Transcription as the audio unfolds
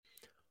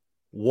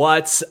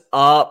What's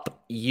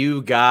up,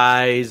 you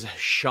guys?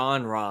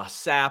 Sean Ross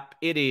Sapp.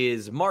 It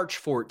is March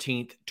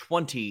 14th,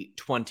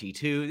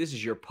 2022. This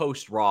is your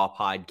post-Raw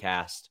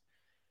podcast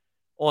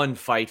on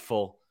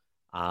Fightful.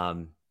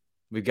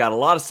 We've got a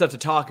lot of stuff to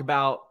talk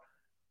about.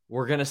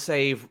 We're going to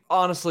save,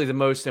 honestly, the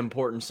most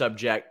important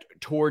subject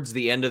towards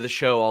the end of the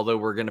show, although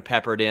we're going to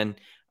pepper it in.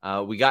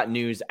 We got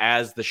news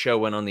as the show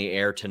went on the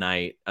air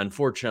tonight.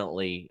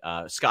 Unfortunately,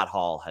 Scott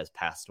Hall has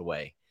passed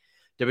away.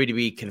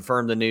 WWE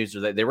confirmed the news.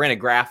 They ran a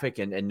graphic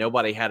and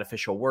nobody had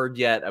official word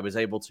yet. I was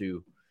able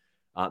to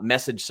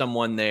message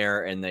someone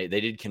there, and they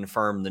did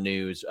confirm the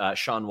news.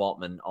 Sean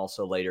Waltman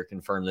also later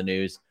confirmed the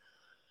news.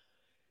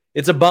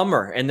 It's a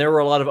bummer, and there were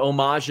a lot of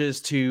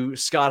homages to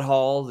Scott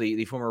Hall,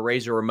 the former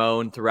Razor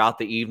Ramon, throughout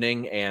the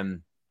evening,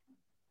 and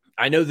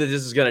I know that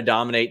this is going to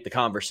dominate the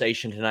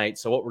conversation tonight,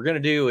 so what we're going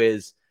to do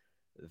is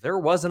there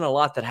wasn't a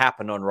lot that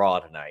happened on Raw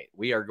tonight.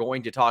 We are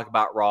going to talk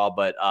about Raw,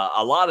 but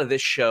a lot of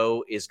this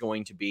show is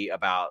going to be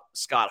about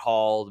Scott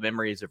Hall, the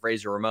memories of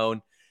Razor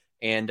Ramon.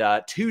 And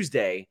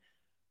Tuesday,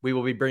 we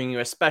will be bringing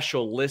you a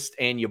special List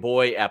and Ya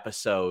Boy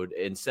episode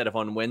instead of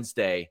on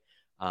Wednesday.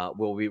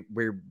 We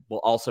will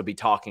also be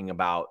talking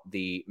about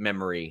the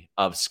memory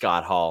of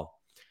Scott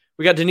Hall.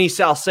 We got Denise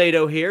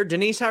Salcedo here.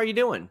 Denise, how are you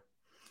doing?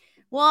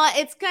 Well,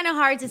 it's kind of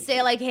hard to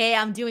say like, hey,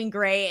 I'm doing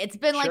great. It's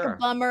been like a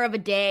bummer of a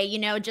day,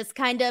 just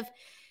kind of,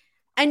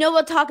 I know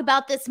we'll talk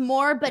about this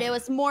more, but it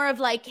was more of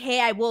like, hey,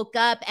 I woke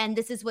up and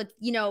this is what,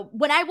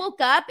 when I woke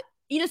up,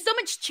 so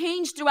much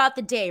changed throughout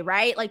the day,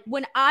 right? Like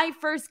when I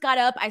first got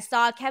up, I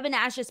saw Kevin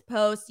Nash's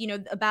post,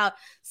 about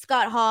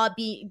Scott Hall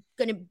being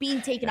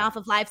taken off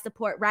of life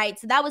support, right?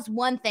 So that was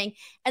one thing.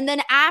 And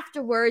then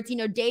afterwards,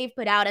 Dave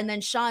put out, and then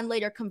Sean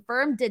later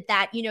confirmed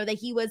that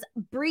he was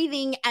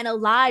breathing and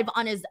alive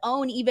on his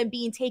own, even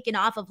being taken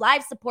off of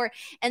life support.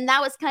 And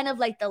that was kind of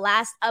like the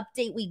last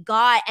update we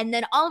got. And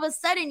then all of a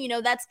sudden,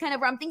 that's kind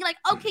of where I'm thinking like,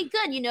 okay,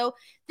 good,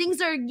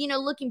 things are,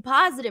 looking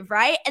positive,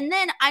 right? And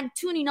then I'm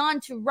tuning on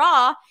to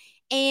Raw,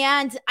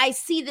 and I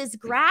see this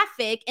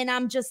graphic and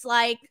I'm just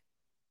like,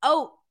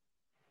 oh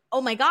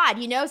my God,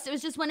 So it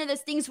was just one of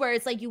those things where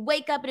it's like you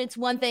wake up and it's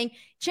one thing,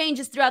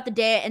 changes throughout the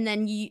day, and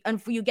then you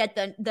get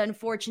the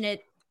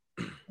unfortunate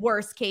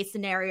worst case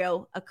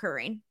scenario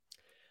occurring.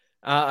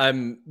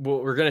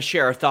 We're going to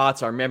share our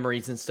thoughts, our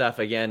memories and stuff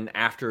again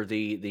after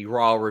the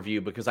Raw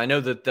review, because I know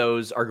that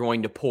those are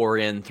going to pour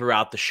in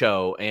throughout the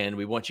show, and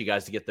we want you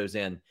guys to get those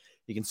in.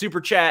 You can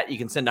super chat. You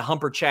can send a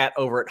Humper Chat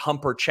over at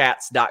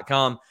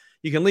humperchats.com.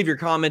 You can leave your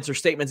comments or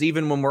statements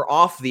even when we're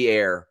off the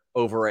air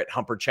over at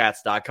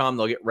humperchats.com.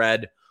 They'll get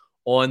read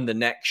on the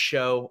next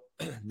show.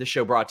 This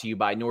show brought to you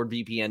by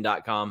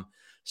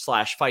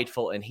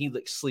nordvpn.com/Fightful and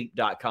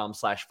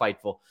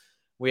helixsleep.com/Fightful.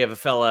 We have a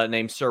fella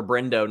named Sir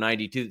Brendo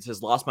 92 that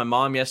says, lost my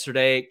mom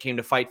yesterday, came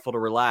to Fightful to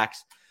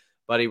relax.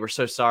 Buddy, we're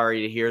so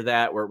sorry to hear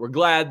that. We're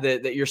glad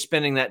that you're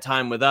spending that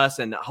time with us,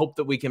 and hope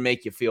that we can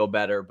make you feel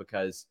better,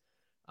 because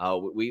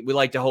we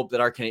like to hope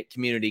that our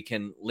community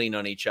can lean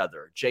on each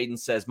other. Jaden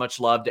says, much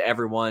love to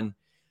everyone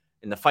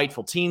in the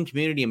Fightful team,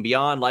 community, and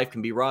beyond. Life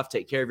can be rough.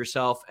 Take care of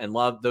yourself and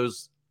love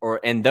those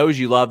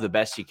you love the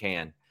best you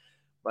can.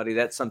 Buddy,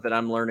 that's something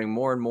I'm learning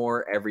more and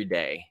more every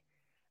day.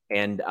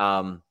 And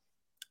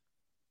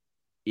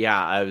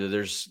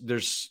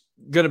there's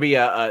going to be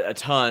a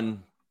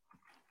ton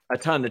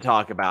to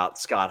talk about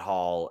Scott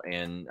Hall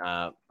and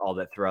all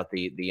that throughout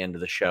the end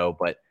of the show.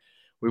 But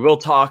we will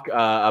talk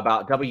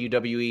about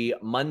WWE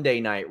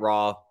Monday Night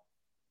Raw.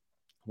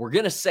 We're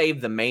going to save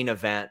the main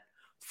event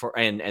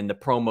and the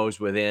promos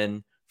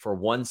within for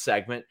one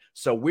segment.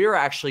 So we're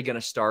actually going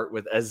to start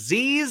with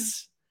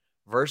Aziz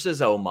versus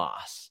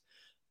Omos.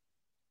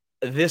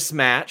 This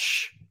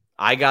match,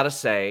 I got to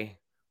say,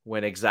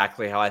 went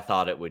exactly how I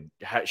thought it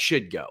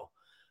should go.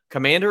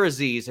 Commander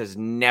Aziz has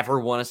never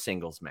won a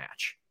singles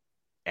match,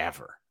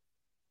 ever,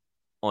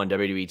 on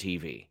WWE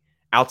TV.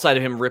 Outside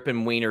of him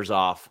ripping wieners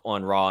off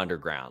on Raw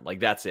Underground. Like,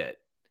 that's it.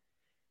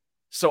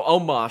 So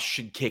Omos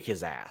should kick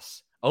his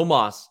ass.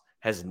 Omos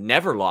has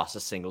never lost a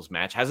singles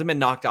match, hasn't been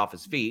knocked off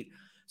his feet,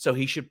 so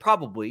he should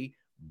probably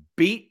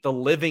beat the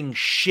living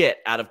shit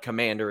out of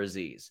Commander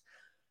Aziz.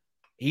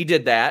 He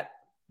did that.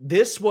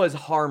 This was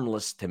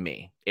harmless to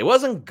me. It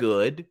wasn't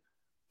good,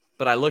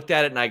 but I looked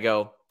at it and I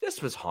go,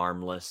 this was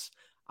harmless.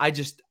 I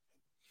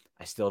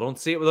still don't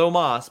see it with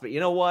Omos, but you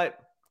know what?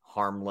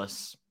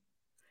 Harmless.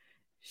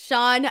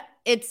 Sean,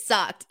 it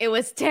sucked. It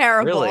was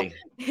terrible. Really?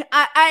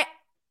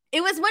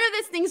 It was one of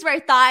those things where I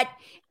thought,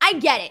 I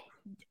get it.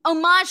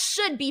 Omos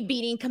should be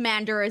beating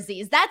Commander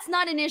Aziz. That's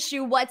not an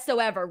issue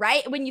whatsoever,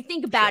 right? When you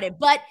think about it.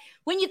 But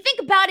when you think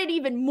about it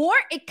even more,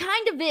 it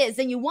kind of is.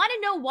 And you want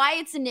to know why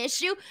it's an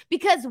issue?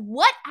 Because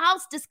what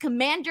else does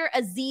Commander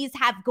Aziz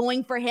have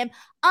going for him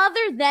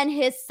other than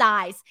his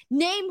size?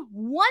 Name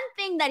one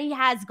thing that he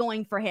has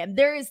going for him.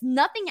 There is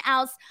nothing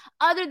else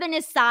other than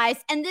his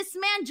size. And this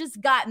man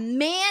just got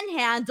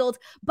manhandled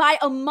by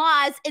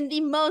Omos in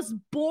the most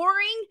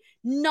boring,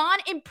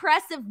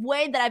 non-impressive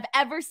way that I've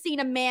ever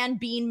seen a man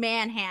being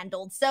manhandled.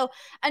 manhandled. So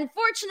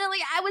unfortunately,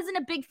 I wasn't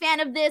a big fan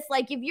of this.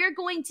 Like, if you're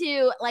going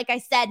to, like I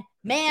said,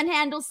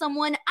 manhandle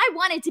someone, I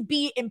want it to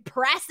be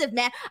impressive,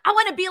 man. I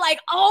want to be like,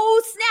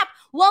 oh snap.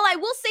 Well, I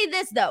will say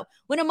this though,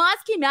 when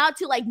Omos came out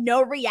to like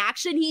no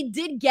reaction, he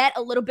did get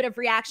a little bit of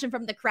reaction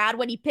from the crowd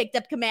when he picked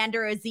up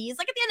Commander Azeez.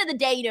 Like, at the end of the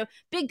day, you know,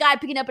 big guy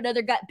picking up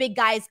another big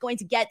guy is going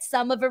to get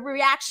some of a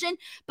reaction.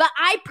 But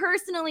I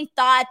personally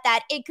thought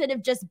that it could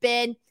have just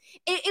been,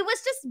 it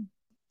was just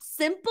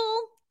simple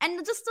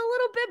and just a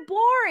little bit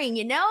boring,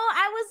 you know?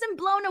 I wasn't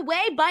blown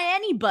away by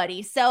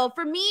anybody. So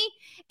for me,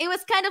 it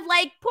was kind of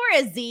like,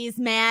 poor Azeez,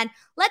 man.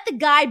 Let the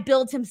guy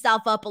build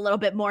himself up a little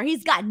bit more.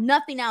 He's got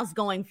nothing else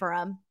going for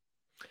him.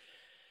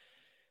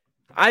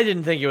 I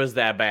didn't think it was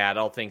that bad,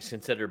 all things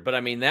considered. But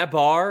I mean, that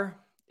bar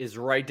is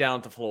right down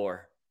at the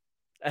floor.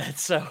 And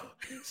so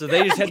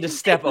they just had to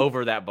step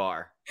over that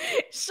bar.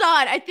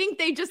 Sean, I think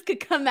they just could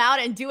come out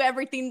and do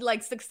everything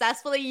like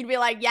successfully. You'd be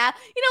like, yeah,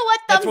 you know what?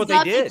 That's what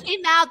up. They did. They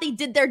came out, they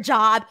did their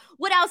job.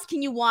 What else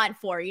can you want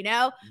for, you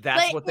know?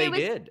 That's what they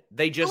did.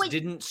 They just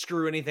didn't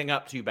screw anything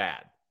up too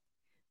bad.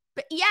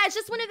 But yeah, it's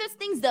just one of those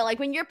things though. Like,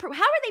 when how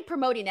are they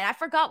promoting it? I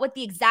forgot what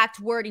the exact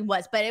wording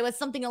was, but it was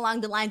something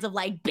along the lines of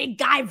like big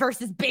guy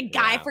versus big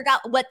guy. Yeah. I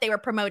forgot what they were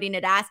promoting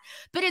it as,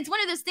 but it's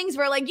one of those things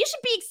where like, you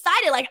should be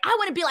excited. Like, I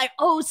want to be like,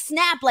 oh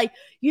snap. Like,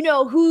 you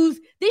know,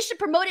 they should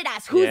promote it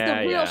as who's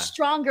the real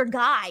stronger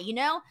guy, you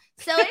know?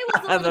 So it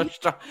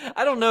was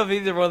I don't know if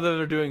either one of them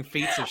are doing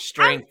feats of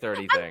strength or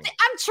anything.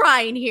 I'm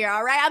trying here.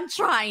 All right. I'm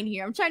trying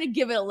to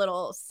give it a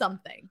little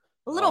something.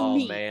 A little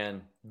meat.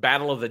 Man.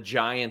 Battle of the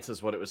Giants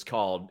is what it was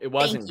called. It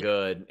wasn't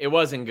good. It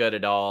wasn't good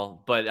at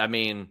all. But, I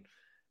mean,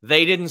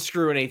 they didn't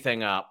screw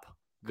anything up.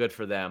 Good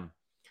for them.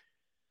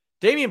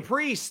 Damian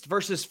Priest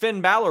versus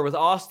Finn Balor with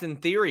Austin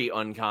Theory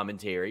on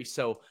commentary.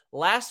 So,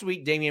 last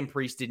week, Damian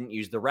Priest didn't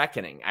use the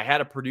Reckoning. I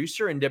had a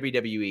producer in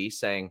WWE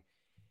saying,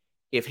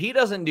 if he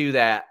doesn't do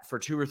that for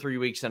 2 or 3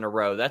 weeks in a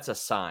row, that's a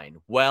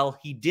sign. Well,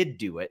 he did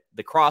do it.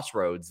 The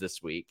Crossroads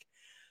this week.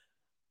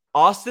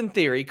 Austin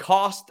Theory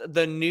cost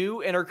the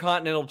new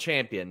Intercontinental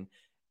Champion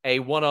a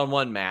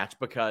one-on-one match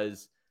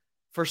because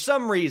for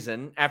some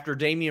reason, after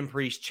Damian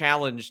Priest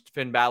challenged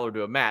Finn Balor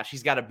to a match,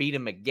 he's got to beat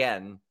him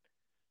again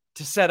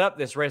to set up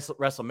this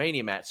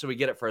WrestleMania match so we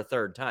get it for a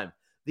third time.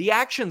 The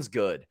action's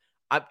good.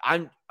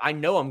 I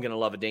know I'm going to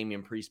love a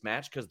Damian Priest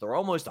match because they're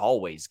almost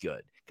always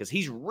good because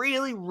he's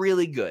really,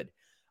 really good.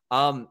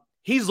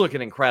 He's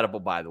looking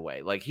incredible, by the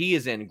way. Like, he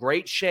is in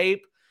great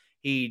shape.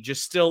 He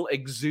just still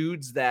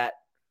exudes that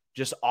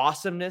just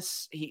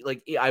awesomeness.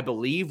 I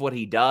believe what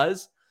he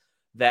does,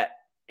 that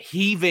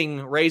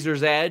heaving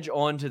Razor's Edge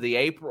onto the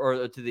apron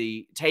or to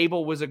the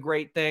table was a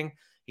great thing.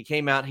 He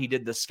came out, he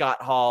did the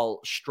Scott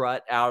Hall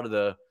strut out of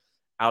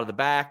the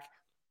back.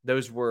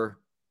 Those were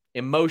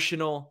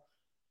emotional.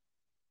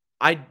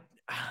 I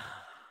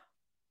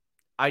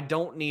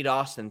don't need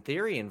Austin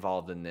Theory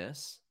involved in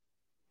this.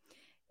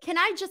 Can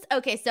I just,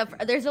 okay, so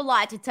there's a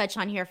lot to touch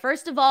on here.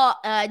 First of all,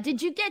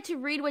 did you get to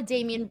read what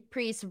Damian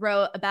Priest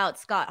wrote about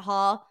Scott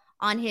Hall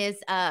on his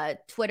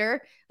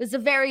Twitter? It was a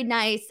very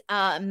nice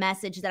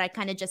message that I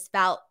kind of just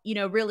felt, you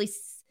know, really,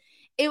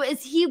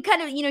 he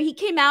kind of, you know, he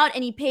came out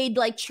and he paid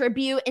like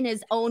tribute in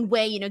his own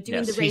way, you know,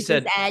 doing the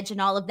Razor's Edge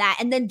and all of that.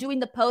 And then doing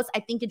the post, I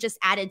think it just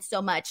added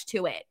so much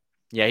to it.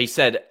 Yeah, he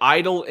said,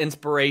 idol,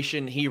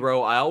 inspiration,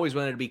 hero. I always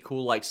wanted to be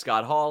cool like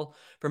Scott Hall.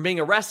 From being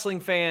a wrestling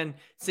fan,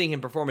 seeing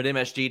him perform at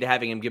MSG, to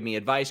having him give me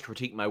advice,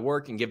 critique my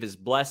work, and give his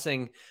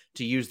blessing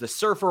to use the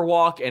Surfer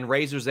Walk and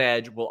Razor's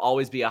Edge will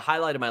always be a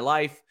highlight of my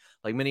life.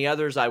 Like many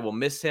others, I will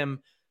miss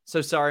him.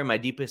 So sorry. My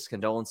deepest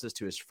condolences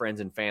to his friends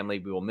and family.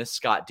 We will miss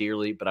Scott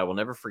dearly, but I will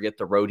never forget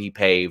the road he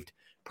paved.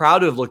 Proud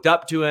to have looked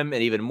up to him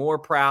and even more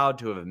proud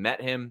to have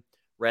met him.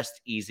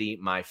 Rest easy,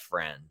 my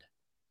friend.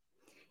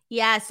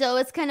 Yeah, so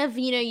it's kind of,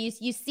 you know, you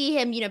see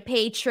him, you know,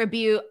 pay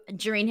tribute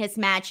during his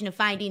match, you know,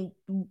 finding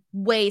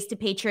ways to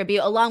pay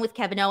tribute along with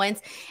Kevin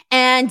Owens.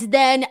 And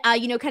then,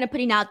 you know, kind of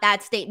putting out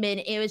that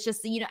statement. It was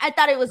just, you know, I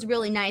thought it was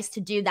really nice to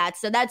do that.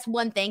 So that's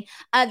one thing.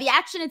 The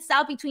action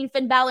itself between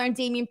Finn Balor and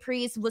Damian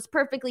Priest was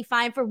perfectly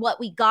fine for what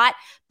we got.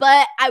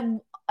 But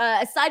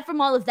aside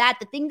from all of that,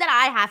 the thing that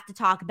I have to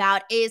talk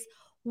about is,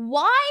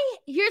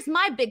 here's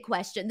my big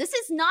question. This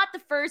is not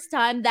the first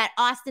time that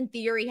Austin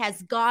Theory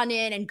has gone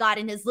in and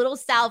gotten his little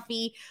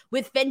selfie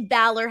with Finn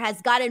Balor,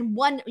 has gotten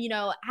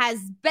has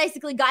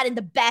basically gotten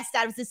the best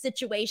out of the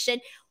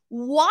situation.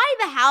 Why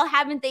the hell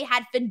haven't they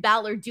had Finn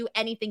Balor do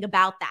anything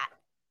about that?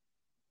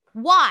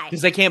 Why?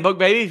 Because they can't book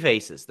baby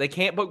faces. They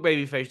can't book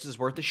baby faces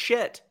worth of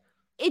shit.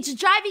 It's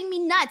driving me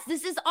nuts.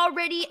 This is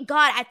already,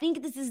 God, I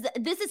think this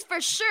is for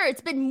sure.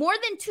 It's been more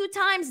than 2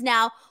 times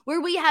now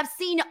where we have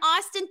seen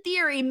Austin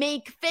Theory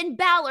make Finn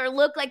Balor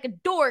look like a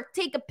dork,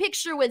 take a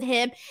picture with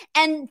him,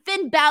 and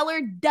Finn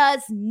Balor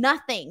does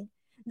nothing.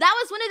 That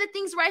was one of the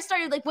things where I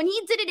started, like, when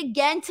he did it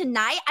again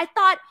tonight, I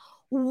thought,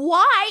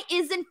 why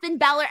isn't Finn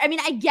Balor? I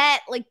mean, I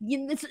get like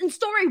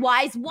story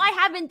wise, why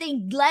haven't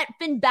they let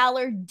Finn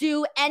Balor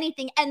do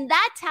anything? And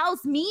that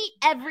tells me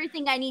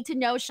everything I need to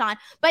know, Sean,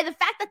 by the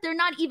fact that they're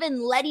not even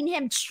letting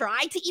him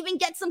try to even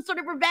get some sort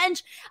of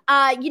revenge.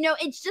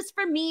 It's just,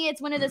 for me,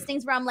 it's one of those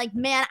things where I'm like,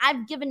 man,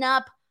 I've given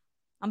up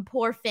on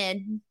poor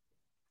Finn.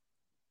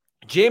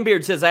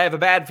 Jambeard says, I have a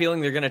bad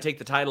feeling they're going to take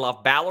the title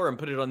off Balor and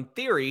put it on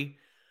Theory.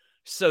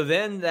 So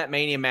then that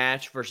Mania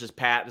match versus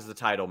Pat is the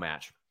title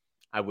match.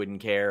 I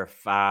wouldn't care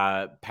if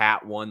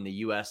Pat won the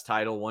U.S.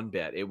 title one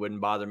bit. It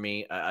wouldn't bother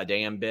me a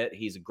damn bit.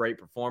 He's a great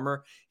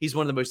performer. He's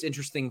one of the most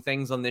interesting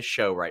things on this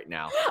show right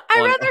now.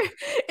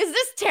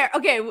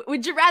 Okay,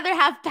 would you rather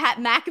have Pat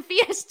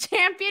McAfee as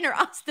champion or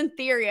Austin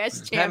Theory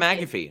as champion? Pat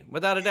McAfee,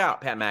 without a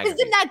doubt, Pat McAfee.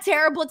 Isn't that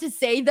terrible to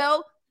say,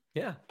 though?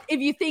 Yeah. If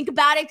you think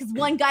about it, because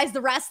one guy's the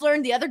wrestler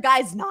and the other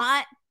guy's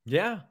not.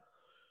 Yeah.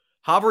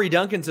 Havery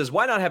Duncan says,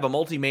 why not have a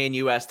multi-man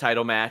U.S.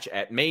 title match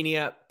at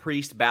Mania?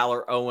 Priest,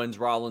 Balor, Owens,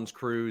 Rollins,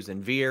 Cruz,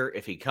 and Veer.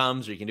 If he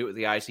comes, or you can do it with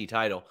the IC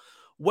title.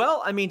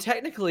 Well, I mean,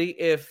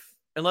 technically,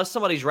 unless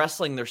somebody's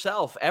wrestling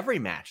themselves, every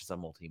match is a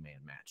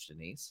multi-man match,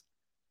 Denise.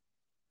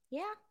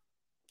 Yeah,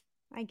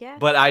 I guess.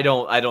 But I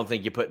don't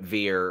think you put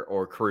Veer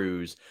or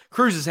Cruz.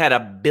 Cruz has had a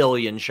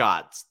billion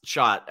shot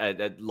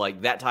at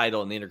like that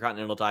title and the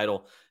Intercontinental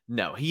title.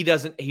 No, he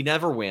doesn't. He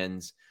never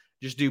wins.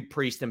 Just do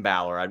Priest and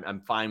Balor. I'm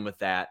fine with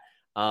that.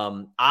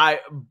 But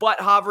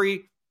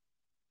Havery,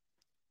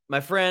 my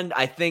friend,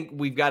 I think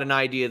we've got an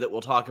idea that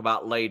we'll talk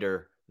about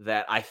later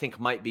that I think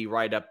might be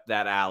right up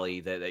that alley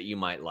that you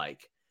might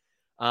like.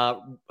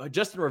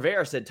 Justin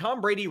Rivera said,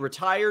 Tom Brady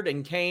retired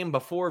and came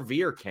before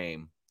Veer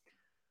came.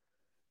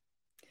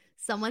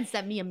 Someone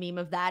sent me a meme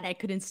of that. I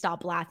couldn't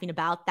stop laughing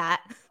about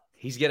that.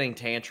 He's getting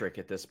tantric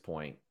at this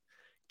point.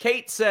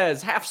 Kate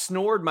says, half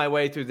snored my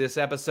way through this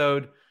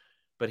episode,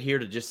 but here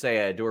to just say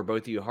I adore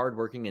both of you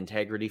hardworking,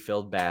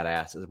 integrity-filled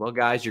badasses. Well,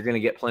 guys, you're going to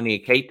get plenty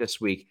of Kate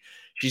this week.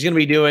 She's going to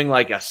be doing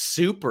like a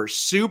super,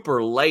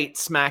 super late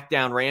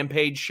SmackDown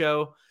Rampage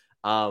show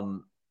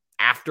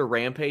after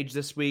Rampage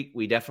this week.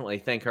 We definitely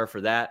thank her for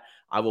that.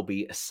 I will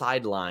be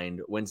sidelined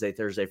Wednesday,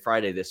 Thursday,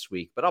 Friday this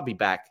week, but I'll be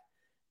back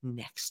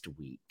next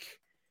week.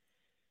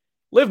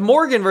 Liv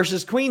Morgan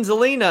versus Queen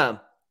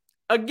Zelina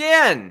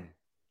again.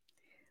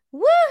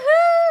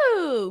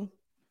 Woohoo!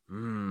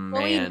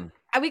 Man.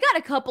 We got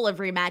a couple of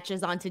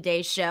rematches on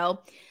today's show.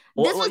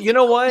 Well, you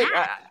know what?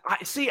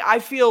 I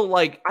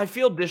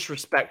feel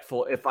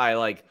disrespectful if I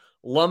like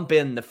lump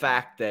in the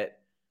fact that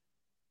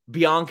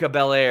Bianca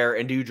Belair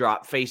and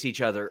Doudrop face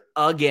each other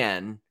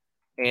again,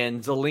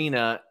 and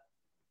Zelina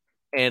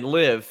and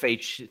Liv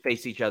face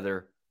each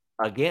other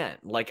again.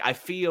 Like I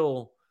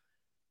feel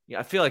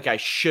like I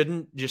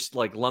shouldn't just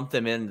like lump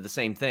them into the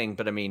same thing.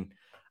 But I mean,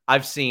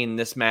 I've seen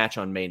this match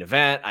on Main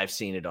Event. I've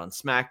seen it on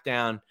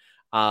SmackDown.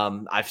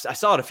 I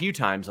saw it a few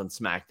times on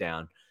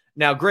SmackDown.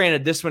 Now,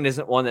 granted, this one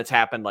isn't one that's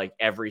happened like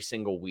every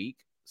single week,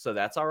 so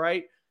that's all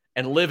right.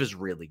 And Liv is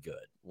really good.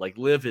 Like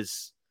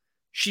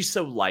she's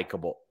so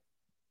likable.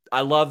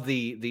 I love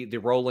the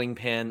rolling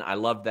pin. I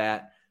love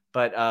that.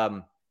 But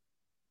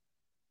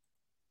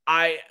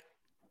I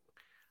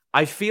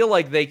feel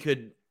like they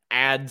could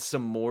add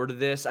some more to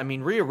this. I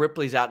mean, Rhea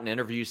Ripley's out in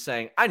interviews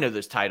saying, "I know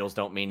those titles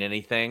don't mean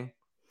anything,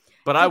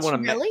 but I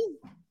want to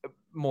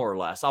more or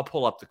less." I'll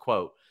pull up the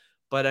quote.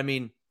 But I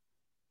mean,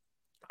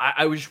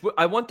 I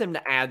want them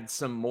to add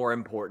some more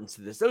importance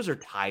to this. Those are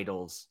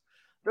titles.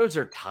 Those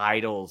are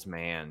titles,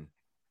 man.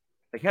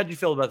 Like, how'd you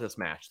feel about this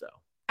match, though?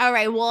 All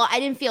right. Well, I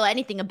didn't feel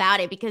anything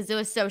about it because it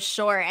was so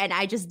short, and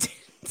I just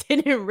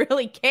didn't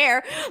really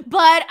care.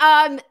 But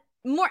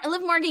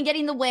Liv Morgan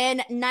getting the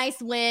win,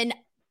 nice win,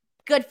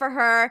 good for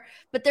her.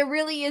 But there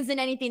really isn't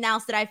anything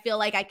else that I feel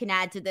like I can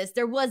add to this.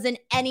 There wasn't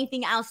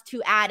anything else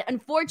to add.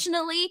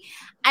 Unfortunately,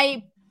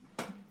 I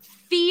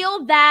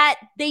feel that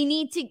they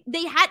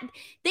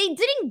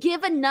didn't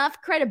give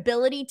enough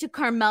credibility to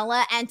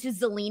Carmella and to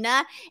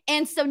Zelina,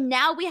 and so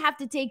now we have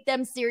to take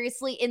them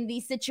seriously in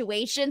these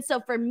situations.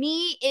 So for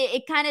me,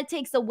 it kind of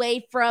takes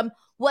away from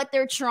what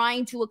they're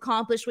trying to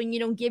accomplish when you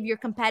don't give your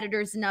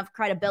competitors enough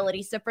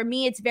credibility. So for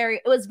me, it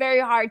was very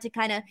hard to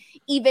kind of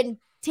even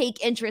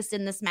take interest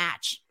in this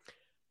match.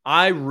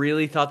 I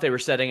really thought they were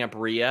setting up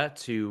Rhea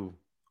to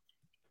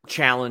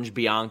challenge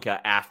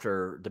Bianca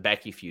after the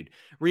Becky feud.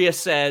 Rhea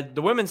said,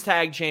 the women's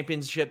tag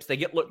championships, they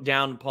get looked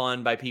down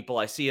upon by people.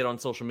 I see it on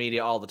social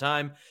media all the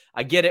time.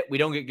 I get it. We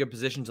don't get good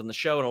positions on the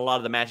show, and a lot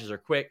of the matches are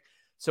quick.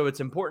 So it's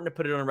important to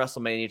put it on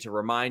WrestleMania to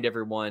remind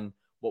everyone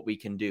what we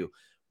can do.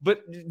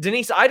 But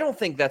Denise, I don't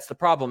think that's the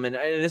problem. And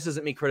this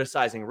isn't me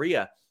criticizing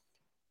Rhea.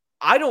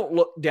 I don't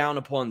look down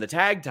upon the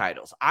tag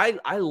titles.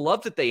 I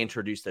love that they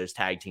introduced those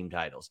tag team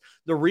titles.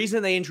 The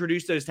reason they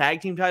introduced those tag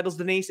team titles,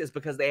 Denise, is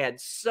because they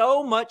had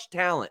so much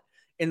talent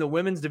in the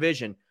women's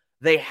division.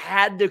 They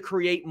had to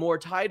create more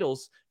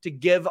titles to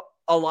give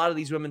a lot of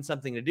these women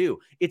something to do.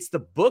 It's the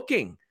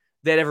booking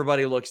that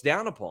everybody looks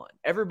down upon.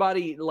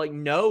 Everybody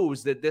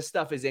knows that this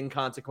stuff is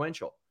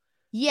inconsequential.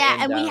 Yeah,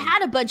 and we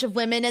had a bunch of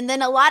women, and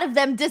then a lot of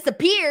them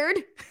disappeared.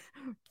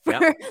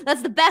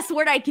 That's the best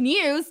word I can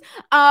use.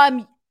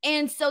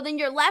 And so then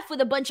you're left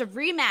with a bunch of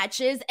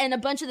rematches and a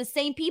bunch of the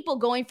same people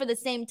going for the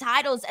same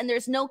titles, and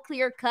there's no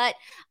clear cut.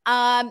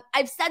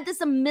 I've said this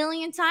a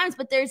million times,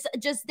 but there's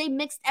just, they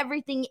mixed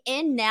everything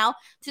in now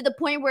to the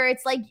point where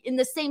it's like in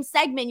the same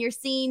segment, you're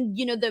seeing,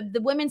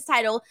 the women's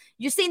title,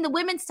 you're seeing the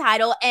women's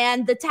title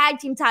and the tag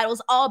team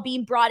titles all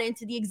being brought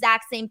into the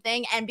exact same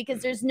thing. And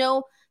because there's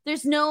no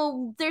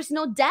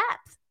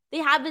depth. They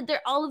have it.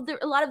 A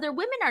lot of their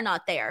women are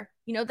not there.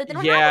 That they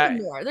don't have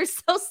anymore. They're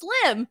so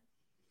slim.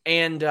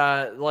 And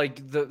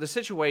like the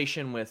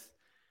situation with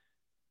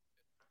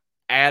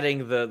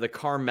adding the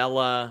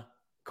Carmella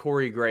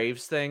Corey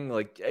Graves thing,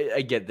 like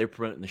I get they're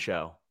promoting the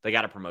show. They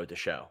got to promote the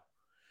show.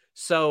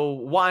 So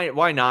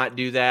why not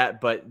do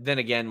that? But then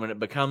again, when it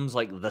becomes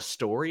like the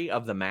story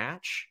of the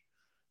match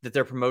that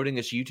they're promoting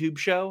this YouTube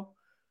show,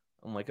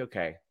 I'm like,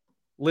 okay,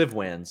 Liv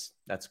wins.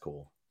 That's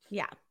cool.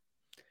 Yeah.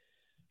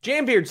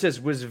 Jambeard says,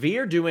 was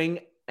Veer doing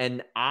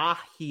an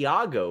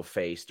Ahiago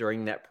face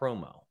during that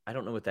promo? I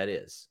don't know what that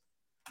is.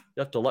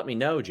 You have to let me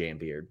know,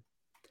 Jambeard.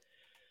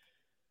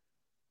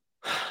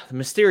 The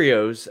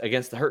Mysterios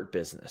against the Hurt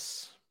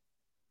Business.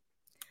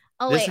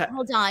 Oh, wait,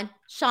 hold on.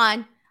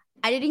 Sean,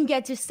 I didn't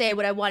get to say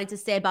what I wanted to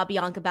say about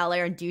Bianca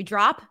Belair and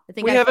Doudrop. I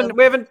think we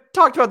haven't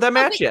talked about that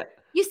match yet.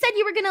 You said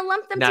you were going to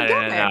lump them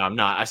together. No, I'm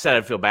not. I said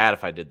I'd feel bad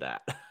if I did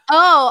that.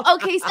 Oh,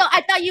 okay. So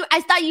I thought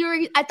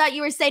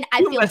you were saying I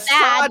feel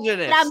bad,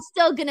 but I'm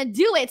still gonna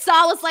do it. So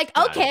I was like,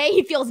 okay,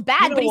 he feels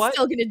bad, but he's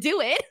still gonna do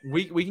it.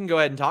 We can go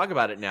ahead and talk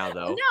about it now,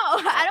 though. No,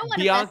 I don't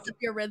want to mess up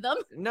your rhythm.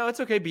 No, it's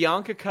okay.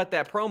 Bianca cut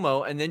that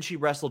promo, and then she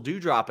wrestled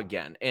Doudrop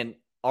again. And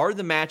are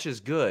the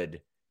matches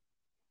good?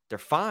 They're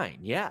fine.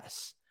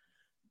 Yes.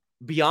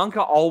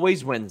 Bianca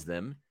always wins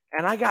them.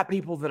 And I got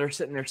people that are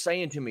sitting there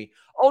saying to me,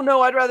 oh,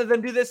 no, I'd rather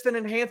them do this than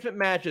enhancement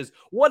matches.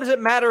 What does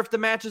it matter if the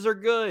matches are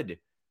good?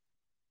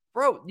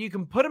 Bro, you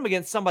can put them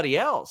against somebody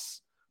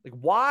else. Like,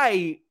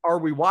 why are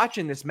we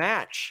watching this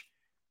match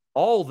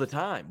all the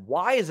time?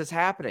 Why is this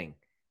happening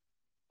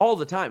all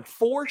the time?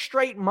 4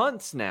 straight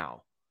months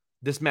now,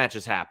 this match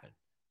has happened.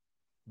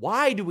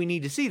 Why do we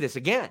need to see this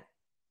again?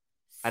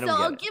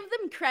 I'll give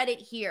them credit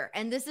here.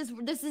 And this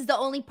is the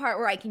only part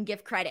where I can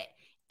give credit.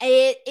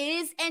 It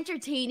is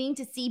entertaining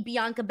to see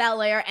Bianca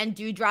Belair and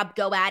Doudrop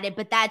go at it,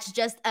 but that's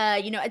just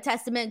a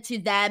testament to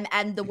them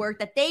and the work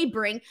that they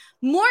bring.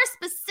 More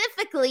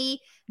specifically,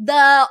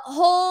 the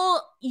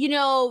whole,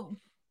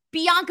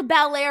 Bianca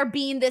Belair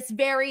being this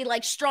very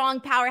strong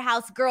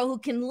powerhouse girl who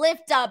can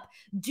lift up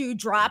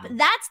Doudrop.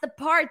 That's the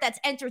part that's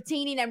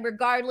entertaining, and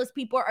regardless,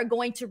 people are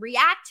going to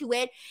react to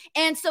it.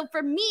 And so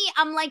for me,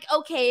 I'm like,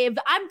 okay, if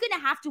I'm going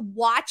to have to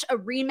watch a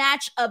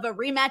rematch of a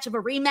rematch of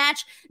a rematch,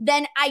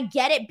 then I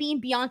get it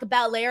being Bianca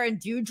Belair and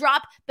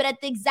Doudrop. But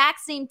at the exact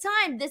same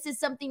time, this is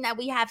something that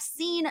we have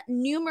seen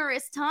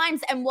numerous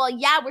times. And while,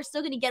 we're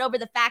still going to get over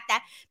the fact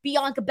that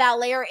Bianca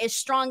Belair is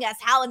strong as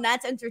hell, and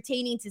that's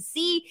entertaining to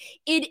see,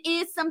 it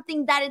is something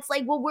that it's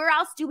like, well, where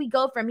else do we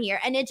go from here?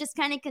 And it just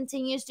kind of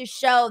continues to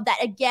show that,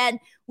 again,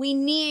 we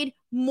need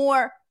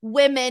more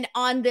women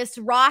on this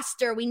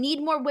roster. We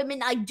need more women.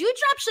 Like,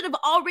 Doudrop should have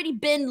already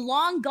been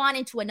long gone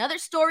into another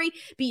story.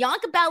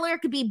 Bianca Belair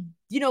could be,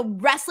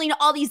 wrestling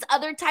all these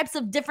other types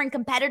of different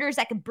competitors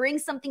that could bring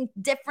something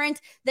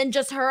different than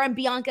just her and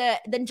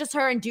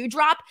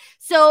Doudrop.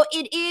 So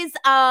it is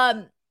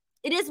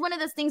one of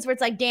those things where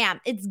it's like,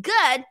 damn, it's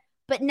good,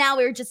 but now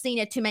we're just seeing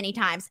it too many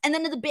times. And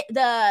then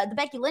the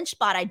Becky Lynch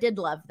spot I did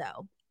love,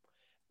 though.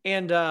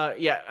 And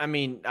I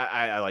mean,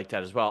 I like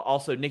that as well.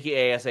 Also, Nikki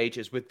ASH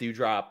is with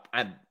Doudrop.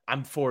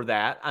 I'm for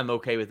that. I'm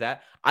okay with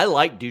that. I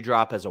like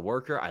Doudrop as a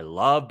worker. I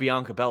love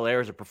Bianca Belair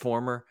as a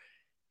performer.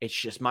 It's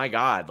just, my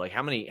God, like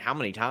how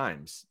many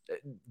times?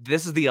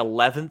 This is the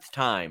 11th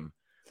time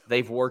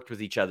they've worked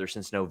with each other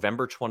since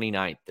November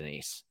 29th,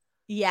 Denise.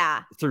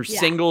 Yeah. Through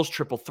singles,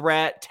 triple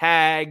threat,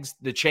 tags,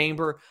 the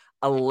chamber,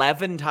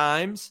 11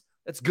 times.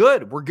 That's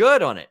good. We're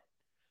good on it.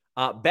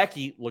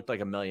 Becky looked like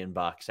 $1 million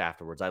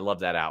afterwards. I love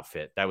that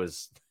outfit. That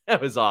was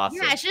awesome.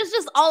 Yeah, she was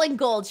just all in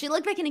gold. She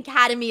looked like an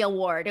Academy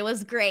Award. It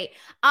was great.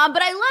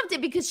 But I loved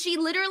it because she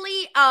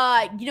literally,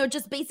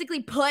 just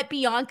basically put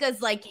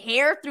Bianca's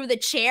hair through the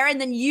chair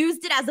and then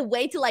used it as a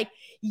way to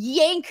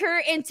yank her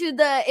into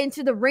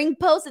the ring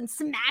post and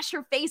smash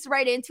her face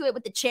right into it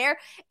with the chair.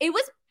 I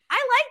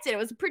liked it. It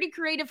was a pretty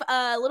creative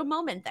little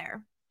moment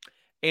there.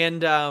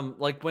 And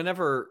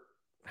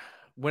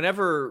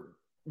whenever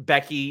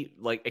Becky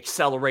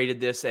accelerated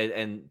this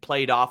and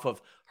played off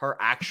of her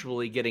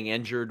actually getting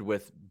injured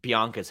with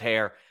Bianca's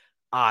hair,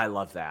 I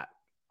love that.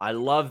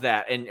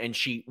 And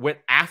she went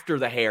after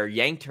the hair,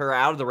 yanked her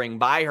out of the ring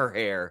by her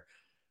hair,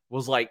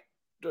 was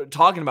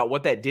talking about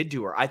what that did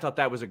to her. I thought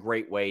that was a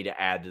great way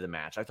to add to the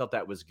match. I thought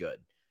that was good.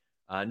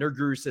 Nerd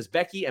Guru says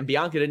Becky and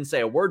Bianca didn't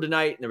say a word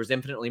tonight, and there was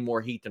infinitely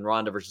more heat than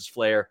Ronda versus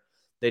Flair.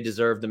 They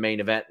deserve the main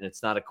event, and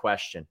it's not a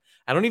question.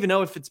 I don't even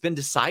know if it's been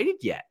decided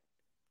yet.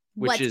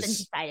 What's been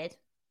decided?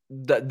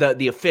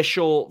 The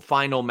official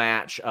final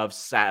match of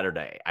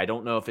Saturday. I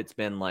don't know if it's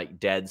been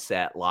dead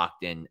set,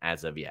 locked in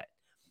as of yet.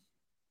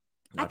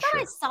 I thought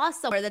I saw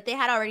somewhere that they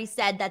had already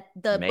said that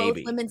both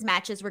women's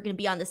matches were going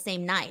to be on the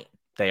same night.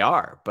 They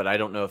are, but I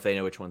don't know if they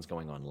know which one's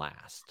going on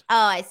last. Oh,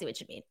 I see what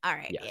you mean. All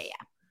right. Yes. Yeah.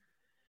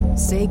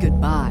 Say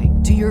goodbye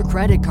to your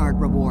credit card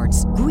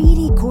rewards.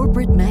 Greedy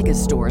corporate mega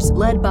stores,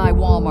 led by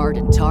Walmart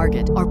and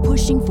Target, are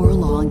pushing for a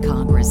law in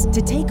Congress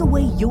to take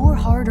away your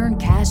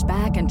hard-earned cash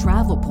back and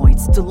travel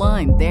points to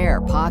line their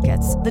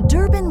pockets. The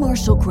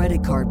Durbin-Marshall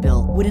credit card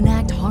bill would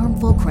enact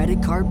harmful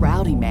credit card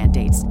routing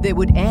mandates that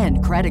would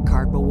end credit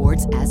card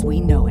rewards as we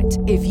know it.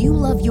 If you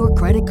love your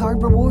credit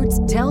card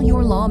rewards, tell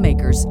your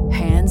lawmakers,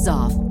 hands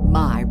off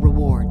my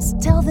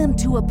rewards. Tell them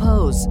to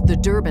oppose the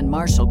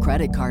Durbin-Marshall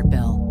credit card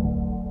bill.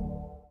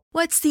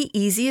 What's the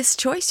easiest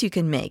choice you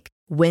can make?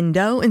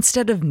 Window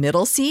instead of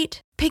middle seat?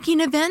 Picking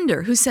a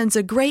vendor who sends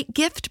a great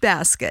gift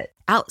basket?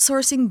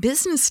 Outsourcing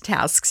business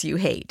tasks you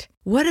hate?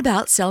 What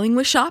about selling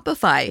with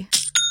Shopify?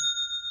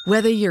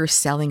 Whether you're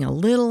selling a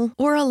little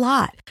or a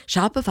lot,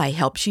 Shopify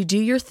helps you do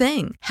your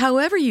thing,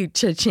 however you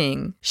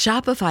cha-ching.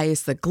 Shopify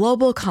is the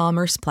global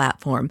commerce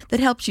platform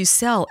that helps you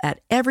sell at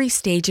every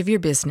stage of your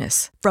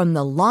business. From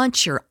the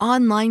launch your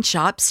online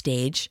shop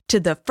stage to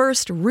the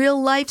first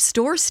real-life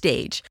store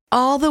stage,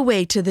 all the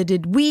way to the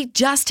did we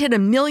just hit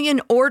 1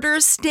 million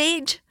orders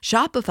stage.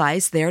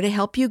 Shopify's there to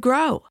help you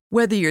grow.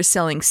 Whether you're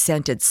selling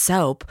scented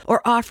soap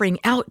or offering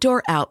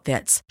outdoor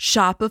outfits,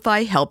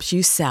 Shopify helps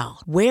you sell.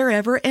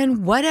 Wherever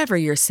and whatever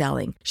you're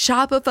selling,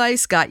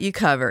 Shopify's got you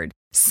covered.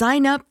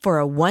 Sign up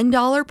for a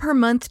 $1 per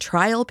month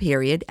trial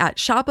period at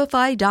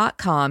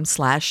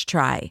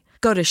shopify.com/try.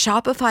 Go to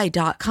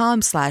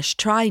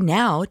shopify.com/try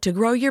now to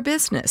grow your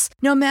business,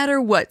 no matter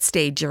what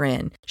stage you're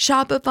in.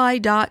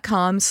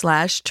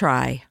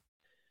 Shopify.com/try.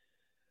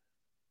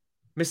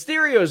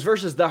 Mysterios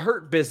versus the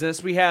Hurt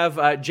Business. We have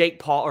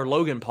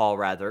Logan Paul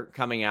rather,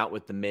 coming out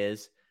with The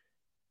Miz.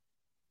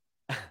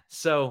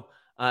 So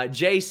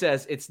Jay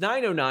says, it's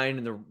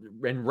 9:09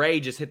 and Ray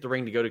just hit the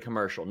ring to go to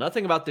commercial.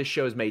 Nothing about this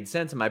show has made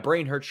sense, and my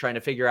brain hurts trying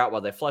to figure out why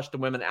they flushed the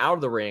women out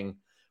of the ring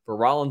for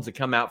Rollins to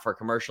come out for a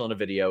commercial and a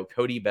video.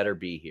 Cody better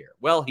be here.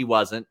 Well, he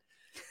wasn't.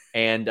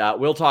 And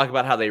we'll talk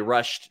about how they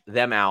rushed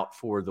them out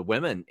for the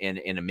women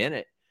in a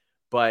minute.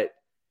 But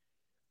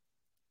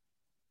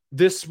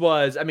this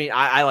was,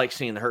 I like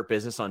seeing the Hurt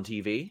Business on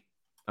TV.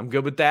 I'm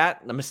good with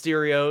that. The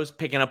Mysterios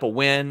picking up a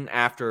win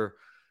after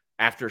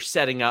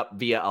setting up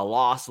via a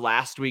loss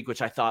last week,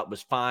 which I thought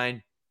was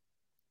fine.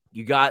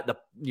 You got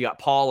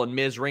Paul and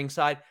Miz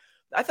ringside.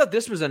 I thought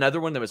this was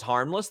another one that was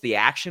harmless. The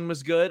action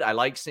was good. I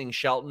like seeing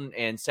Shelton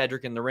and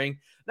Cedric in the ring.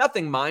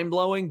 Nothing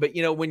mind-blowing, but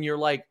when you're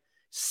like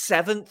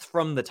 7th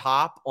from the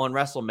top on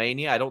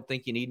WrestleMania, I don't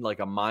think you need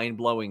like a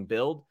mind-blowing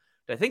build.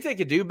 Do I think they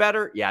could do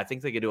better? Yeah, I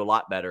think they could do a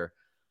lot better.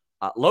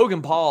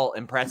 Logan Paul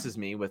impresses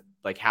me with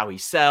like how he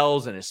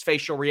sells and his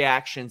facial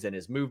reactions and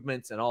his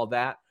movements and all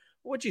that.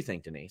 What'd you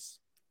think, Denise?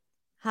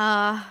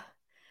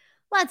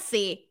 Let's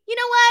see. You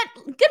know what?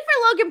 Good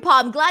for Logan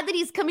Paul. I'm glad that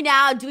he's coming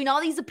out, doing all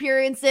these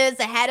appearances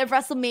ahead of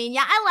WrestleMania.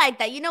 I like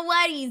that. You know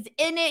what? He's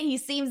in it. He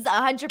seems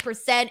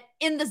 100%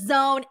 in the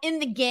zone, in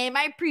the game.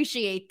 I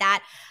appreciate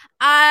that.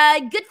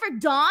 Good for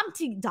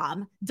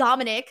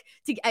Dominic.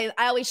 I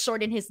always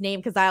shorten his name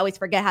because I always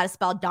forget how to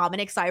spell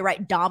Dominic, so I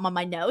write Dom on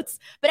my notes.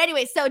 But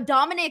anyway, so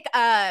Dominic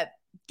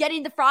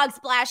getting the frog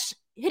splash,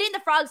 hitting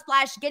the frog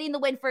splash, getting the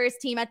win for his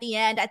team at the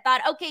end. I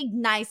thought, okay,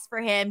 nice for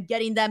him,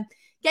 getting the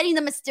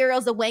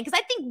Mysterios a win. Because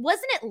I think,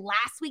 wasn't it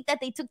last week that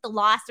they took the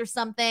loss or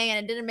something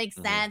and it didn't make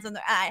sense? And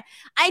I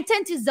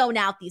tend to zone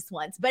out these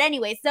ones. But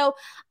anyway, so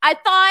I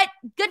thought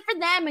good for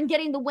them and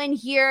getting the win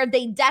here.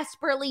 They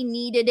desperately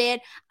needed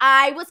it.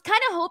 I was kind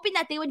of hoping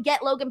that they would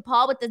get Logan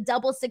Paul with the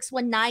double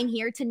 619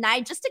 here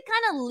tonight just to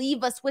kind of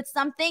leave us with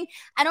something.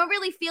 I don't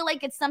really feel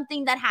like it's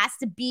something that has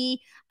to be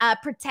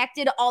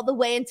protected all the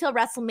way until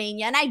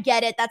WrestleMania. And I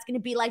get it. That's going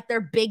to be like their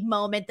big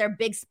moment, their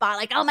big spot.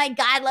 Like, oh my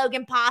God,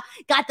 Logan Paul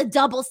got the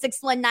double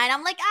 619.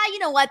 I'm like, you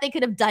know what? They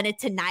could have done it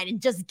tonight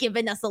and just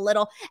given us a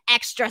little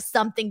extra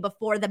something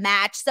before the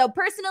match. So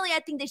personally, I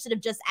think they should have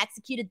just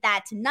executed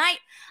that tonight.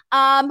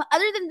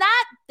 Other than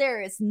that,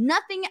 there is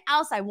nothing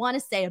else I want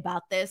to say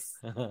about this.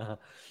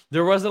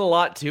 There wasn't a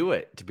lot to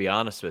it, to be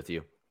honest with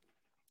you.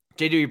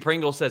 JW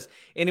Pringle says,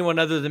 anyone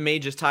other than me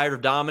just tired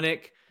of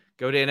Dominic?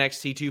 Go to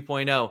NXT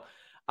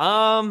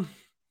 2.0.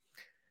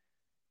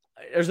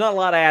 There's not a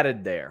lot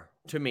added there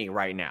to me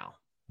right now.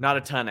 Not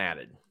a ton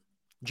added.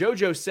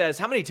 Jojo says,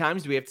 how many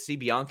times do we have to see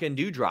Bianca and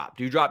Doudrop?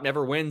 Doudrop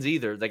never wins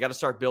either. They got to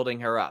start building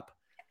her up.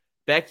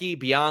 Becky,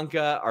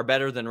 Bianca are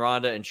better than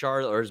Ronda and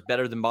Charlotte, or is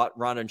better than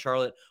Ronda and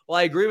Charlotte. Well,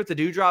 I agree with the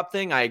Doudrop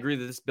thing. I agree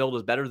that this build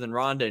is better than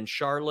Ronda and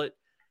Charlotte.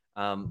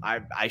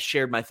 I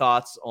shared my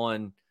thoughts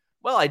on,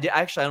 well, I did.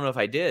 Actually, I don't know if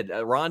I did.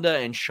 Ronda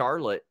and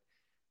Charlotte,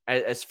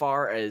 as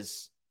far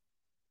as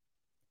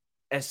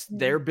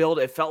their build,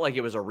 it felt like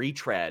it was a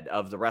retread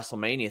of the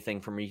WrestleMania thing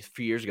from a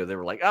few years ago. They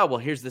were like, oh, well,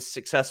 here's this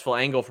successful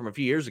angle from a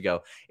few years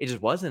ago. It just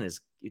wasn't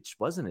as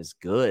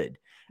good.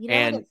 You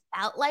know what it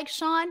felt like,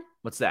 Sean?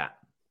 What's that?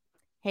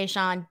 Hey,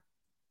 Sean,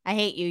 I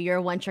hate you. You're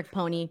a one-trick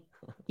pony.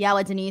 Yeah,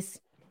 what, Denise?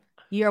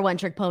 You're a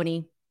one-trick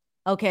pony.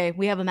 Okay,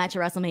 we have a match at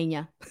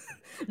WrestleMania.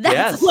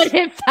 That's what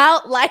it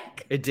felt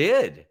like. It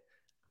did.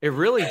 It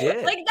really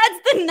did. Like, that's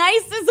the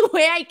nicest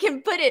way I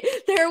can put it.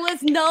 There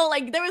was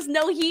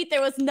no heat.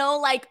 There was no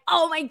like,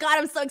 oh my God,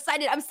 I'm so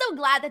excited. I'm so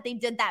glad that they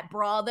did that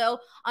brawl though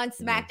on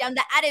SmackDown.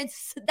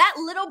 That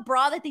little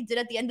brawl that they did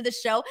at the end of the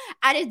show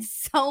added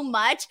so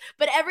much,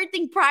 but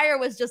everything prior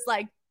was just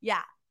like,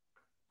 yeah.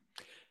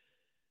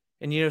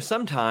 And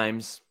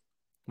sometimes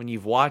when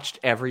you've watched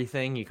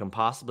everything you can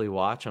possibly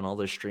watch on all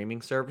those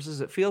streaming services,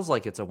 it feels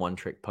like it's a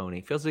one-trick pony.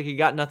 It feels like you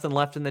got nothing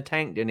left in the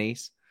tank,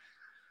 Denise.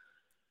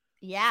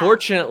 Yeah.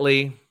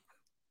 Fortunately,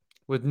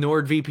 with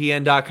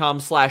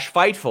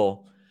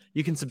NordVPN.com/Fightful,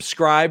 you can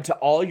subscribe to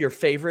all your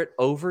favorite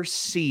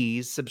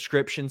overseas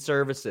subscription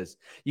services.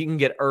 You can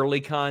get early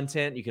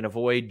content. You can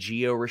avoid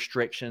geo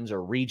restrictions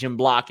or region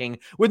blocking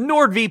with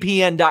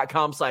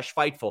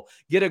NordVPN.com/Fightful.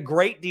 Get a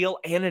great deal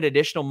and an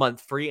additional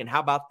month free. And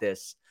how about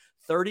this?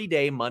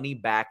 30-day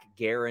money-back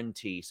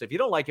guarantee. So if you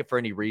don't like it for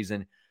any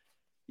reason,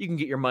 you can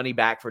get your money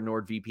back for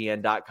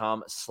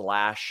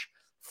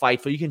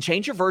NordVPN.com/Fightful. You can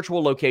change your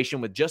virtual location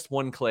with just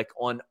one click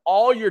on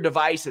all your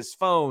devices,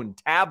 phone,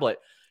 tablet,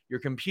 your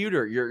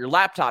computer, your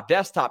laptop,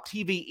 desktop,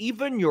 TV,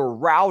 even your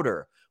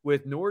router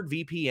with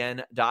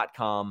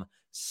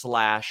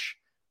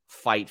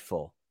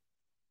NordVPN.com/Fightful.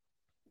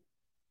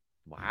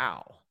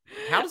 Wow.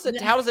 How does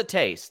it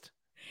taste?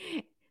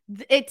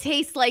 It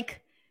tastes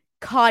like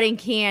cotton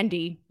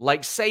candy.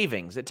 Like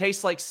savings. It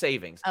tastes like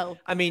savings. Oh.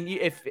 I mean,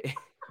 if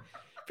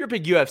you're a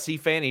big UFC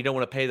fan and you don't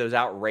want to pay those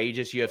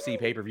outrageous UFC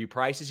pay-per-view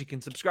prices, you can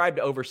subscribe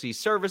to overseas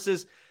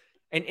services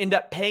and end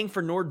up paying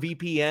for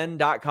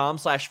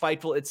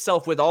NordVPN.com/Fightful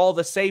itself with all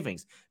the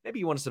savings. Maybe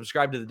you want to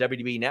subscribe to the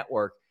WWE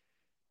Network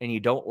and you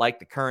don't like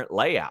the current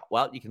layout.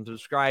 Well, you can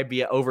subscribe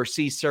via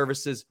overseas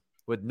services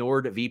with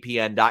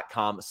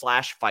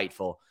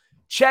NordVPN.com/Fightful.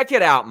 Check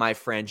it out, my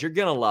friends. You're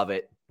going to love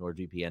it.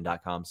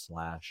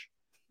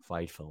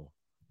 NordVPN.com/Fightful.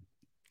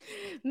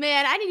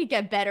 Man, I need to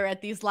get better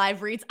at these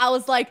live reads. I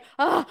was like,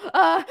 God.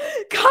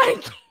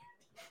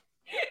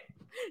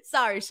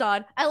 Sorry,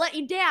 Sean. I let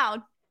you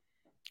down.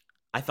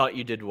 I thought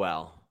you did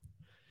well.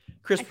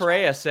 Chris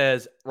Perea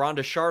says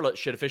Ronda Charlotte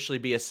should officially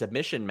be a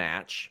submission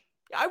match.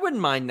 I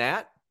wouldn't mind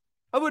that.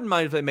 I wouldn't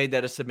mind if they made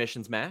that a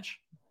submissions match.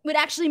 Would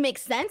actually make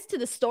sense to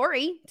the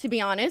story, to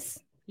be honest.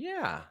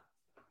 Yeah.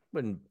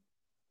 Wouldn't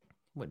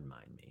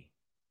mind me.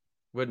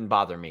 Wouldn't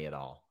bother me at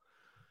all.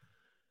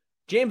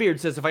 Jambeard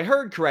says, if I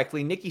heard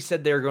correctly, Nikki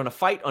said they were going to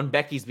fight on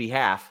Becky's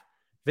behalf.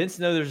 Vince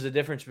knows there's a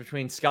difference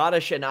between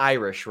Scottish and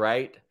Irish,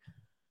 right?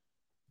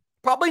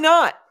 Probably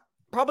not.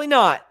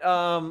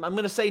 I'm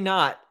going to say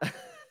not.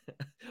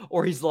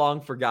 Or he's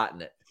long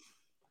forgotten it.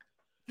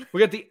 We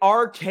got the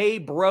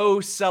RK Bro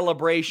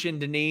celebration,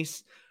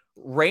 Denise.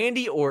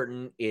 Randy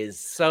Orton is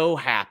so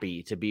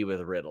happy to be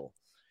with Riddle.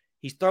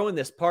 He's throwing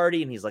this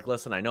party, and he's like,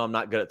 listen, I know I'm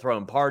not good at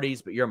throwing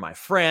parties, but you're my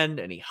friend.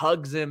 And he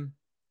hugs him.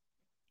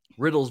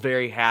 Riddle's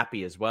very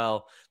happy as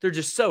well. They're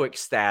just so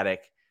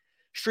ecstatic.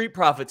 Street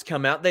Profits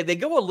come out. They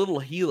go a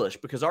little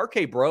heelish because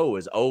RK Bro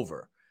is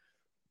over.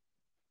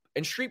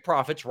 And Street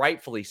Profits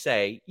rightfully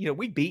say,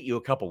 we beat you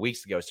a couple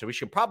weeks ago, so we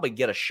should probably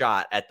get a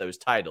shot at those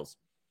titles.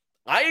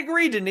 I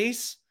agree,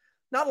 Denise.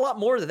 Not a lot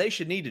more that they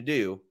should need to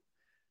do.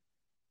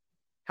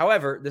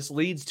 However, this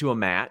leads to a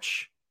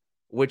match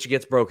which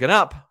gets broken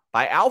up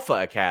by Alpha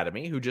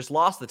Academy, who just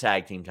lost the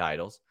tag team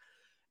titles.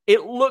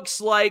 It looks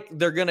like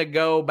they're going to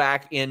go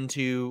back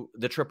into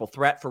the triple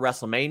threat for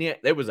WrestleMania.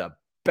 It was a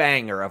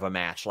banger of a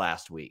match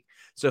last week.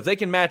 So if they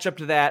can match up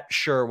to that,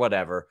 sure,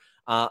 whatever.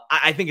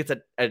 I think it's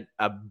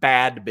a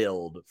bad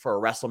build for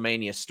a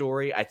WrestleMania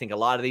story. I think a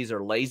lot of these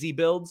are lazy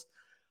builds.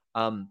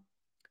 The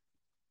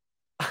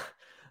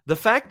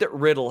fact that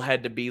Riddle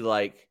had to be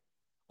like,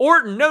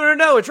 Orton,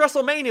 no, it's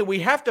WrestleMania. We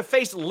have to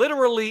face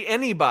literally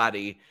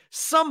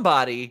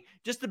somebody,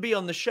 just to be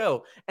on the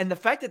show. And the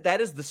fact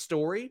that is the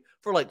story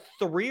for like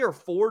 3 or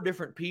 4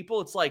 different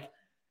people, it's like,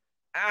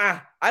 I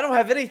don't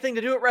have anything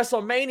to do at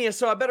WrestleMania,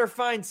 so I better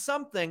find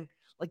something.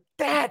 Like,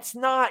 that's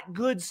not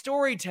good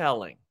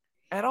storytelling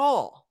at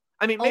all.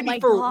 I mean, maybe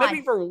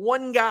for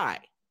one guy.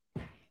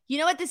 You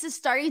know what this is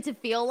starting to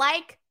feel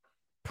like?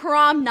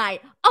 Prom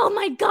night. Oh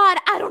my God,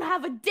 I don't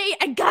have a date.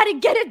 I gotta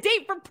get a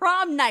date for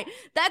prom night.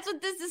 That's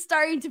what this is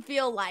starting to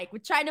feel like. We're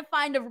trying to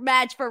find a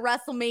match for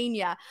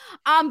WrestleMania.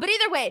 But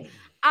either way,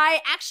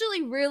 I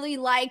actually really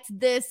liked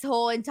this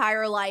whole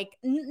entire, like,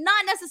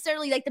 not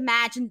necessarily like the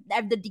match and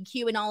the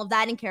DQ and all of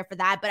that. I didn't care for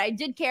that, but I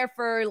did care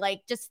for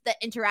like just the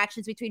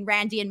interactions between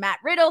Randy and Matt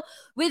Riddle,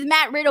 with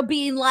Matt Riddle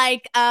being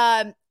like,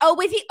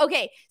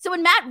 so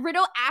when Matt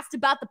Riddle asked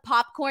about the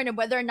popcorn and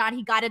whether or not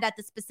he got it at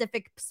the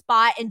specific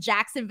spot in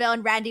Jacksonville,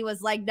 and Randy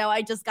was like, no,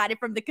 I just got it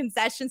from the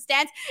concession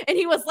stands. And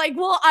he was like,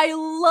 well, I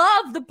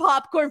love the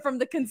popcorn from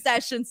the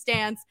concession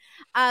stands.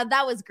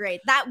 That was great.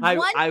 That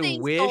one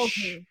thing sold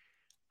me.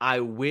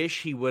 I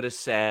wish he would have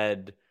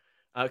said,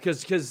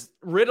 because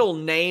Riddle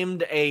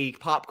named a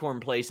popcorn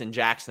place in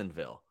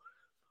Jacksonville.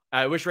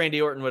 I wish Randy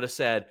Orton would have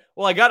said,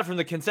 well, I got it from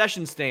the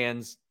concession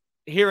stands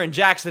here in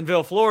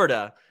Jacksonville,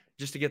 Florida,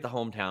 just to get the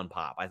hometown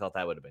pop. I thought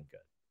that would have been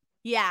good.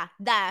 Yeah,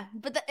 that.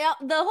 But the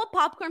whole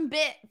popcorn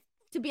bit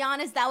To be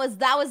honest, that was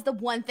the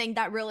one thing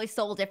that really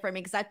sold it for me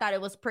because I thought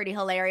it was pretty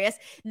hilarious.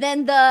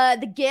 Then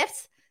the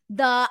gifts,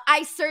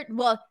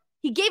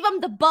 he gave him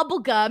the bubble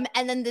gum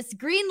and then this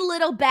green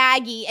little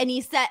baggie, and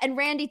he said, and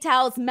Randy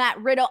tells Matt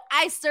Riddle,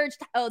 I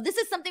searched, this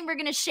is something we're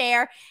gonna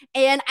share,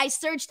 and I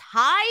searched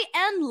high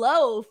and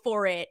low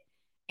for it.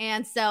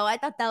 And so I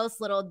thought those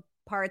little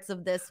parts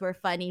of this were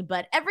funny,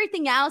 but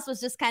everything else was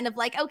just kind of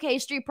like, okay,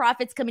 Street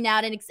Profits coming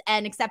out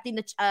and accepting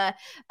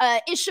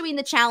issuing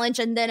the challenge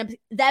and then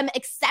them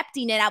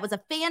accepting it. I was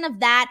a fan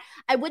of that.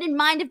 I wouldn't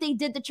mind if they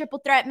did the triple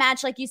threat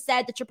match, like you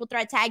said, the triple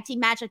threat tag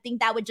team match. I think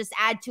that would just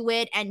add to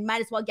it and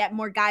might as well get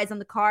more guys on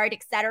the card,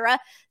 etc.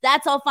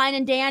 That's all fine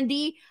and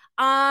dandy.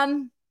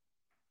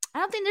 I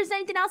don't think there's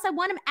anything else I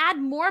want to add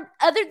more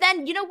other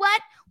than, you know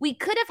what? We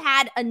could have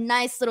had a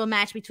nice little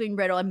match between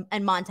Riddle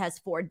and Montez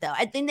Ford, though.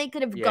 I think they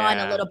could have gone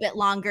a little bit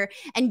longer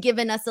and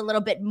given us a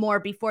little bit more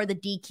before the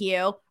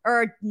DQ,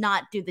 or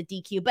not do the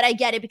DQ. But I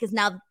get it because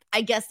now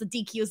I guess the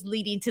DQ is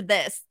leading to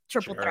this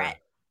triple threat.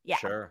 Yeah.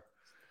 Sure.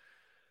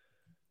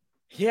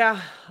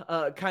 Yeah.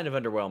 Kind of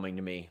underwhelming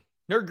to me.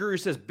 Nerd Guru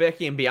says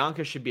Becky and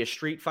Bianca should be a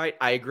street fight.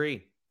 I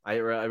agree. I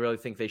really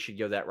think they should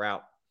go that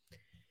route.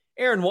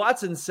 Aaron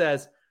Watson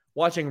says,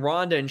 watching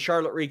Ronda and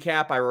Charlotte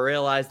recap, I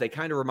realized they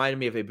kind of reminded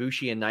me of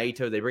Ibushi and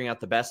Naito. They bring out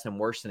the best and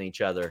worst in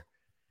each other.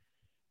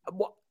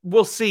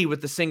 We'll see with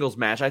the singles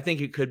match. I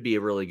think it could be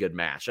a really good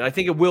match. And I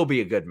think it will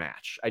be a good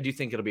match. I do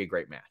think it'll be a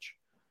great match.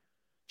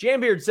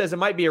 Jambeard says it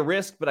might be a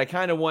risk, but I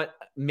kind of want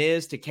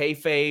Miz to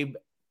kayfabe,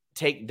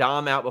 take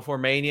Dom out before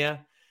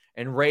Mania,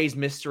 and Ray's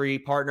mystery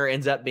partner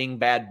ends up being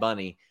Bad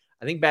Bunny.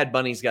 I think Bad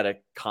Bunny's got a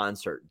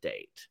concert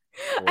date.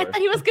 I thought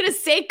he was going to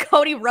say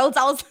Cody Rhodes.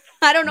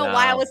 I don't know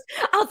why I was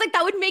like,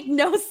 that would make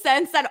no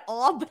sense at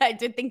all, but I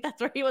did think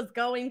that's where he was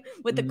going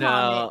with the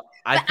comment.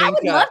 I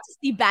would love to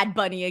see Bad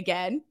Bunny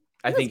again.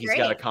 I think he's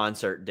got a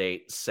concert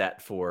date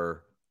set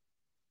for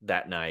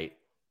that night.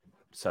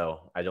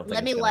 So I don't think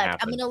Let me look.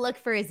 I'm going to look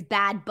for his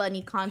Bad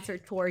Bunny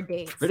concert tour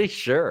dates.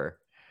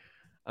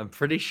 I'm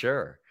pretty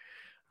sure.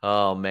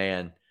 Oh,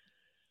 man.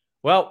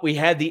 Well, we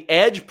had the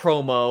Edge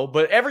promo,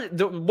 but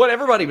what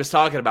everybody was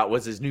talking about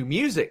was his new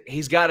music.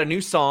 He's got a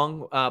new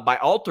song by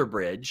Alter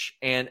Bridge,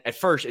 and at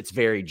first it's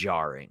very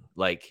jarring.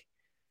 Like,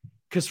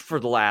 because for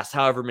the last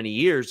however many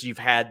years, you've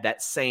had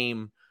that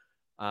same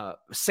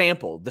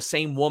sample, the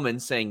same woman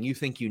saying, "You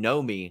think you know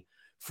me,"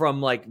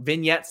 from like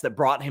vignettes that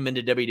brought him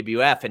into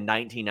WWF in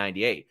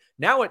 1998.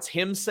 Now it's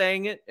him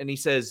saying it, and he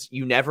says,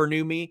 "You never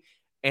knew me,"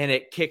 and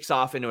it kicks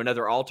off into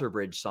another Alter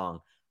Bridge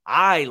song.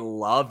 I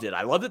loved it.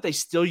 I love that they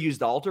still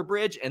used Alter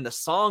Bridge, and the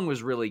song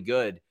was really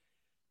good.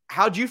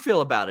 How'd you feel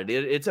about it?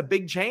 It's a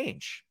big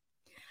change.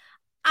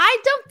 I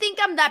don't think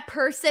I'm that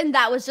person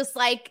that was just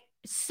like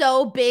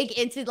so big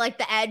into like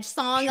the Edge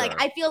song. Sure.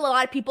 Like I feel a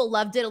lot of people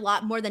loved it a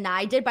lot more than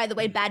I did. By the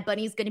way, Bad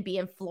Bunny's going to be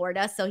in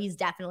Florida, so he's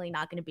definitely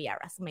not going to be at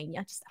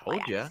WrestleMania. Just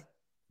told ya.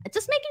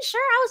 Just making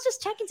sure. I was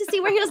just checking to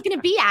see where he was going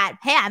to be at.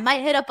 Hey, I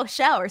might hit up a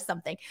show or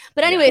something.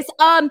 But anyways,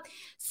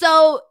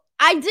 so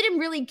I didn't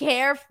really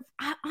care.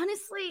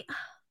 Honestly,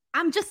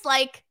 I'm just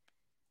like,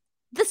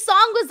 the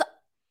song was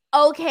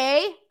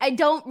okay. I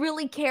don't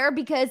really care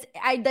because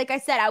like I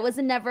said, I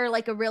wasn't never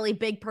like a really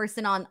big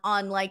person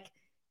on like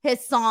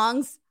his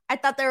songs. I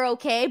thought they were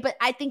okay, but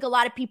I think a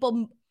lot of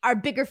people are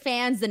bigger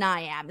fans than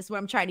I am, is what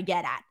I'm trying to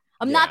get at.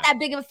 I'm not that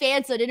big of a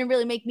fan, so it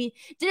didn't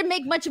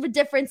make much of a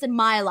difference in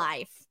my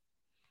life.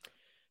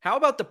 How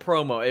about the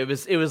promo?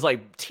 It was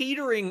like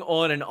teetering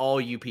on an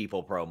all you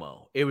people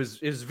promo. It was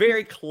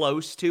very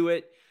close to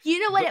it. You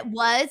know what it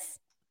was?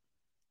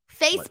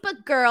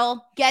 Facebook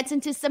girl gets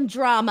into some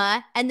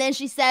drama and then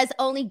she says,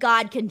 "Only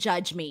God can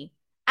judge me."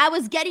 I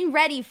was getting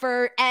ready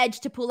for Edge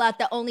to pull out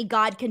the "Only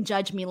God can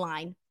judge me"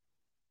 line.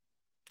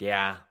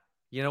 Yeah.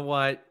 You know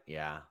what?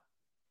 Yeah.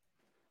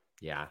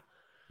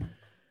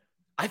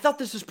 I thought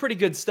this was pretty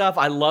good stuff.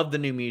 I love the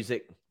new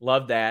music.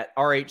 Love that.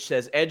 RH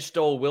says, Edge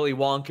stole Willy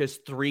Wonka's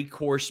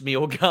 3-course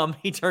meal gum.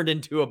 He turned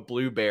into a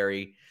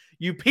blueberry.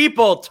 You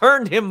people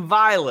turned him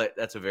violet.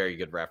 That's a very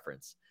good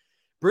reference.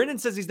 Brennan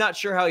says he's not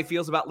sure how he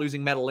feels about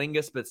losing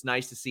Metalingus, but it's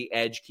nice to see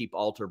Edge keep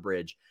Alter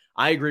Bridge.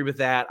 I agree with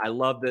that. I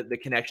love the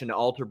connection to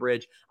Alter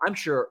Bridge. I'm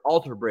sure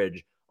Alter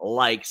Bridge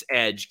likes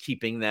Edge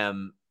keeping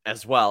them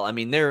as well. I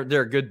mean, they're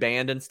a good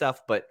band and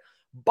stuff, but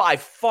by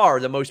far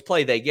the most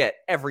play they get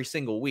every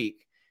single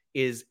week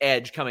is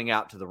Edge coming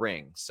out to the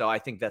ring. So I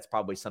think that's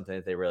probably something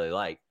that they really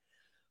like.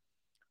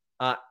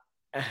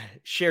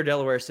 Cher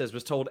Delaware says,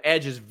 was told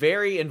Edge is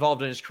very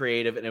involved in his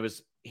creative, and it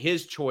was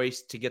his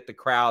choice to get the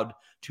crowd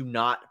to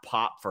not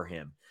pop for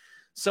him.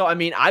 So, I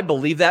mean, I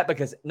believe that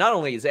because not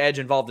only is Edge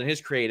involved in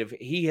his creative,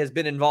 he has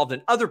been involved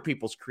in other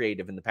people's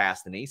creative in the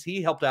past. And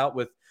he helped out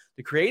with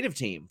the creative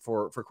team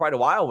for quite a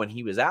while when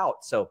he was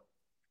out. So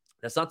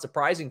that's not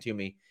surprising to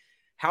me.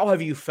 How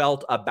have you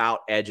felt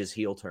about Edge's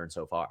heel turn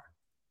so far?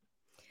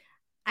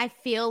 I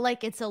feel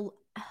like if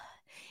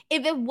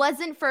it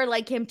wasn't for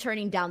like him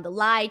turning down the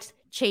lights,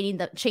 changing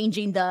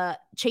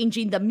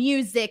the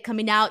music,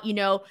 coming out,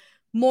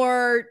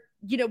 more,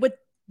 with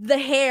the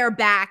hair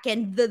back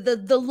and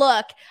the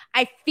look,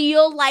 I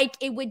feel like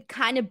it would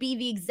kind of be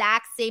the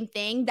exact same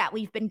thing that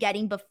we've been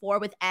getting before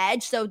with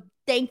Edge. So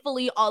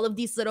thankfully, all of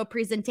these little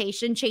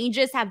presentation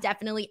changes have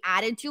definitely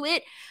added to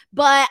it.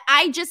 But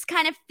I just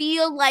kind of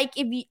feel like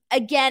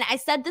again, I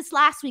said this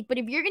last week, but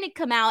if you're going to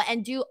come out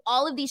and do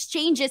all of these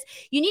changes,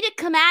 you need to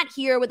come out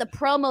here with a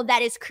promo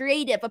that is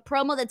creative, a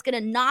promo that's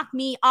going to knock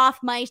me off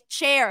my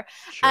chair.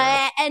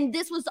 Sure. And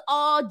this was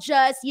all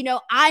just,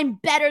 I'm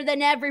better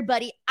than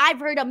everybody. I've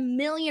heard a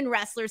million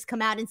wrestlers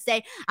come out and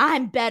say,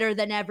 I'm better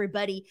than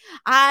everybody.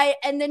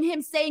 And then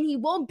him saying he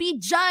won't be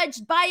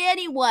judged by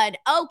anyone.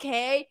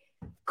 Okay.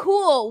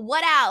 Cool.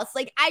 What else?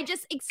 Like, I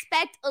just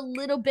expect a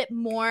little bit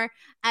more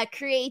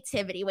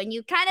creativity when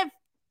you kind of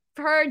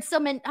heard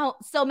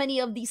so many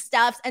of these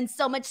stuffs and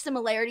so much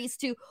similarities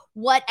to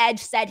what Edge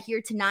said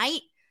here tonight.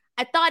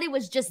 I thought it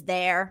was just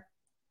there.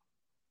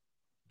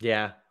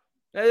 Yeah,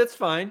 it's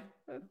fine.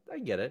 I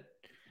get it.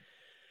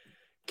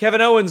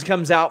 Kevin Owens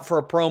comes out for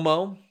a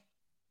promo,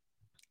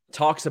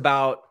 talks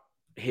about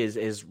his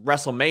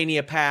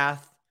WrestleMania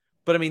path,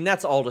 but I mean,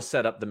 that's all to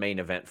set up the main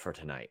event for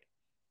tonight.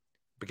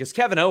 Because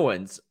Kevin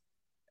Owens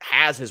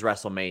has his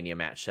WrestleMania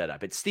match set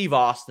up. It's Steve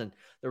Austin.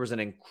 There was an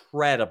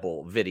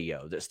incredible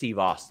video that Steve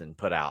Austin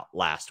put out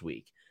last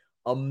week.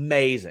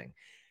 Amazing.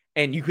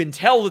 And you can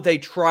tell that they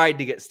tried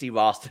to get Steve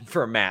Austin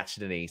for a match,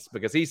 Denise,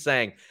 because he's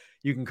saying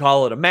you can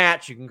call it a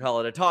match, you can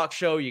call it a talk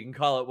show, you can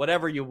call it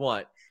whatever you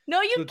want.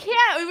 No, you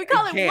can't. We would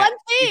call it one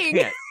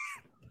thing.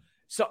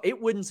 So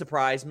it wouldn't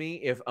surprise me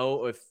if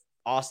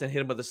Austin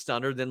hit him with a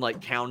stunner, then like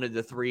counted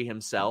the 3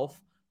 himself.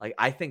 Like,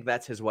 I think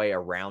that's his way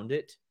around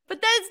it.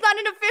 But that's not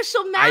an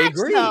official match,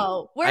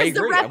 though. Where's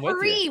the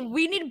referee?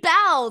 We need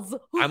bells.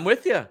 I'm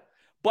with you.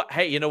 But,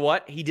 hey, you know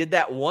what? He did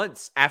that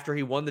once after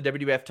he won the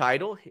WWF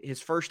title.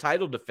 His first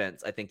title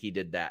defense, I think he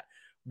did that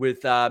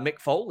with Mick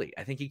Foley.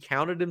 I think he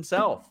counted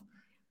himself.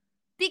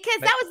 Because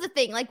that was the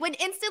thing. Like, when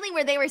instantly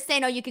where they were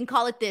saying, oh, you can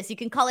call it this, you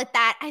can call it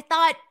that, I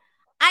thought,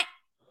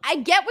 I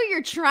get what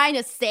you're trying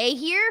to say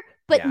here,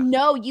 but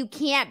no, you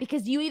can't,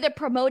 because you either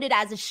promote it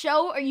as a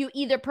show or you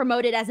either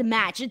promote it as a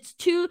match. It's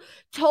 2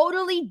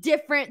 totally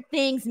different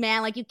things,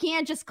 man. Like, you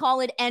can't just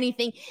call it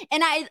anything.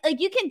 And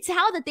you can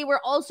tell that they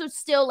were also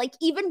still, like,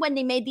 even when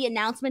they made the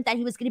announcement that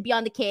he was going to be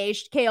on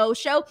the KO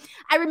show,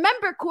 I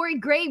remember Corey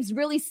Graves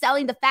really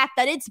selling the fact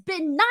that it's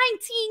been 19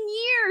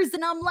 years.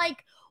 And I'm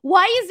like,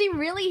 why is he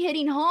really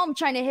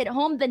trying to hit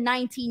home the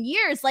 19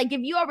 years? Like, if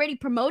you already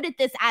promoted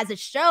this as a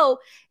show,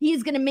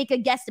 he's going to make a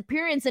guest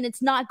appearance and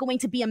it's not going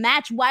to be a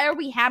match. Why are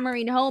we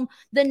hammering home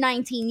the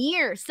 19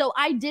 years? So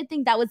I did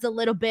think that was a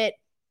little bit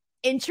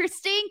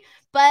interesting,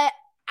 but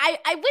I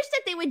wish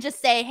that they would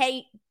just say,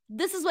 hey,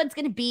 this is what it's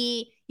going to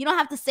be. You don't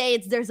have to say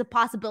there's a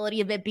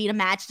possibility of it being a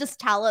match. Just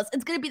tell us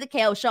it's going to be the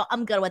KO show.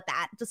 I'm good with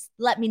that. Just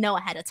let me know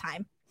ahead of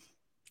time.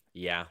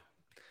 Yeah.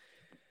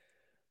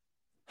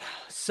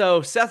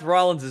 So Seth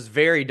Rollins is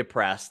very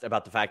depressed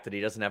about the fact that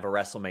he doesn't have a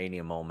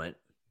WrestleMania moment.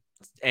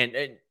 And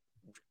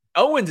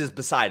Owens is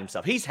beside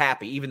himself. He's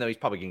happy, even though he's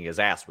probably getting his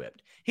ass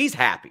whipped. He's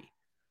happy.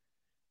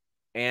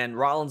 And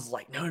Rollins is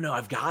like, no,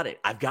 I've got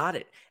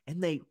it.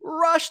 And they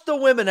rushed the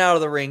women out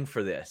of the ring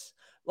for this.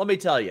 Let me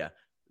tell you,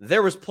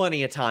 there was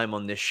plenty of time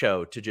on this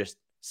show to just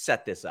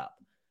set this up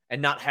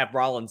and not have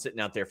Rollins sitting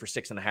out there for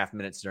 6.5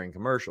 minutes during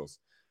commercials.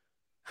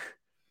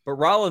 But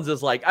Rollins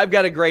is like, I've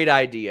got a great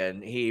idea.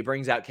 And he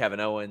brings out Kevin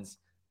Owens.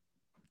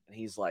 And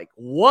he's like,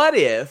 what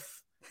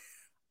if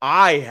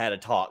I had a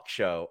talk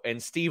show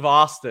and Steve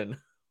Austin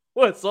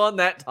was on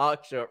that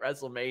talk show at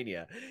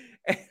WrestleMania?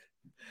 And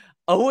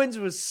Owens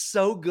was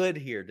so good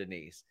here,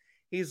 Denise.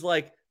 He's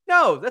like,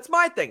 no, that's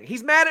my thing.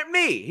 He's mad at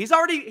me. He's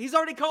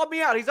already called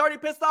me out. He's already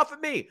pissed off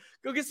at me.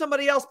 Go get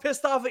somebody else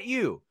pissed off at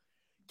you.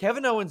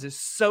 Kevin Owens is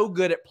so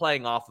good at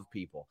playing off of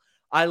people.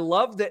 I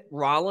love that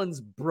Rollins'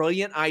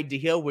 brilliant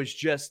idea was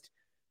just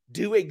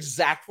do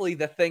exactly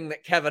the thing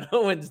that Kevin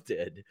Owens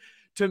did.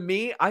 To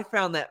me, I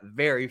found that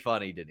very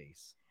funny,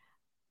 Denise.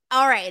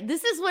 All right.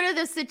 This is one of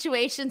those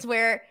situations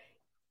where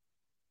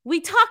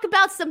we talk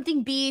about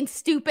something being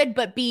stupid,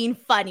 but being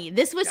funny.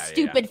 This was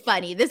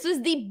funny. This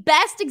was the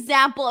best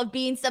example of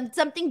being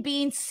something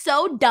being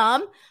so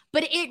dumb,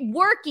 but it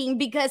working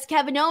because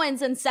Kevin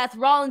Owens and Seth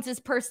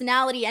Rollins'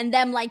 personality and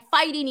them like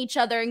fighting each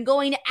other and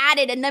going at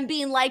it and then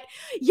being like,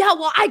 yeah,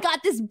 well, I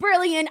got this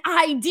brilliant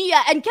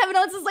idea. And Kevin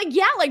Owens is like,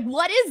 yeah, like,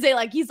 what is it?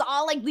 Like, he's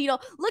all like,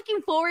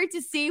 looking forward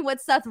to see what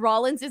Seth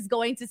Rollins is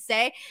going to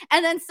say.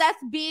 And then Seth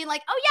being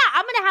like, oh yeah,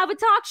 I'm going to have a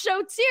talk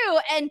show too.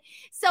 And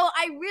so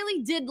I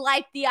really did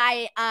like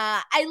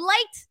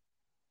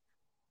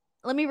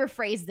let me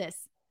rephrase this.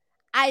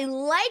 I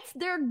liked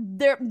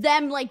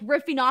them like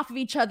riffing off of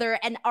each other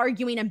and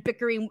arguing and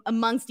bickering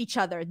amongst each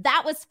other.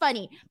 That was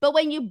funny. But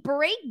when you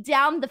break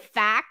down the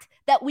fact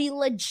that we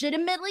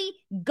legitimately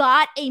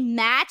got a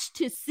match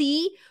to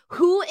see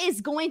who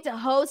is going to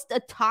host a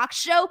talk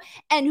show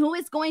and who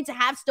is going to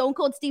have Stone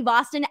Cold Steve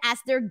Austin as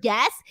their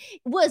guest,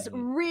 was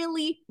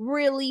really,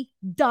 really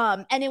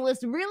dumb. And it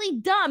was really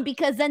dumb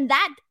because then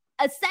that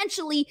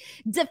essentially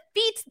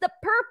defeats the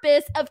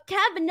purpose of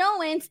Kevin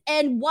Owens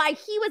and why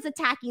he was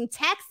attacking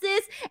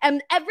Texas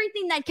and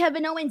everything that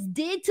Kevin Owens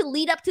did to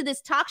lead up to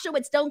this talk show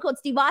with Stone Cold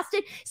Steve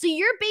Austin. So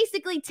you're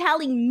basically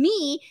telling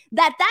me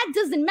that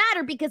doesn't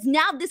matter because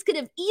now this could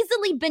have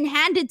easily been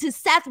handed to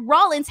Seth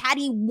Rollins had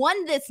he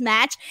won this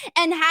match,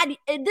 and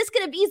this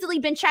could have easily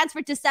been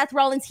transferred to Seth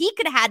Rollins. He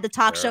could have had the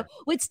talk show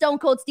with Stone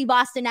Cold Steve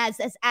Austin as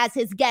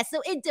his guest.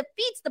 So it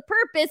defeats the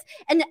purpose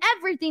and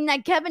everything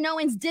that Kevin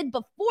Owens did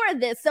before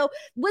this. So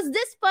was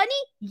this funny?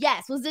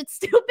 Yes. Was it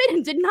stupid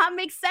and did not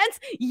make sense?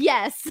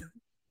 Yes.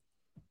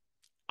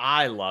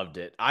 I loved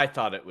it. I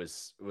thought it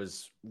was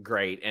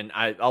great. And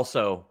I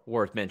also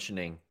worth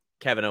mentioning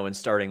Kevin Owens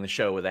starting the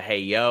show with a "Hey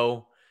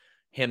yo,"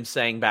 him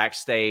saying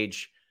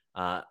backstage,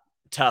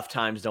 tough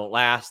times don't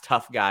last,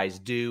 tough guys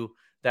do.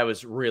 That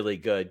was really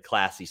good,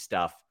 classy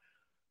stuff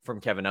from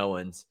Kevin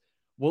Owens.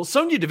 Well,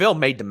 Sonya Deville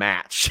made the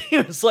match.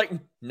 It was like,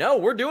 no,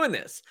 we're doing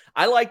this.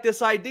 I like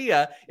this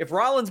idea. If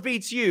Rollins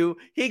beats you,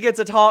 he gets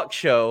a talk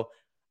show.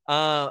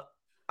 I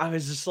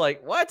was just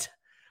like, what?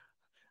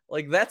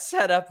 Like that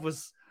setup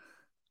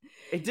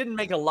it didn't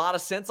make a lot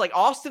of sense. Like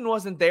Austin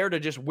wasn't there to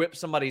just whip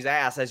somebody's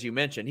ass, as you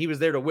mentioned. He was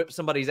there to whip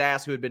somebody's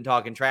ass who had been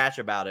talking trash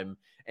about him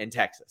in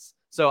Texas.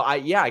 So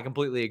I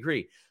completely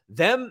agree.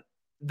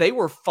 They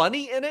were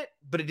funny in it,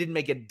 but it didn't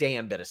make a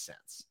damn bit of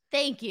sense.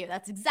 Thank you.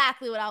 That's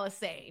exactly what I was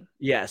saying.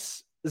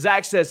 Yes.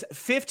 Zach says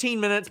 15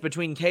 minutes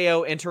between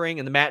KO entering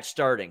and the match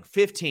starting.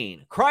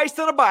 15. Christ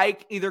on a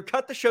bike. Either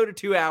cut the show to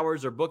 2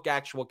 hours or book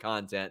actual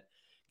content.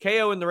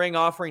 KO in the ring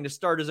offering to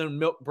start his own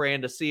milk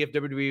brand to see if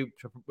WWE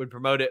would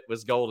promote it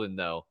was golden,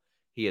 though.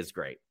 He is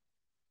great.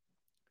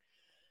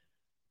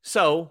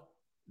 So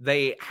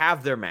they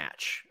have their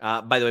match.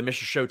 By the way,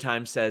 Mr.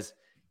 Showtime says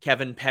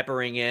Kevin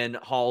peppering in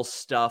Hall's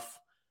stuff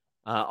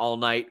all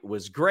night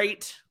was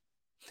great.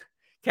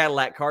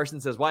 Cadillac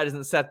Carson says, why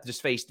doesn't Seth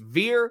just face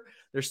Veer?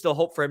 There's still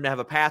hope for him to have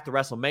a path to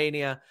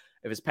WrestleMania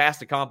if his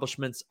past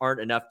accomplishments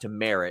aren't enough to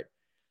merit.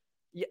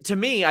 To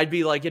me, I'd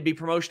be like, it'd be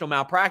promotional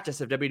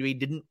malpractice if WWE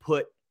didn't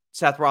put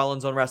Seth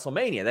Rollins on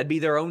WrestleMania. That'd be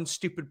their own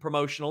stupid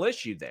promotional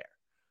issue there.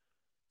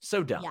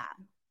 So dumb. Yeah.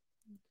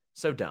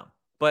 So dumb.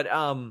 But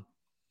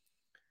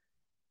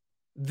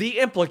the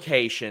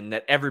implication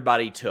that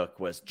everybody took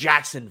was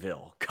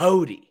Jacksonville,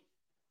 Cody.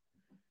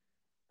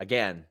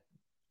 Again,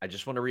 I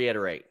just want to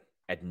reiterate,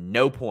 at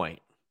no point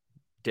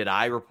did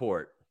I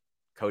report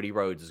Cody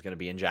Rhodes is going to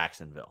be in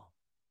Jacksonville.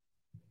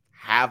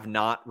 Have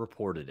not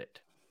reported it.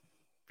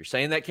 If you're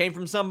saying that came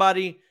from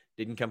somebody,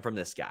 didn't come from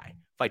this guy.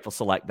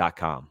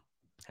 FightfulSelect.com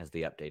has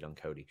the update on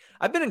Cody.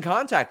 I've been in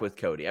contact with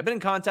Cody. I've been in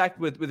contact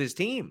with his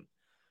team.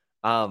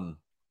 They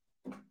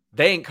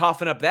ain't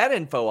coughing up that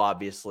info,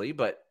 obviously,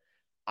 but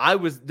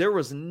there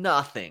was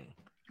nothing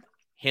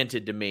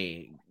hinted to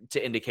me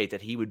to indicate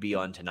that he would be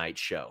on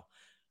tonight's show.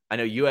 I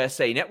know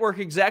USA Network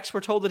execs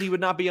were told that he would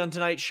not be on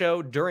tonight's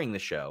show during the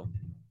show.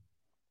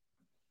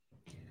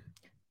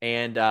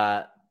 And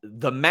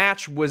the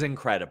match was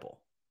incredible.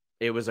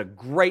 It was a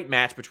great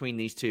match between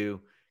these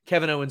two.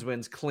 Kevin Owens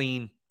wins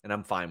clean, and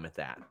I'm fine with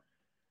that.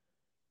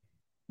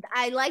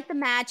 I like the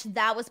match.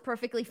 That was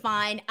perfectly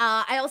fine.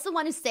 I also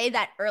want to say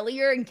that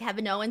earlier in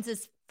Kevin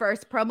Owens'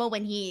 first promo,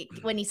 when he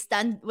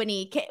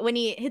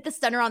hit the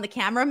stunner on the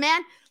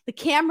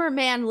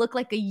cameraman looked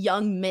like a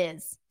young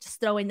Miz. Just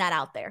throwing that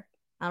out there.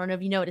 I don't know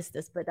if you noticed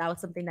this, but that was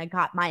something that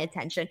got my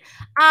attention.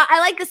 I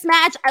like this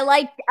match. I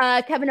like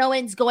Kevin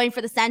Owens going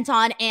for the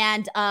senton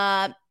and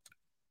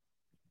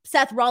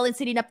Seth Rollins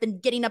getting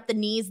up the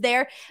knees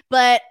there.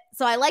 But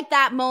so I like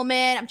that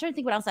moment. I'm trying to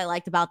think what else I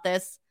liked about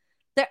this.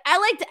 I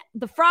liked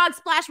the frog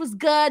splash was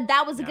good.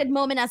 That was a good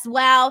moment as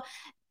well.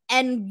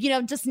 And,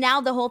 just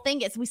now the whole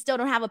thing is we still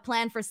don't have a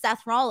plan for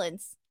Seth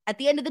Rollins. At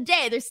the end of the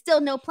day, there's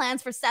still no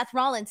plans for Seth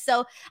Rollins.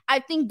 So I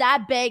think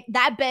that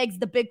begs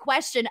the big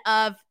question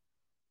of,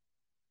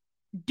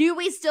 do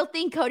we still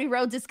think Cody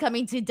Rhodes is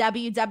coming to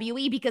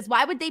WWE? Because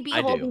why would they be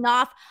holding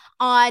off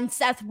on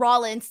Seth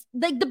Rollins?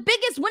 Like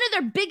one of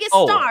their biggest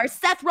stars,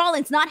 Seth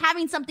Rollins, not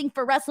having something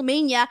for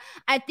WrestleMania,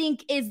 I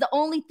think is the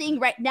only thing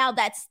right now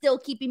that's still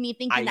keeping me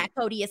thinking that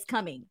Cody is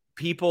coming.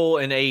 People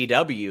in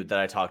AEW that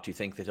I talk to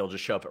think that he'll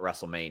just show up at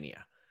WrestleMania.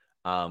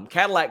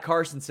 Cadillac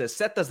Carson says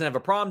Seth doesn't have a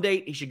prom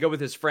date. He should go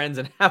with his friends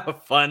and have a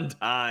fun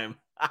time.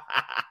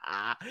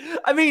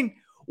 I mean,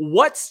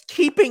 what's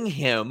keeping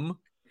him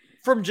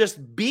from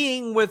just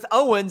being with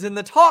Owens in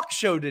the talk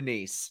show,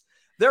 Denise?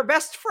 They're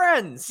best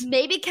friends.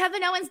 Maybe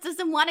Kevin Owens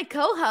doesn't want to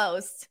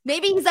co-host.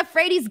 Maybe he's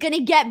afraid he's going to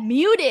get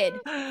muted.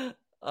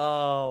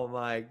 Oh,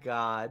 my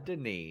God.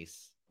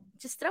 Denise.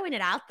 Just throwing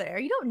it out there.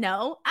 You don't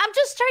know. I'm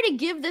just trying to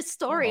give this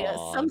story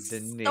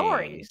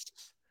story.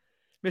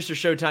 Mr.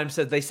 Showtime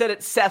said, they said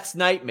it's Seth's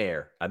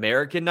nightmare.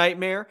 American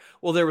Nightmare?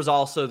 Well, there was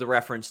also the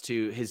reference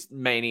to his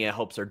Mania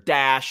hopes are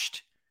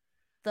dashed.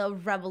 The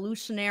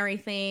revolutionary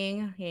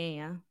thing.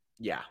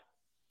 Yeah.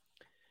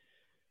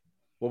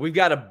 Well, we've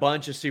got a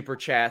bunch of super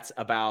chats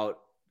about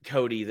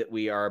Cody that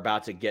we are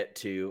about to get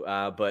to.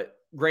 But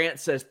Grant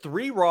says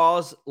 3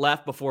 Raws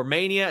left before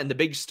Mania, and the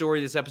big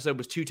story this episode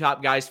was 2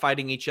 top guys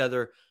fighting each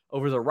other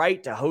over the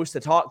right to host a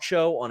talk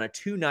show on a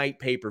 2-night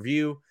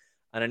pay-per-view.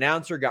 An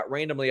announcer got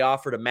randomly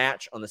offered a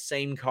match on the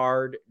same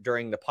card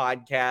during the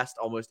podcast.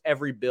 Almost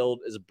every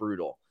build is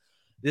brutal.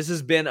 This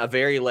has been a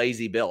very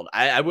lazy build.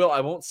 I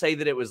won't say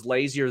that it was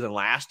lazier than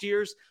last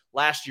year's.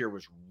 Last year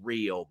was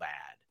real bad.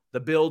 The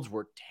builds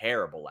were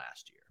terrible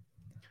last year.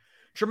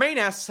 Tremaine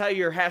asks how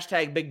your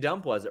hashtag big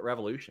dump was at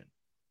Revolution.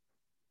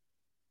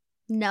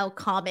 No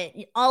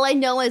comment. All I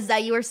know is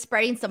that you were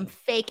spreading some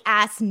fake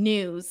ass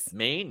news.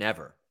 Me?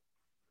 Never.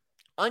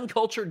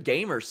 Uncultured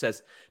Gamer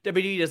says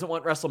WWE doesn't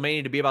want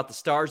WrestleMania to be about the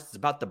stars. It's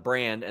about the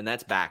brand, and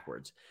that's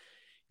backwards.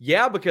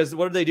 Yeah, because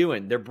what are they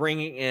doing? They're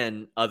bringing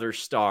in other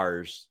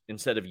stars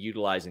instead of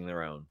utilizing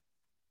their own.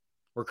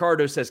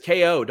 Ricardo says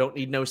KO don't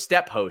need no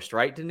step host,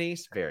 right,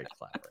 Denise? Very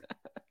clever.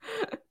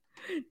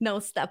 No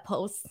step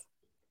host.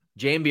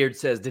 Jambeard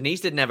says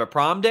Denise didn't have a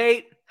prom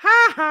date.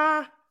 Ha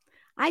ha.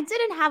 I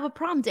didn't have a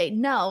prom date.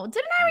 No.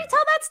 Didn't I already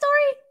tell that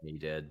story? You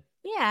did.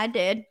 Yeah, I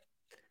did.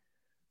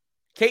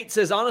 Kate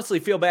says, honestly,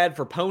 feel bad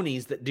for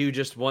ponies that do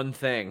just one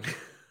thing.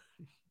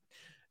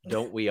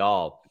 Don't we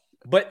all?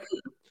 But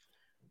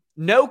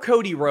no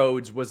Cody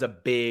Rhodes was a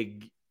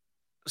big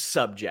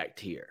subject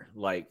here.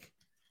 Like,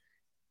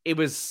 it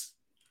was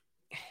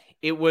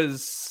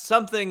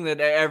something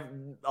that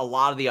a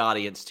lot of the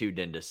audience tuned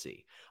in to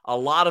see. A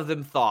lot of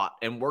them thought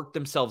and worked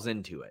themselves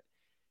into it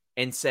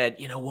and said,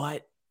 you know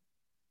what?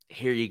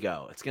 Here you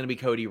go. It's going to be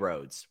Cody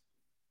Rhodes.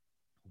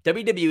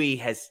 WWE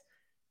has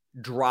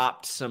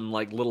dropped some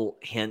like little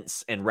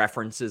hints and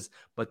references,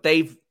 but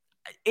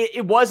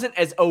it wasn't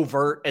as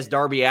overt as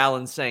Darby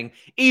Allin saying,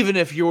 even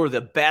if you're the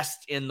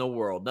best in the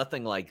world,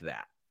 nothing like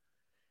that.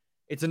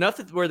 It's enough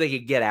where they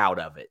could get out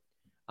of it.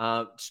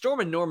 Storm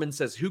and Norman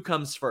says, who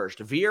comes first,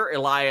 Veer,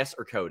 Elias,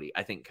 or Cody?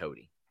 I think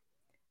Cody.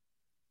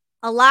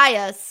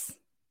 Elias.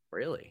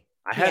 Really?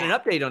 I had an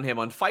update on him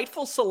on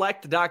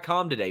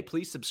FightfulSelect.com today.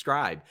 Please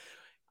subscribe.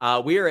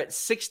 We are at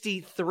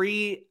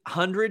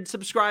 6,300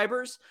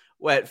 subscribers.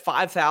 At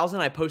 5,000,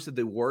 I posted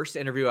the worst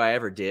interview I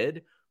ever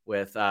did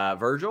with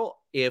Virgil.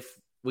 If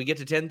we get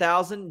to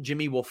 10,000,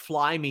 Jimmy will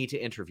fly me to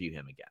interview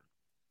him again.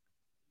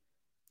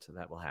 So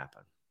that will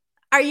happen.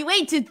 Are you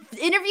waiting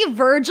to interview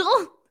Virgil?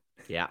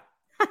 Yeah.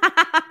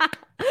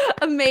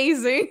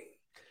 Amazing.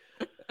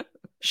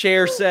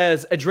 Cher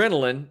says,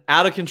 adrenaline,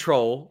 out of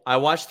control. I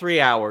watched 3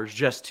 hours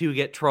just to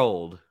get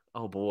trolled.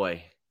 Oh,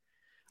 boy.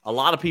 A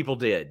lot of people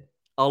did.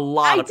 A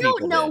lot of people I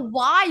don't know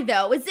why,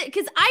 though. Is it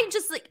because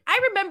I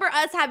remember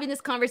us having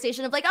this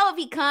conversation of like, oh, if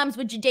he comes,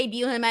 would you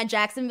debut him at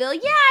Jacksonville?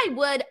 Yeah, I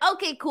would.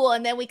 Okay, cool.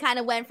 And then we kind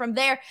of went from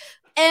there.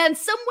 And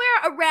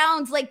somewhere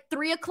around like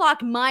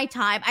 3:00 my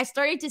time, I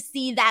started to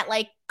see that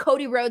like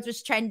Cody Rhodes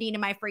was trending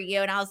in my For You.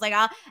 And I was like,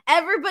 oh,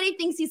 everybody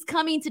thinks he's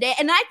coming today.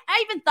 And I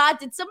even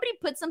thought, did somebody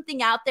put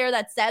something out there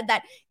that said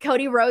that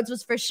Cody Rhodes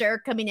was for sure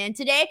coming in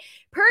today?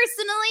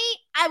 Personally,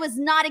 I was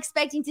not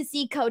expecting to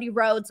see Cody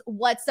Rhodes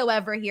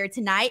whatsoever here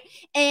tonight.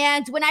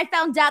 And when I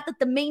found out that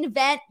the main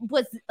event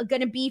was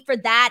going to be for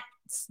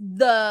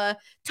the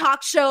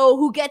talk show,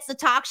 who gets the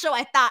talk show,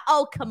 I thought,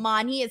 oh, come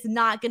on, he is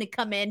not going to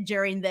come in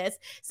during this.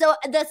 So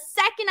the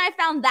second I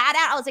found that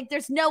out, I was like,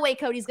 there's no way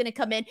Cody's going to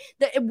come in,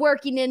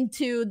 working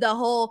into the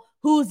whole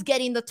who's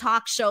getting the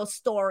talk show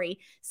story.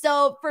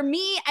 So for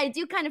me, I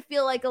do kind of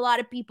feel like a lot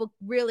of people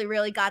really,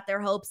 really got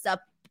their hopes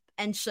up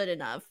and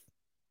shouldn't have.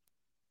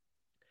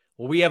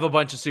 Well, we have a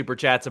bunch of super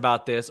chats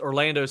about this.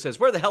 Orlando says,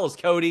 where the hell is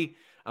Cody?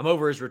 I'm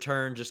over his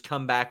return. Just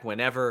come back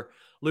whenever.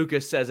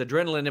 Lucas says,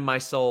 adrenaline in my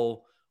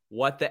soul.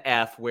 What the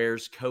F?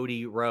 Where's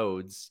Cody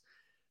Rhodes?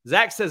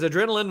 Zach says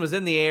adrenaline was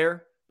in the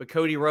air, but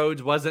Cody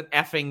Rhodes wasn't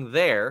effing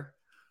there.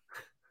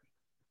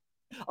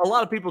 A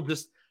lot of people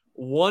just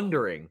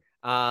wondering.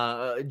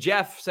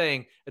 Jeff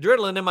saying,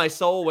 adrenaline in my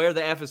soul, where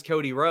the F is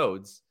Cody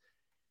Rhodes?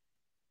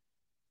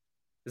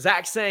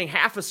 Zach saying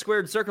half a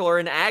squared circle are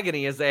in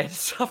agony as they had to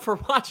suffer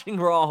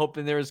watching Raw,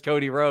 hoping there was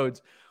Cody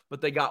Rhodes,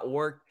 but they got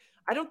worked.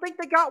 I don't think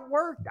they got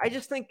worked. I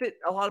just think that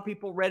a lot of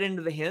people read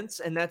into the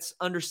hints, and that's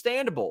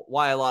understandable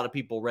why a lot of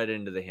people read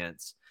into the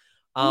hints.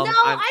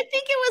 I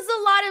think it was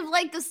a lot of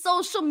like the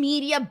social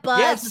media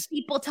buzz of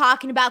people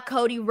talking about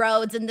Cody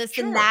Rhodes and this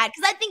and that.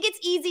 Because I think it's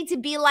easy to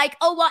be like,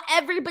 oh, well,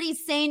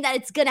 everybody's saying that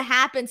it's going to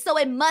happen, so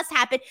it must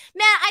happen.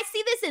 Man, I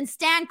see this in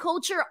stan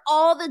culture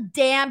all the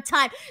damn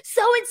time.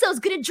 So-and-so's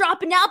going to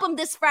drop an album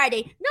this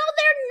Friday. No,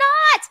 they're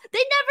not. They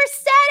never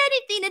said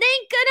anything. It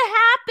ain't going to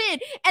happen.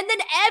 And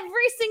then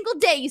every single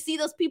day you see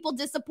those people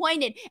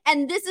disappointed.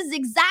 And this is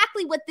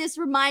exactly what this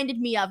reminded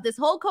me of. This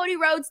whole Cody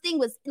Rhodes thing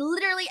was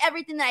literally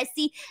everything that I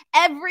see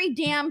every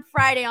damn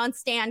Friday on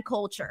Stan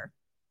Culture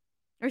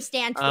or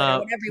Stan Twitter,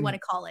 whatever you want to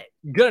call it.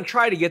 Gonna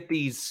try to get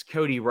these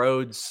Cody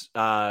Rhodes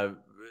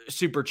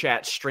super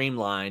chats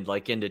streamlined,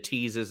 like into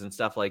teases and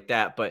stuff like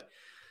that. But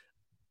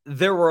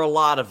there were a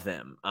lot of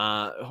them.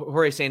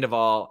 Jorge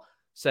Sandoval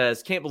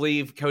says, can't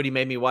believe Cody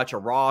made me watch a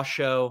Raw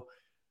show.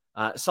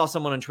 Saw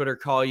someone on Twitter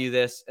call you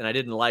this, and I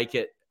didn't like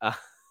it.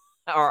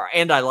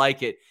 And I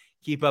like it.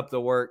 Keep up the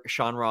work,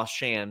 Sean Ross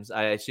Shams.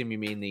 I assume you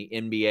mean the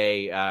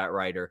NBA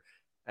writer.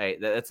 Hey,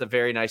 that's a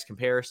very nice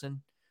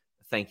comparison.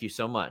 Thank you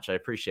so much. I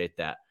appreciate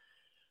that.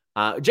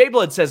 J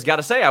Blood says,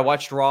 gotta say, I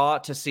watched Raw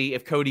to see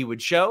if Cody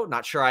would show.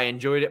 Not sure I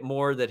enjoyed it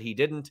more that he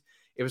didn't.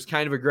 It was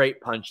kind of a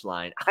great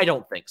punchline. I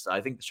don't think so.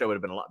 I think the show would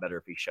have been a lot better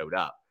if he showed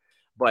up.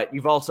 But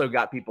you've also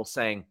got people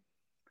saying,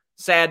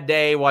 sad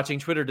day watching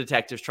Twitter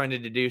detectives trying to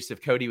deduce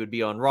if Cody would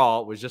be on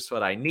Raw was just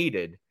what I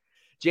needed.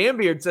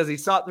 Jambeard says he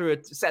sat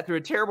through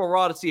a terrible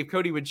Raw to see if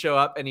Cody would show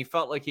up, and he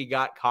felt like he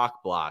got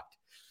cock blocked.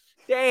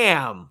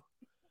 Damn.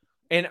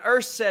 And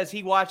Urs says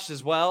he watched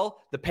as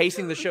well. The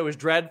pacing of the show is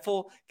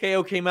dreadful.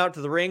 KO came out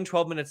to the ring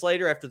 12 minutes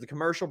later after the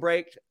commercial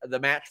break. The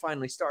match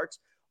finally starts.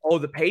 Oh,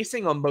 the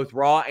pacing on both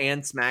Raw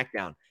and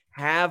SmackDown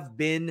have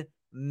been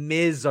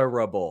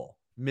miserable.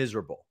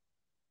 Miserable.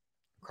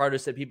 Carter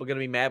said people are going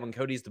to be mad when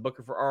Cody's the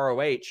booker for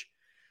ROH.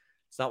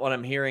 It's not what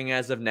I'm hearing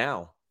as of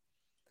now.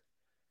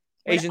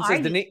 Asian says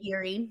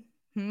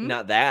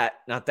Not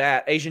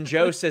that. Asian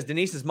Joe says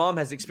Denise's mom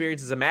has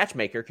experience as a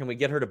matchmaker. Can we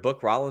get her to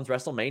book Rollins'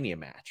 WrestleMania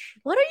match?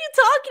 What are you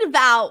talking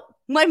about?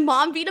 My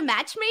mom being a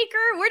matchmaker?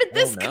 Where did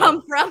this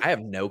come from? I have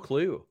no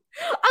clue.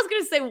 I was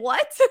going to say,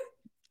 what?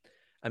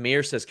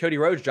 Amir says Cody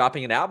Rhodes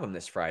dropping an album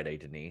this Friday,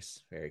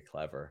 Denise. Very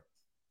clever.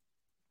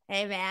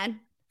 Hey, man.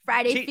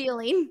 Friday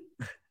feeling.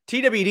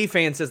 TWD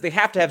fan says they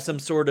have to have some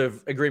sort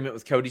of agreement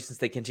with Cody since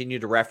they continue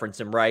to reference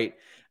him, right?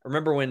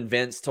 Remember when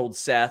Vince told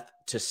Seth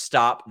to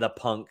stop the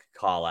Punk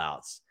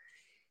call-outs?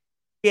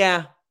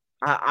 Yeah,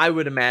 I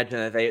would imagine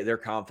that they're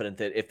confident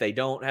that if they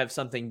don't have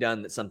something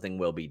done, that something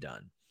will be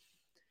done.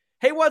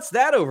 Hey, what's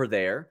that over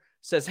there?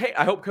 Says, hey,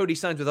 I hope Cody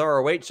signs with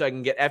ROH so I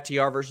can get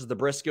FTR versus the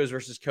Briscoes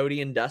versus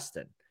Cody and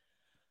Dustin.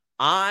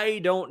 I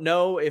don't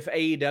know if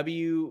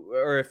AEW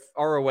or if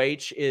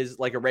ROH is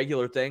like a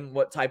regular thing,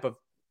 what type of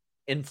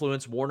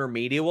influence Warner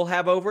Media will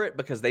have over it,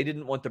 because they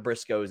didn't want the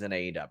Briscoes in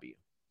AEW.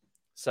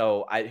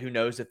 So who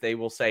knows if they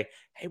will say,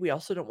 hey, we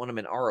also don't want them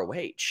in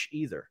ROH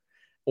either,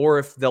 or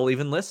if they'll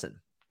even listen.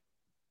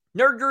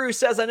 Nerd Guru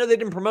says, I know they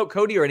didn't promote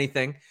Cody or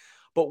anything,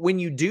 but when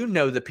you do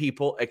know the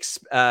people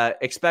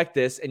expect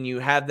this and you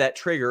have that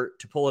trigger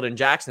to pull it in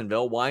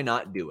Jacksonville, why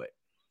not do it?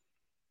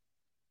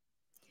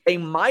 They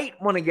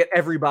might want to get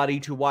everybody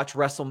to watch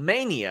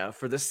WrestleMania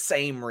for the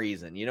same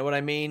reason. You know what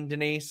I mean,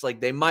 Denise? Like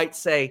they might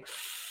say,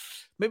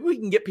 maybe we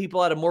can get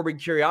people out of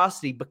morbid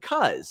curiosity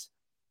because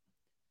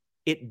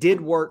it did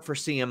work for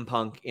CM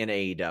Punk in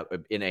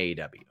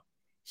AEW.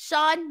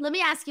 Sean, let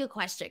me ask you a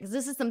question, because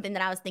this is something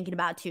that I was thinking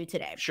about too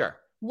today. Sure.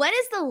 When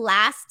is the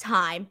last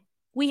time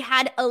we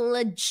had a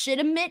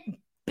legitimate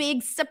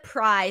big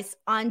surprise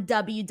on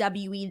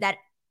WWE that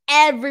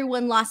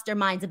everyone lost their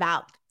minds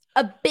about?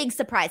 A big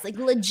surprise, like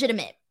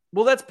legitimate.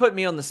 Well, that's put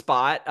me on the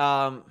spot.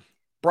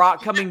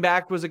 Brock coming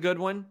back was a good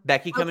one.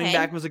 Becky coming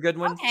back was a good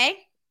one. Okay.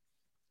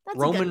 That's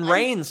Roman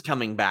Reigns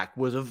coming back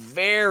was a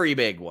very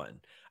big one.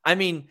 I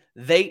mean,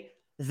 they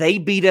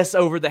beat us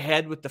over the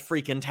head with the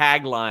freaking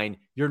tagline,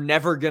 you're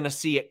never going to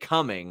see it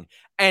coming.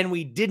 And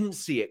we didn't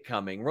see it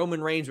coming.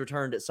 Roman Reigns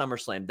returned at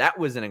SummerSlam. That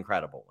was an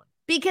incredible one.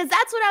 Because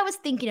that's what I was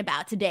thinking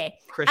about today.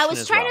 Christian I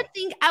was trying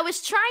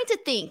to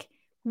think,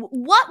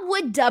 what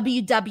would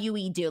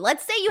WWE do?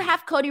 Let's say you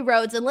have Cody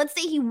Rhodes, and let's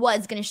say he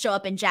was going to show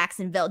up in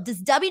Jacksonville.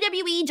 Does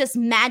WWE just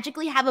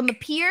magically have him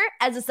appear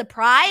as a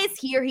surprise?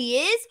 Here he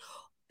is.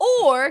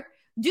 Or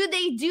do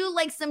they do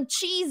like some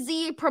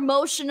cheesy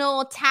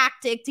promotional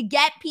tactic to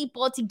get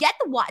people to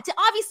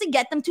obviously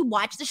get them to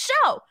watch the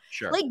show?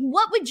 Sure. Like,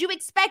 what would you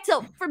expect?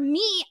 So for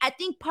me, I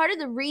think part of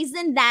the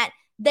reason that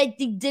they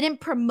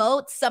didn't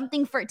promote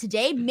something for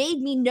today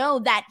made me know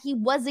that he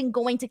wasn't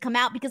going to come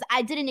out, because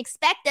I didn't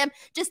expect them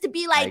just to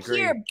be like,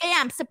 here,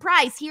 bam,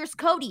 surprise, here's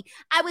Cody.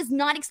 I was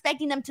not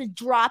expecting them to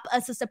drop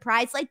us a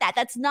surprise like that.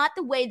 That's not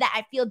the way that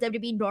I feel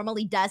WWE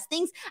normally does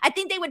things. I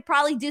think they would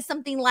probably do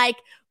something like,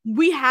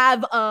 we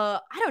have,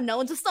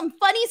 just some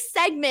funny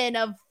segment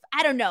of,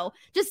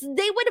 just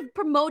they would have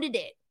promoted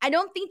it. I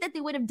don't think that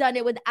they would have done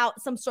it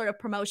without some sort of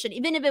promotion,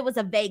 even if it was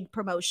a vague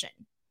promotion.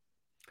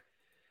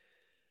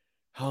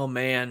 Oh,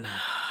 man.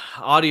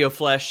 Audio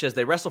Flesh says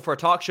they wrestle for a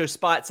talk show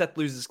spot. Seth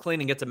loses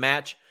clean and gets a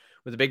match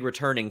with a big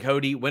returning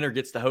Cody. Winner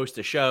gets to host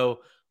a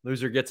show.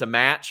 Loser gets a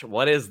match.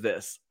 What is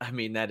this? I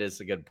mean, that is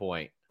a good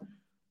point.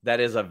 That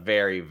is a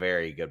very,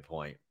 very good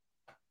point.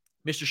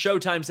 Mr.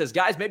 Showtime says,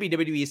 guys, maybe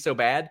WWE is so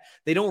bad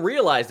they don't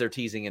realize they're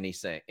teasing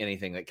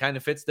anything that kind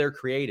of fits their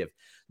creative.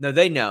 No,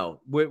 they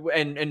know.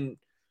 And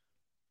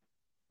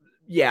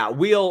yeah,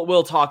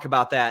 we'll talk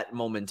about that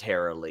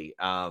momentarily.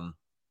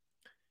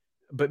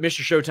 But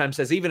Mr. Showtime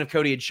says, even if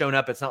Cody had shown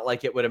up, it's not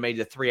like it would have made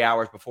the 3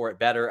 hours before it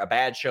better. A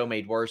bad show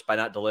made worse by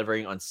not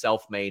delivering on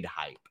self-made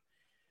hype.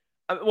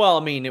 Well,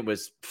 I mean, it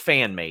was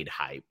fan-made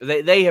hype.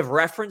 They have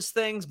referenced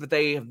things, but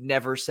they have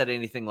never said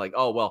anything like,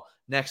 oh, well,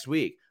 next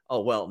week. Oh,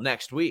 well,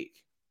 next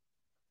week.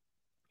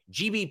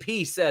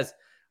 GBP says,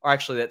 or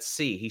actually that's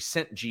C. He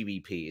sent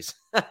GBPs.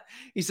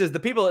 He says,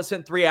 the people that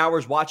spent 3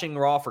 hours watching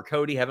Raw for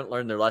Cody haven't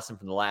learned their lesson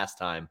from the last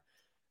time.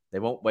 They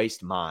won't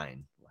waste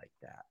mine like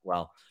that.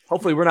 Well,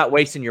 hopefully we're not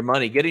wasting your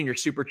money getting your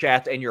super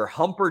chats and your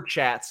humper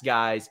chats,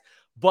 guys.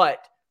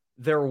 But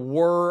there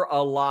were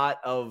a lot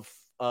of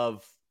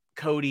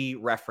Cody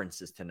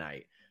references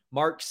tonight.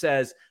 Mark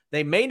says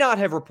they may not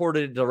have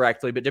reported it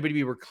directly, but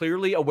WWE were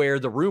clearly aware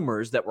of the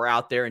rumors that were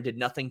out there and did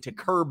nothing to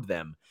curb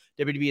them.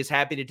 WWE is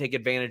happy to take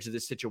advantage of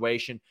this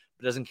situation,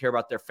 but doesn't care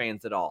about their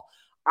fans at all.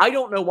 I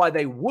don't know why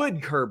they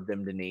would curb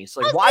them, Denise.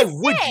 Like, why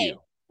would you?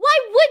 Why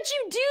would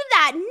you do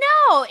that?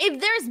 No, if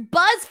there's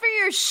buzz for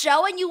your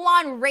show and you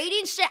want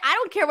rating shit, I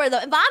don't care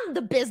if I'm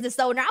the business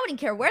owner, I wouldn't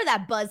care where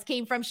that buzz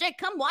came from. Shit,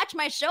 come watch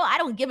my show. I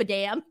don't give a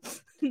damn.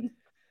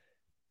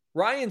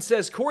 Ryan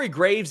says Corey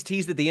Graves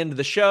teased at the end of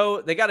the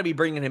show. They got to be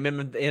bringing him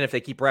in if they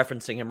keep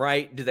referencing him,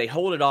 right? Do they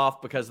hold it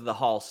off because of the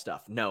Hall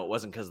stuff? No, it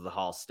wasn't because of the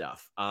Hall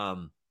stuff.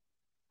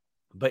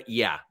 But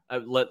yeah,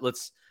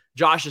 let's.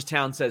 Josh's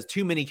Town says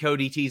too many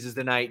Cody teases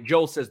tonight.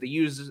 Joel says the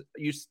use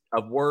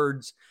of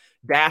words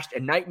dashed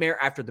and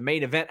nightmare after the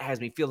main event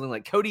has me feeling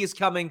like Cody is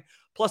coming.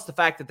 Plus the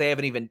fact that they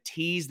haven't even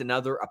teased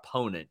another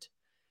opponent.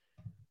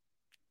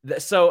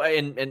 So,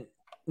 and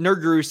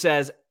Nerd Guru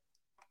says,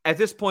 at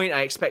this point,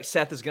 I expect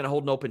Seth is going to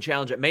hold an open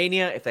challenge at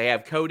Mania. If they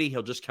have Cody,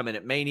 he'll just come in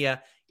at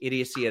Mania.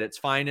 Idiocy at its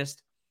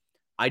finest.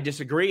 I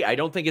disagree. I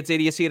don't think it's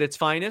idiocy at its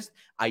finest.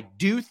 I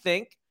do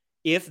think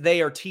if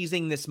they are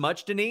teasing this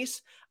much,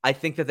 Denise, I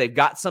think that they've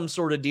got some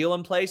sort of deal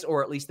in place,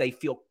 or at least they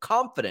feel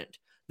confident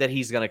that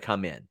he's going to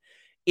come in.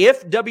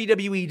 If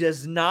WWE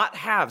does not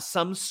have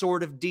some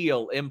sort of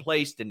deal in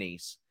place,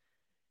 Denise,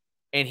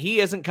 and he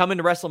isn't coming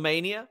to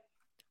WrestleMania,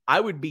 I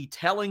would be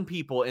telling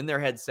people in their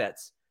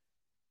headsets,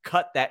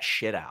 cut that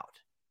shit out.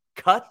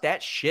 Cut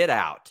that shit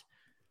out.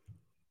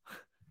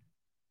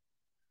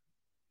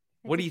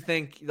 What do you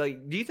think?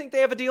 Like, do you think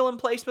they have a deal in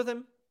place with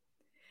him?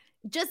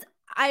 Just,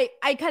 I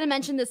kind of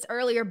mentioned this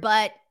earlier,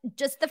 but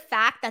just the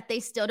fact that they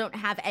still don't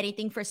have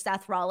anything for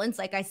Seth Rollins,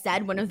 like I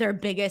said, one of their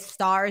biggest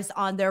stars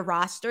on their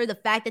roster, the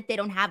fact that they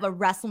don't have a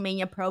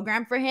WrestleMania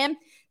program for him,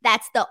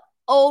 that's the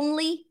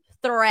only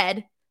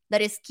thread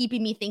that is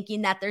keeping me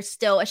thinking that there's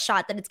still a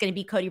shot that it's going to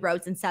be Cody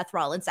Rhodes and Seth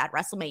Rollins at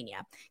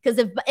WrestleMania.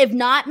 Because if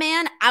not,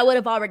 man, I would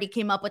have already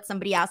came up with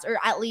somebody else, or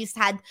at least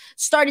had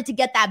started to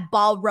get that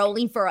ball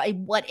rolling for a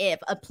what if,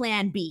 a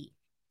plan B.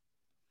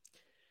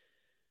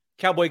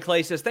 Cowboy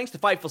Clay says, thanks to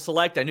Fightful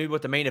Select, I knew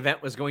what the main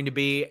event was going to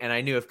be, and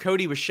I knew if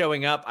Cody was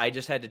showing up, I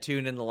just had to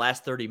tune in the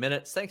last 30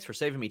 minutes. Thanks for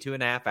saving me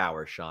 2.5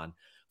 hours, Sean.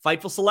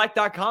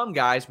 FightfulSelect.com,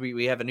 guys.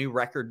 We have a new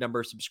record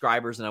number of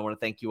subscribers, and I want to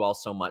thank you all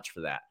so much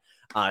for that.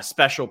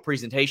 Special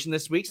presentation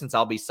this week, since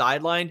I'll be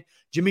sidelined.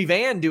 Jimmy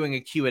Van doing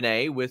a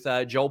Q&A with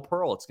Joel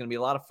Pearl. It's going to be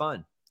a lot of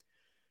fun.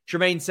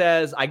 Tremaine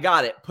says, I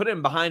got it. Put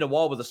him behind a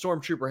wall with a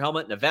Stormtrooper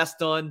helmet and a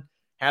vest on.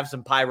 Have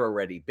some pyro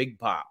ready. Big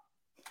pop.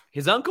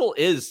 His uncle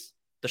is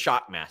the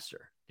Shockmaster.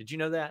 Did you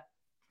know that?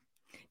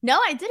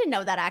 No, I didn't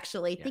know that,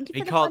 actually. Yeah. Thank you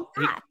for the fun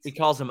fact. He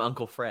calls him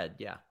Uncle Fred,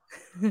 yeah.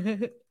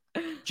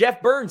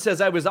 Jeff Burns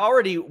says, I was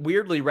already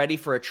weirdly ready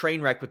for a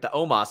train wreck with the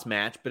Omos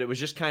match, but it was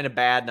just kind of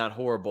bad, not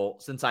horrible.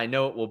 Since I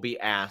know it will be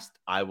asked,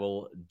 I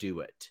will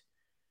do it.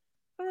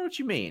 I don't know what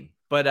you mean,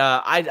 but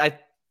I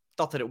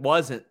thought that it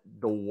wasn't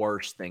the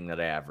worst thing that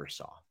I ever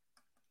saw.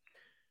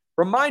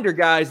 Reminder,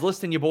 guys,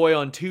 listen to your boy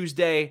on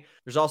Tuesday.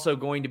 There's also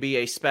going to be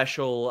a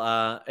special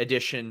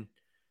edition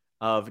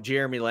of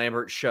Jeremy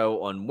Lambert's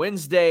show on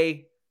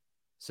Wednesday,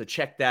 so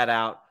check that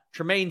out.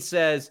 Tremaine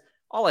says,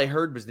 all I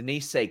heard was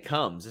Denise say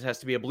comes. This has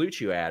to be a Blue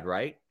Chew ad,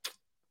 right?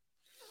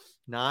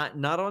 Not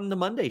on the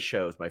Monday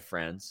shows, my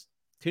friends.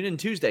 Tune in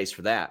Tuesdays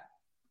for that.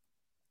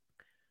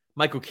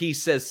 Michael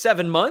Keys says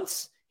 7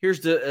 months.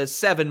 Here's the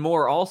 7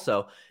 more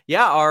also.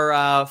 Yeah,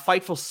 our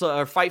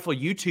Fightful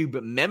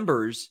YouTube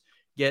members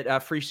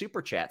get free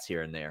super chats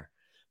here and there.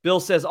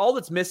 Bill says, all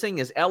that's missing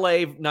is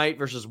LA Knight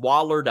versus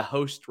Waller to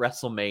host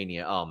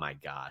WrestleMania. Oh, my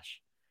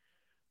gosh.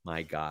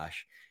 My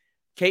gosh.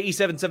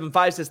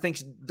 KE775 says,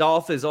 thinks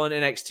Dolph is on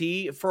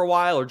NXT for a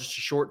while or just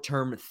a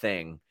short-term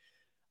thing.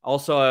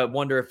 Also, I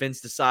wonder if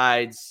Vince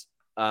decides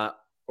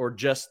or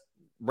just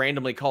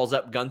randomly calls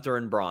up Gunther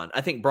and Braun.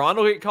 I think Braun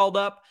will get called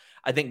up.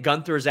 I think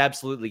Gunther is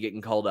absolutely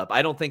getting called up.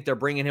 I don't think they're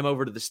bringing him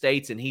over to the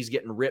States and he's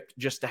getting ripped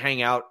just to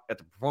hang out at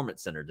the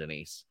Performance Center,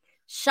 Denise.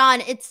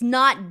 Sean, it's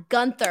not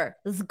Gunther.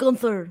 It's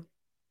Gunther.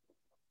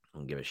 I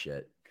don't give a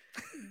shit.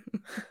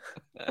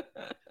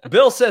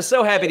 Bill says,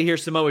 so happy to hear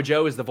Samoa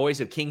Joe is the voice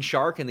of King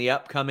Shark in the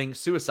upcoming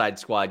Suicide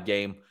Squad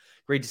game.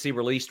 Great to see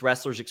released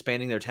wrestlers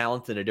expanding their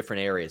talents into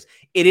different areas.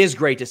 It is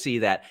great to see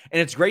that.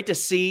 And it's great to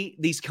see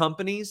these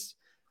companies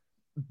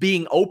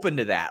being open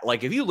to that.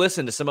 Like, if you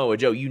listen to Samoa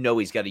Joe, you know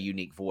he's got a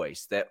unique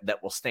voice that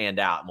will stand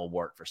out and will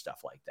work for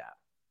stuff like that.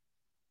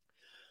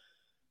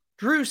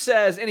 Drew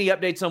says, any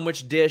updates on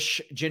which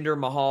dish Jinder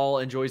Mahal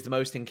enjoys the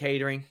most in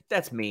catering?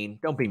 That's mean.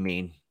 Don't be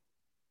mean.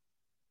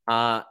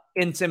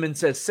 N. Simmons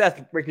says,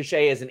 Seth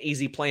Ricochet is an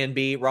easy plan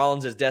B.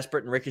 Rollins is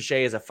desperate and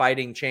Ricochet is a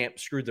fighting champ.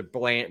 Screw the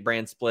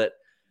brand split.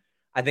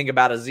 I think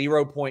about a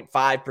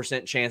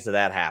 0.5% chance of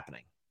that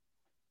happening.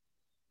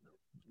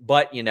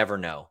 But you never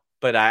know.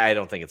 But I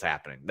don't think it's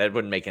happening. That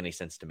wouldn't make any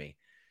sense to me.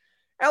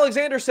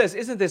 Alexander says,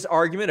 isn't this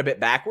argument a bit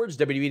backwards?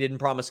 WWE didn't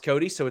promise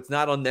Cody, so it's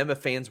not on them if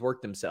fans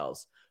work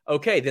themselves.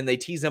 Okay, then they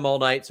tease him all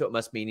night, so it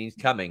must mean he's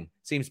coming.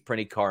 Seems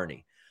pretty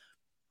carny.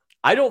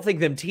 I don't think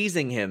them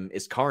teasing him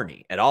is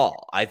carny at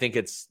all. I think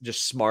it's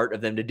just smart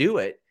of them to do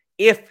it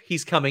if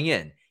he's coming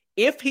in.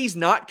 If he's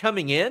not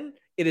coming in,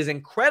 it is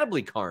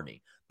incredibly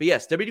carny. But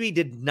yes, WWE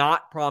did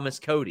not promise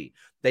Cody.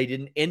 They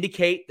didn't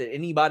indicate that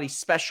anybody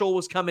special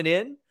was coming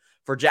in.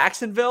 For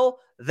Jacksonville,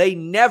 they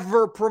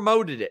never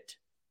promoted it.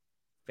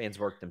 Fans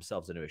worked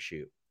themselves into a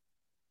shoot.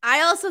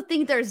 I also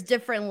think there's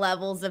different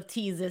levels of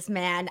teases,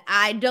 man.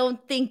 I don't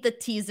think the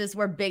teases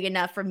were big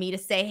enough for me to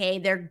say, hey,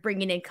 they're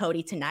bringing in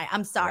Cody tonight.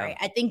 I'm sorry. Yeah.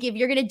 I think if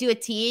you're going to do a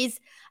tease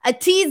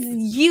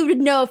you would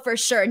know for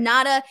sure,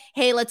 not a,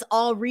 hey, let's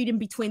all read in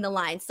between the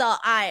lines. So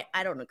I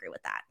don't agree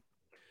with that.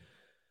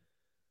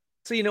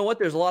 So you know what?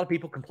 There's a lot of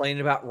people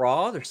complaining about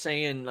Raw. They're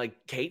saying,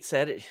 like Kate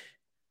said,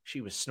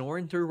 she was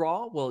snoring through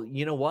Raw. Well,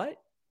 you know what?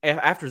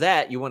 After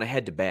that, you want to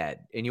head to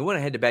bed, and you want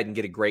to head to bed and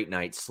get a great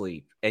night's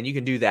sleep. And you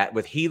can do that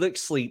with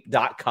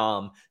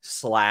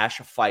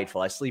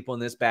helixsleep.com/Fightful. I sleep on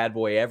this bad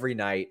boy every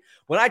night.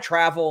 When I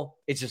travel,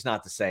 it's just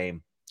not the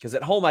same because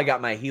at home I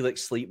got my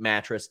Helix Sleep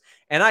mattress,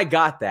 and I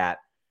got that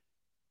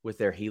with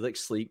their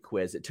Helix Sleep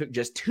quiz. It took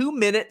just 2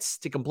 minutes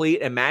to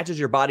complete and matches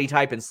your body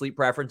type and sleep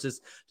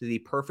preferences to the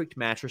perfect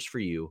mattress for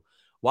you.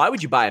 Why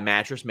would you buy a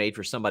mattress made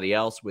for somebody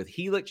else? With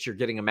Helix, you're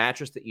getting a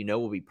mattress that you know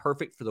will be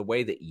perfect for the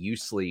way that you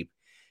sleep.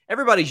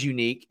 Everybody's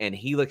unique, and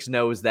Helix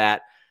knows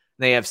that.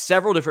 They have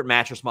several different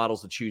mattress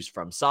models to choose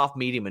from, soft,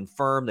 medium, and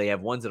firm. They have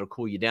ones that'll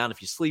cool you down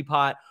if you sleep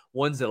hot,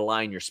 ones that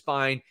align your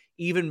spine,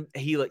 even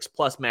Helix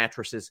Plus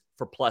mattresses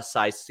for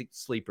plus-size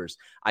sleepers.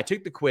 I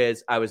took the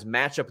quiz. I was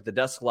matched up with the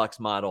Dusk Lux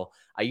model.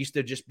 I used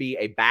to just be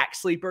a back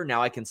sleeper.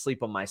 Now I can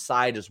sleep on my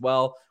side as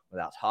well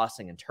without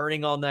tossing and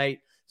turning all night.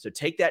 So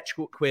take that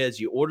quiz.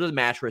 You order the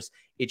mattress.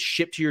 It's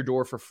shipped to your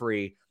door for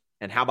free.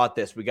 And how about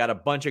this? We got a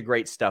bunch of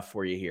great stuff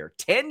for you here.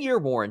 10-year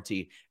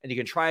warranty, and you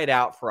can try it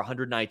out for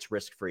 100 nights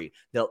risk-free.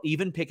 They'll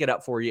even pick it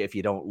up for you if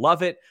you don't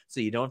love it, so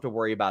you don't have to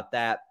worry about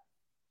that.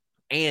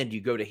 And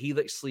you go to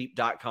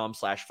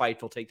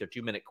helixsleep.com/Fightful, take their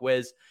 2-minute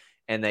quiz,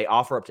 and they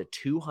offer up to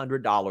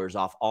 $200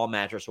 off all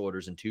mattress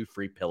orders and 2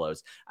 free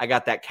pillows. I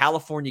got that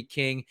California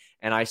King,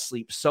 and I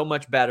sleep so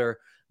much better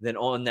than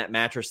on that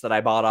mattress that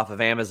I bought off of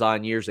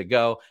Amazon years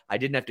ago. I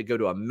didn't have to go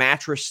to a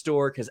mattress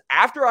store because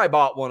after I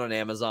bought one on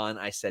Amazon,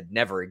 I said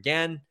never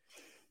again.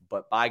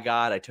 But by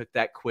God, I took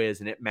that quiz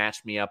and it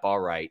matched me up all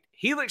right.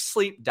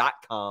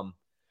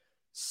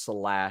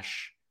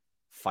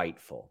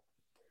 helixsleep.com/Fightful.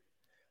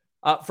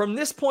 From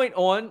this point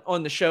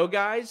on the show,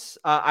 guys,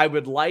 I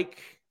would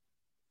like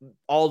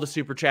all the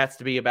super chats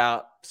to be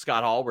about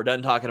Scott Hall. We're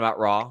done talking about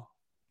Raw.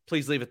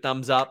 Please leave a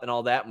thumbs up and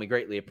all that, and we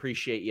greatly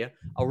appreciate you.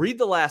 I'll read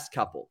the last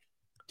couple.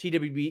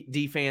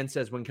 TWD fan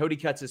says, when Cody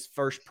cuts his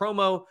first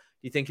promo, do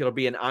you think it'll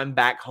be an I'm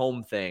back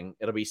home thing?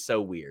 It'll be so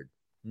weird.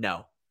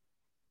 No,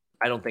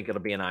 I don't think it'll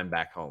be an I'm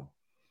back home.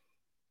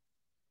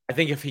 I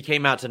think if he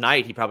came out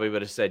tonight, he probably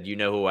would have said, you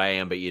know who I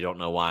am, but you don't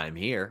know why I'm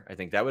here. I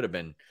think that would have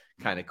been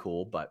kind of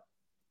cool. But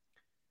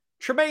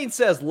Tremaine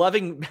says,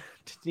 loving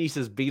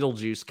Denise's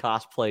Beetlejuice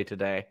cosplay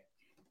today.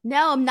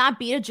 No, I'm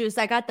not Beetlejuice.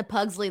 I got the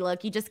Pugsley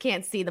look. You just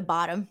can't see the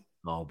bottom.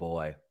 Oh,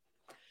 boy.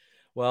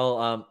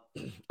 Well,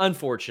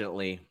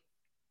 unfortunately,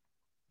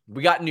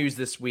 we got news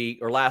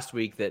last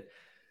week that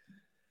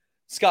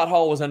Scott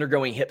Hall was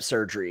undergoing hip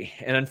surgery.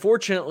 And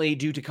unfortunately,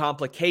 due to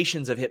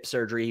complications of hip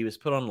surgery, he was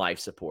put on life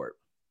support.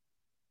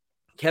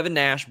 Kevin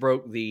Nash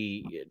broke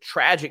the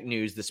tragic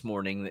news this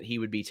morning that he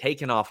would be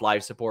taken off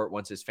life support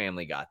once his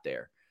family got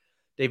there.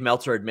 Dave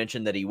Meltzer had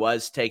mentioned that he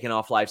was taken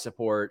off life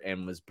support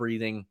and was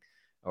breathing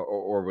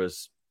or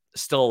was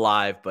still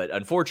alive. But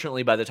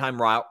unfortunately, by the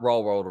time Raw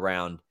rolled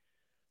around,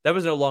 that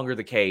was no longer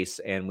the case,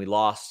 and we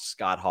lost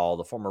Scott Hall,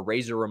 the former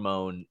Razor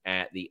Ramon,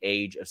 at the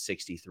age of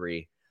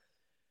 63.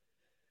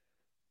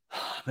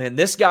 Man,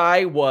 this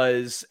guy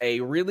was a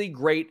really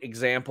great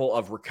example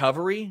of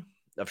recovery,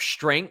 of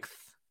strength,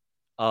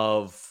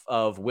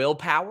 of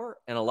willpower,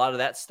 and a lot of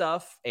that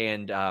stuff,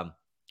 and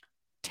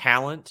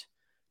talent,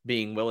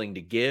 being willing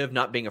to give,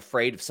 not being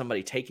afraid of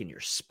somebody taking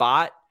your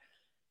spot.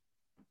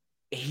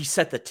 He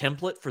set the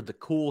template for the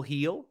cool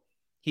heel.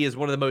 He is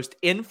one of the most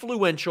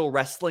influential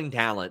wrestling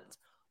talents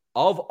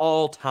of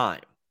all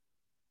time.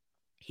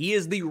 He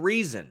is the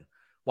reason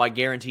why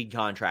guaranteed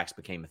contracts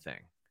became a thing.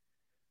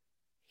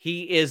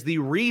 He is the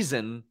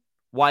reason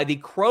why the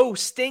Crow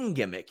Sting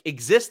gimmick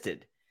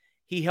existed.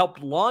 He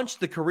helped launch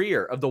the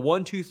career of the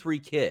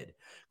 1-2-3 Kid.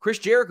 Chris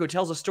Jericho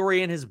tells a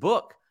story in his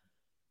book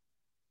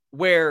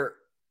where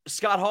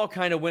Scott Hall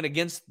kind of went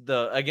against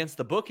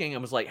the booking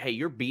and was like, hey,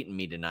 you're beating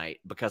me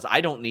tonight because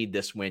I don't need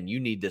this win. You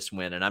need this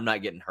win, and I'm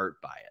not getting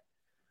hurt by it.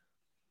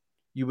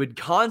 You would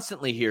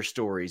constantly hear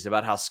stories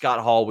about how Scott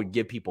Hall would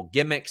give people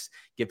gimmicks,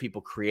 give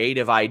people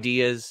creative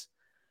ideas.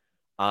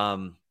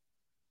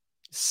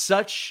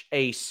 Such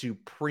a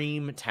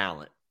supreme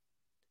talent.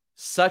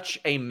 Such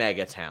a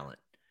mega talent.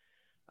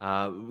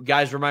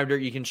 Guys, reminder,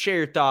 you can share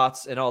your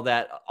thoughts and all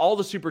that. All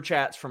the super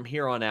chats from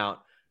here on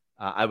out,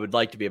 I would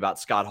like to be about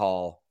Scott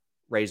Hall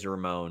Razor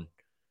Ramon.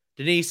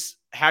 Denise,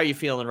 how are you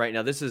feeling right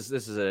now? This is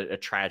a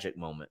tragic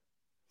moment.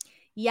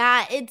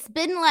 Yeah, it's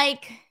been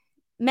like,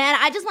 man,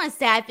 I just want to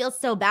say I feel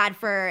so bad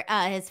for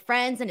his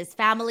friends and his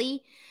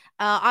family.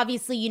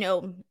 Obviously,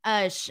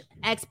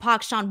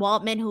 X-Pac Sean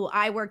Waltman, who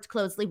I worked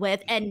closely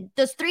with. And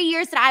those 3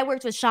 years that I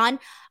worked with Sean,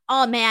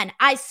 oh man,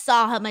 I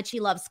saw how much he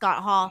loved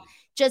Scott Hall.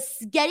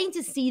 Just getting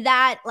to see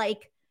that,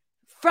 like,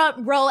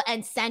 front row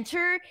and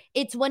center,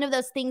 it's one of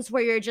those things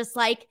where you're just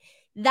like,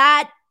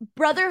 that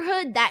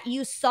brotherhood that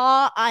you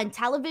saw on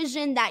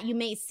television, that you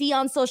may see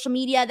on social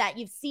media, that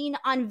you've seen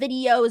on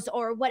videos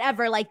or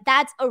whatever, like,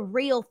 that's a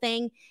real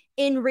thing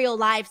in real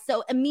life.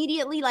 So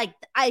immediately, like,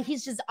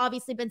 he's just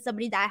obviously been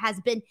somebody that has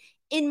been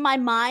in my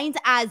mind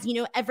as,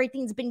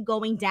 everything's been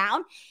going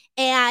down.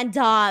 And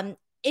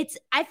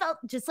I felt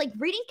just like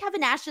reading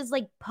Kevin Nash's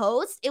like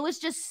post, it was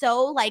just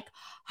so like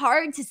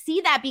hard to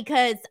see that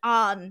because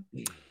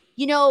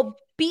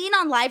being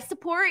on life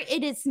support,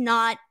 it is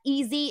not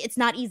easy. It's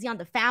not easy on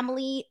the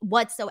family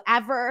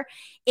whatsoever.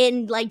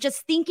 And like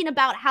just thinking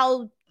about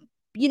how,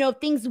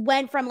 things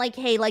went from like,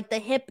 hey, like the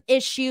hip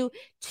issue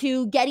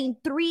to getting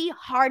 3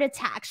 heart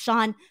attacks,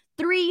 Sean,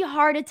 3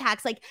 heart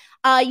attacks. Like,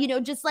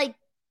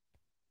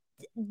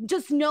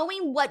 just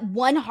knowing what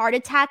 1 heart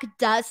attack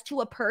does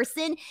to a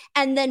person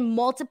and then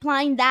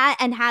multiplying that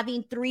and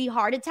having 3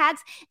 heart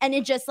attacks. And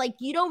it just like,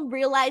 you don't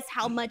realize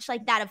how much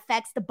like that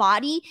affects the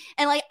body.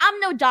 And like, I'm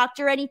no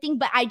doctor or anything,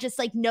 but I just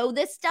like know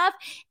this stuff.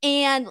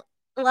 And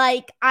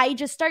like, I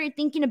just started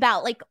thinking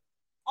about like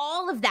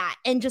all of that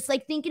and just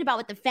like thinking about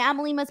what the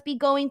family must be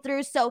going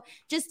through. So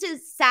just to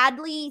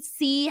sadly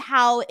see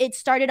how it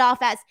started off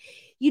as,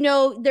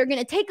 they're going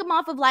to take him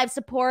off of life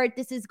support.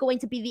 This is going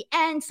to be the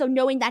end. So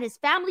knowing that his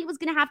family was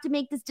going to have to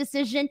make this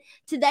decision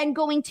to then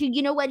going to,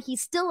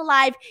 he's still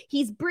alive.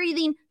 He's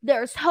breathing.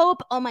 There's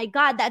hope. Oh my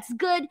God, that's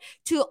good.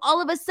 To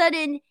all of a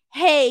sudden,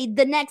 hey,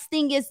 the next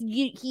thing is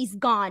he's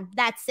gone.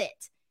 That's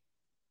it.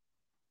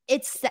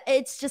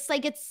 It's just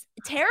like, it's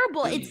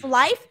terrible. It's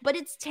life, but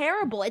it's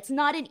terrible. It's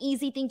not an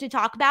easy thing to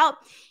talk about.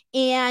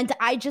 And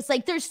I just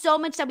like, there's so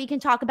much that we can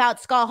talk about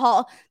Scott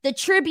Hall, the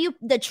tribute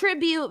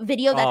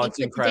video that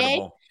they did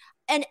today,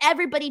 and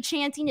everybody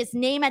chanting his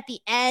name at the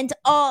end.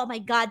 Oh my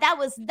God, that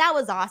was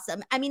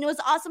awesome. I mean, it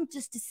was awesome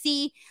just to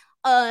see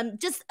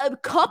just a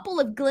couple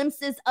of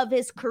glimpses of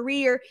his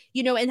career,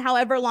 and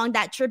however long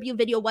that tribute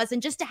video was,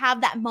 and just to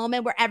have that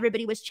moment where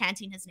everybody was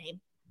chanting his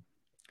name.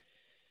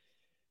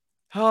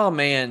 Oh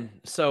man.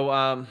 So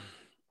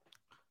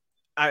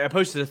I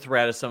posted a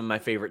thread of some of my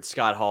favorite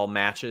Scott Hall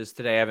matches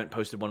today. I haven't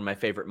posted one of my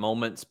favorite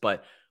moments,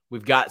 but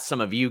we've got some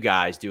of you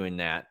guys doing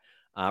that.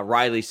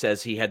 Riley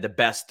says he had the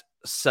best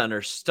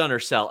stunner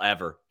cell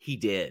ever. He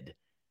did.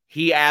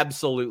 He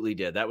absolutely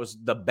did. That was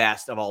the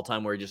best of all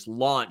time, where he just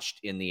launched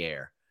in the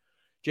air.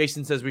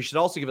 Jason says we should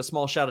also give a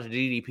small shout out to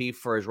DDP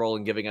for his role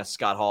in giving us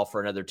Scott Hall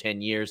for another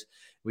 10 years.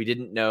 We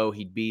didn't know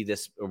we'd be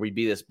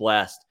this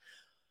blessed.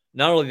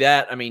 Not only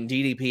that, I mean,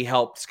 DDP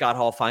helped Scott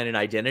Hall find an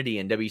identity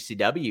in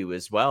WCW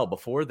as well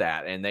before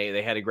that, and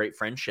they had a great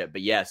friendship.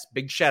 But yes,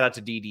 big shout out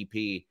to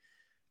DDP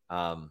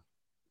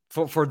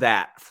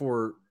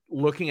for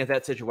looking at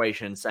that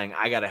situation and saying,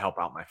 I got to help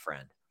out my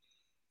friend.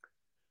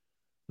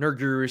 Nerd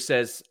Guru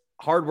says,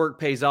 hard work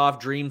pays off,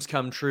 dreams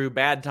come true,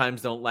 bad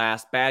times don't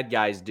last, bad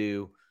guys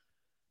do.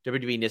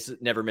 WWE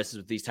never misses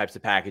with these types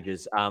of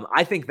packages.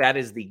 I think that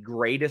is the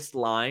greatest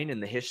line in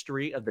the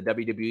history of the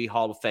WWE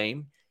Hall of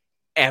Fame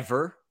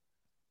ever.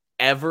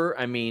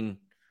 I mean,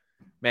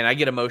 man, I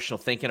get emotional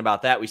thinking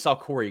about that. We saw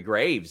Corey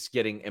Graves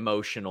getting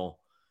emotional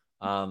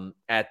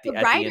at the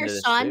end of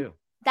this too.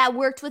 That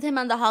worked with him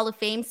on the Hall of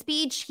Fame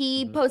speech.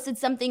 He posted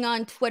something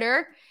on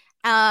Twitter,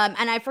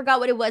 and I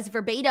forgot what it was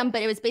verbatim,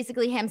 but it was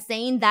basically him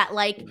saying that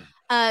like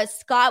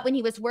Scott, when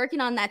he was working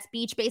on that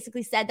speech,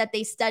 basically said that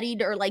they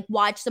studied or like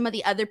watched some of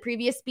the other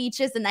previous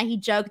speeches, and that he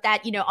joked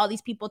that, all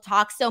these people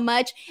talk so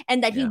much,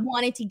 and that he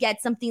wanted to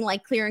get something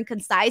like clear and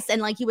concise,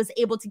 and like he was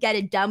able to get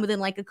it done within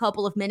like a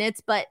couple of minutes.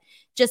 But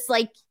just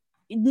like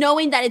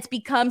knowing that it's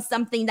become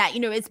something that,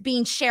 it's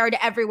being shared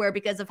everywhere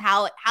because of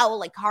how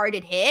like hard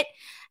it hit.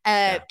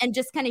 And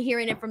just kind of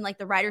hearing it from like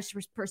the writer's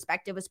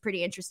perspective was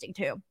pretty interesting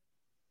too.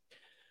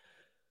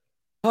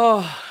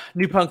 Oh,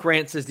 New Punk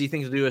Rant says, do you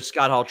think they'll do a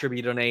Scott Hall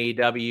tribute on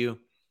AEW?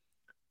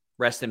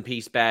 Rest in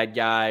peace, bad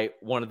guy.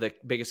 One of the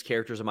biggest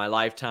characters of my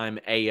lifetime,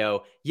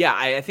 AO. Yeah,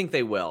 I think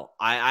they will.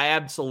 I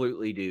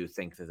absolutely do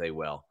think that they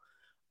will.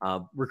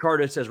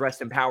 Ricardo says,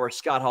 rest in power,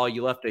 Scott Hall.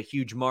 You left a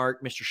huge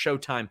mark. Mr.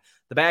 Showtime,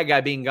 the bad guy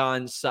being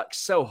gone sucks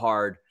so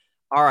hard.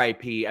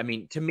 RIP. I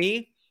mean, to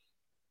me,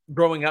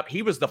 growing up,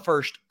 he was the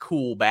first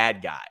cool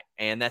bad guy.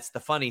 And that's the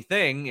funny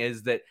thing,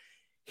 is that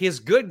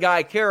his good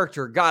guy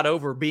character got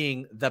over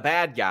being the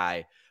bad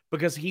guy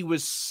because he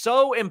was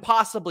so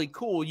impossibly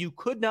cool, you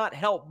could not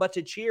help but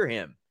to cheer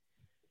him.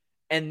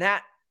 And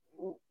that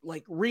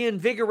like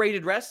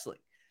reinvigorated wrestling.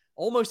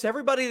 Almost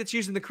everybody that's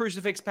using the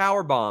crucifix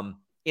powerbomb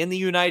in the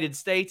United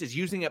States is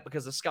using it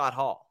because of Scott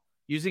Hall,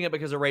 using it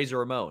because of Razor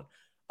Ramon.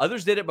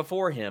 Others did it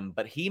before him,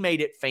 but he made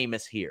it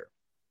famous here.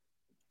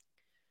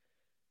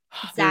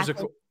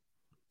 Exactly.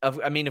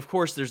 of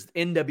course, there's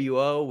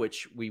NWO,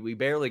 which we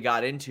barely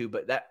got into,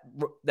 but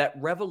that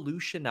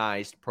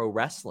revolutionized pro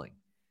wrestling.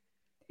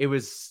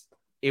 It's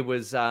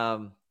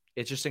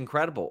just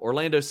incredible.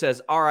 Orlando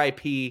says,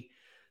 R.I.P.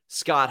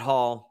 Scott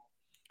Hall.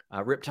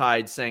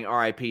 Riptide saying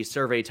R.I.P.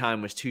 Survey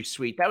time was too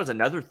sweet. That was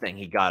another thing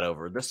he got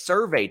over, the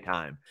survey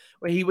time.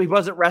 He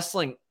wasn't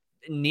wrestling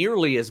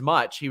nearly as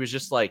much. He was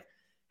just like,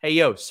 hey,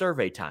 yo,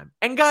 survey time,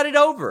 and got it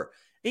over.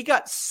 He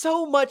got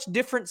so much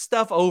different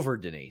stuff over,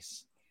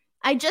 Denise.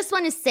 I just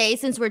want to say,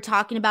 since we're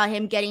talking about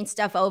him getting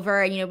stuff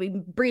over, and, we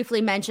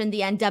briefly mentioned the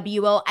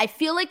NWO, I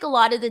feel like a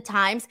lot of the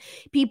times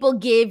people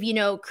give,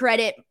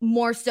 credit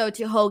more so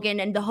to Hogan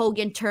and the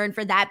Hogan turn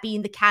for that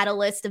being the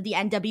catalyst of the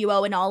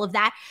NWO and all of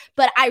that.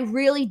 But I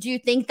really do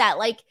think that,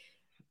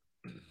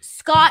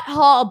 Scott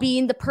Hall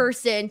being the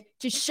person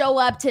to show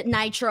up to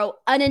Nitro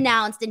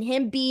unannounced and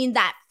him being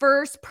that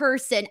first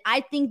person,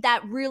 I think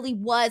that really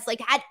was,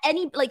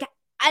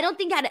 I don't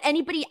think had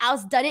anybody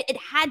else done it, it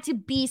had to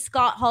be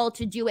Scott Hall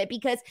to do it,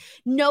 because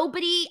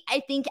nobody,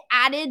 I think,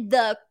 added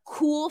the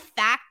cool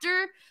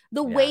factor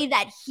the way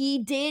that he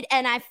did.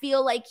 And I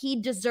feel like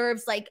he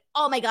deserves,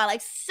 oh my God,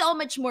 so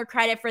much more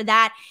credit for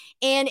that.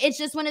 And it's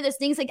just one of those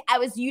things, I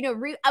was,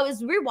 I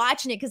was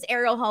rewatching it because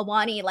Ariel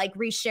Helwani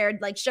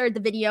shared the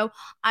video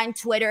on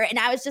Twitter. And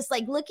I was just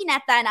looking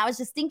at that and I was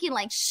just thinking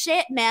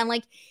shit, man,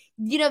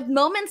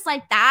 moments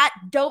like that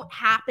don't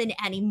happen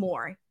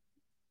anymore.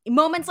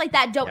 Moments like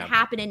that don't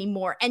happen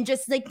anymore. And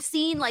just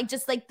seeing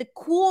the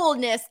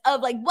coolness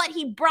of what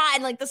he brought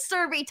and the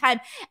survey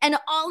time and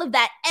all of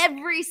that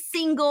every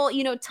single,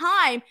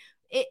 time,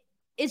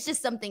 it's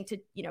just something to,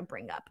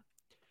 bring up.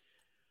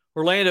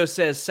 Orlando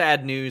says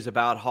sad news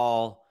about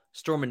Hall.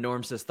 Storm and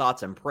Norm says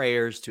thoughts and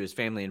prayers to his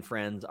family and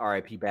friends.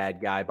 R.I.P. bad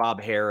guy. Bob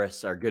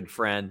Harris, our good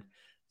friend,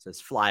 says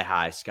fly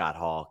high, Scott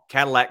Hall.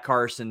 Cadillac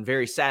Carson,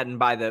 very saddened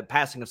by the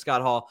passing of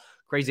Scott Hall.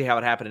 Crazy how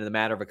it happened in the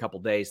matter of a couple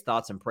days.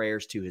 Thoughts and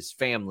prayers to his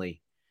family.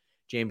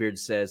 Jane Beard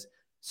says,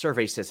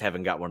 survey says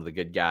Heaven got one of the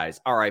good guys.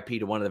 R.I.P.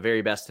 to one of the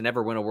very best to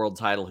never win a world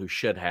title who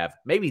should have.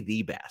 Maybe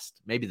the best.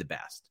 Maybe the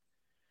best.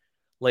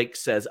 Lake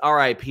says,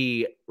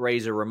 R.I.P.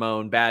 Razor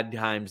Ramon. Bad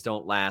times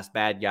don't last.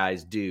 Bad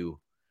guys do.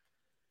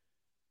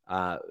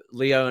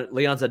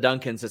 Leonza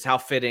Duncan says, how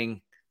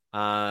fitting.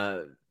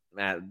 That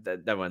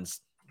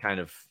one's kind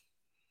of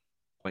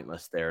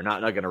pointless there.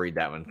 Not going to read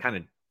that one. Kind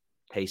of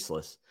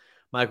tasteless.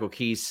 Michael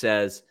Keys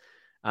says,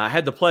 I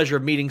had the pleasure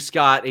of meeting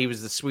Scott. He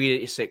was the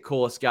sweetest,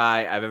 coolest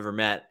guy I've ever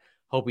met.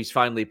 Hope he's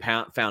finally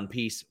found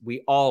peace.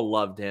 We all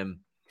loved him.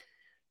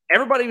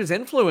 Everybody was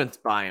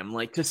influenced by him,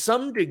 to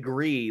some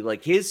degree,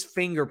 his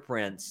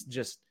fingerprints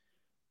just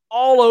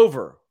all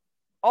over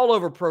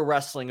pro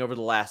wrestling over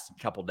the last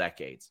couple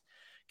decades.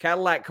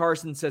 Cadillac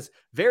Carson says,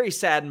 very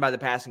saddened by the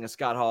passing of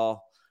Scott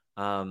Hall.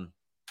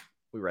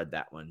 We read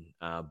that one.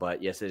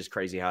 But yes, it is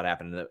crazy how it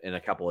happened in a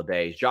couple of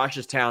days.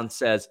 Josh's Town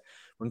says,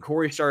 when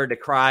Corey started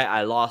to cry,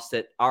 I lost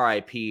it.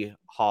 R.I.P.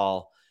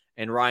 Hall.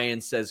 And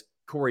Ryan says,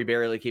 Corey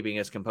barely keeping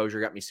his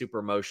composure got me super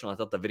emotional. I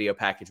thought the video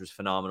package was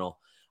phenomenal.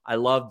 I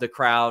loved the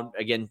crowd.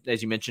 Again,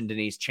 as you mentioned,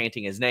 Denise,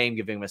 chanting his name,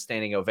 giving him a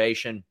standing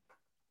ovation.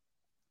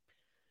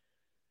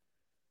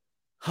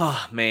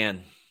 Oh,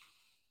 man.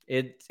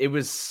 It's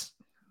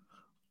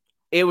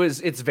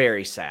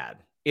very sad.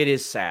 It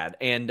is sad.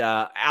 And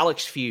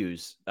Alex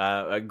Fuse,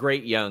 a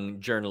great young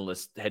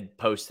journalist, had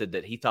posted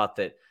that he thought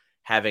that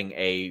having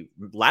a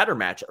ladder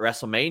match at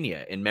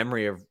WrestleMania in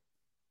memory of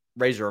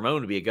Razor Ramon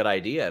would be a good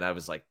idea. And I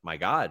was like, my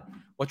God,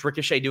 what's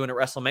Ricochet doing at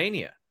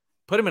WrestleMania?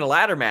 Put him in a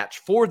ladder match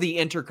for the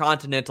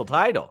Intercontinental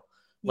title.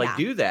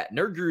 Do that.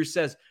 Nerd Guru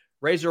says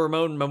Razor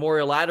Ramon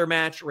Memorial Ladder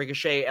match,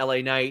 Ricochet, LA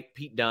Knight,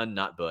 Pete Dunne,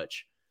 not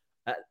Butch.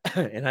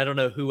 And I don't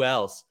know who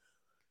else.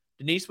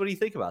 Denise, what do you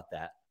think about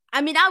that?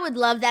 I mean, I would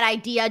love that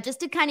idea,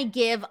 just to kind of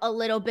give a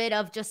little bit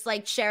of just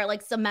share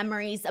some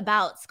memories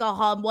about Scott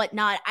Hall and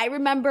whatnot. I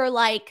remember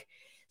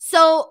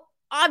so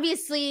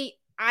obviously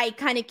I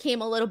kind of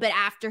came a little bit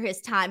after his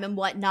time and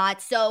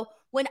whatnot. So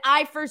when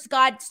I first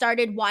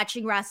started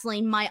watching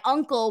wrestling, my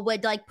uncle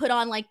would put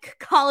on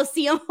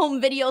Coliseum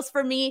home videos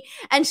for me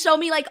and show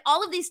me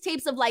all of these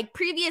tapes of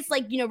previous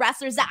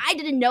wrestlers that I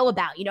didn't know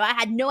about. I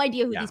had no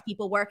idea who these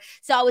people were.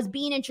 So I was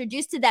being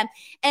introduced to them.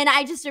 And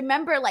I just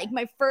remember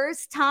my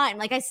first time,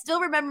 I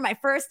still remember my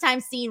first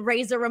time seeing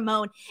Razor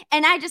Ramon.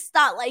 And I just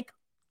thought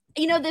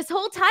this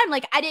whole time,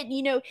 I didn't,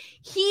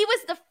 he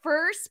was the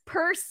first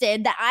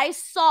person that I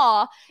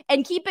saw.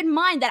 And keep in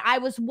mind that I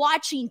was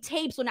watching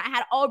tapes when I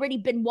had already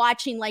been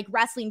watching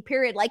wrestling,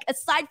 period.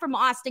 Aside from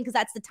Austin, because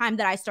that's the time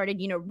that I started,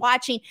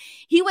 watching,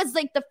 he was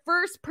the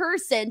first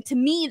person to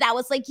me that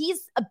was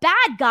he's a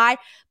bad guy,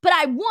 but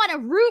I want to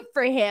root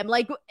for him.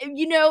 I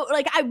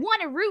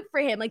want to root for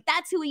him.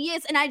 That's who he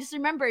is. And I just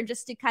remember,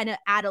 just to kind of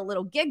add a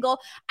little giggle,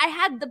 I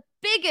had the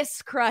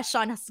biggest crush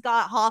on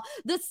Scott Hall,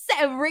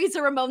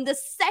 Razor Ramon, the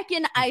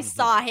second I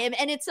saw him.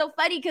 And it's so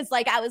funny because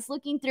I was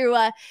looking through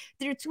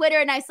Twitter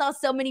and I saw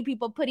so many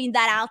people putting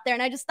that out there.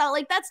 And I just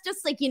thought that's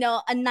just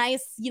a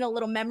nice,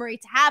 little memory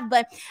to have.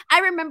 But I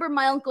remember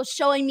my uncle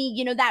showing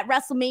me, that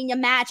WrestleMania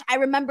match. I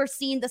remember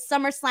seeing the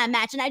SummerSlam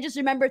match. And I just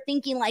remember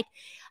thinking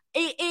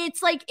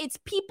it's like, it's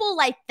people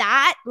like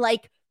that,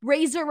 like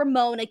Razor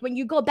Ramon, like when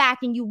you go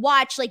back and you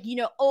watch like,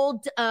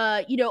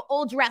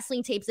 old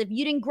wrestling tapes, if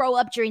you didn't grow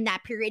up during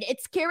that period,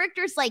 it's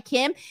characters like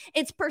him,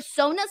 it's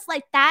personas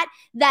like that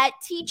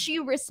teach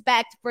you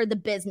respect for the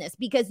business,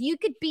 because you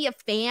could be a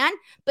fan,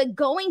 but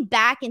going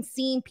back and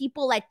seeing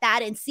people like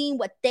that and seeing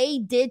what they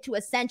did to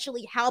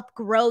essentially help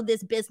grow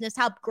this business,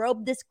 help grow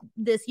this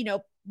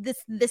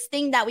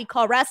thing that we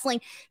call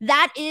wrestling,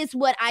 that is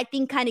what I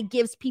think kind of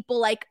gives people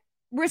like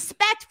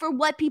respect for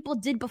what people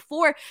did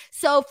before.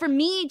 So for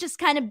me, just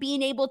kind of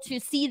being able to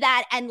see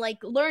that and like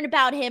learn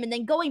about him, and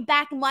then going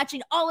back and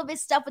watching all of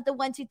his stuff with the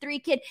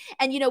 1-2-3 Kid,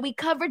 and we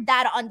covered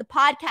that on the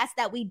podcast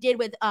that we did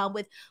with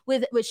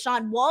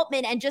Sean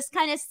Waltman, and just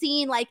kind of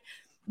seeing like,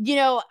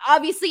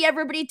 obviously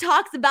everybody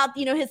talks about,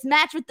 his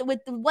match with the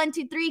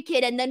 1-2-3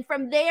 Kid. And then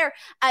from there,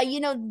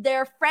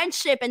 their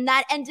friendship, and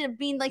that ended up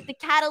being like the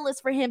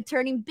catalyst for him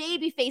turning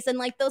babyface, and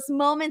like those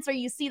moments where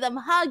you see them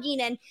hugging,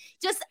 and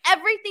just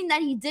everything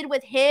that he did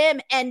with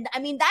him. And I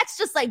mean, that's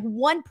just like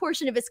one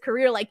portion of his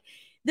career. Like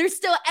there's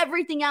still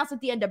everything else with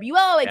the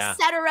NWO,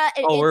 etc.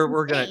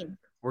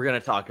 We're going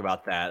to talk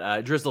about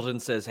that. Drizzleton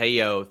says, "Hey,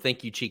 yo,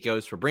 thank you,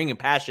 Chicos, for bringing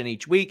passion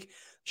each week.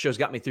 Show's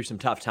got me through some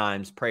tough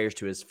times. Prayers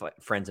to his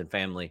friends and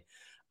family."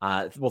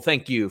 Well,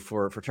 thank you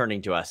for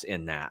turning to us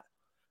in that.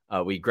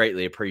 We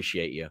greatly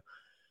appreciate you.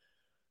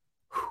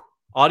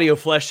 Audio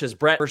Flesh says,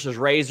 Brett versus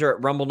Razor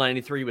at Rumble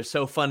 93 was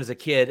so fun as a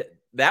kid.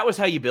 That was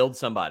how you build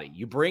somebody.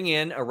 You bring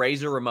in a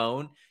Razor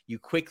Ramon, you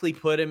quickly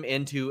put him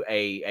into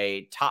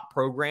a top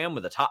program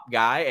with a top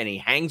guy, and he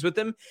hangs with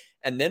him.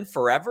 And then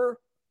forever,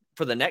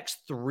 for the next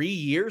 3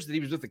 years that he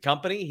was with the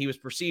company, he was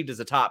perceived as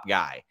a top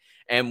guy.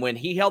 And when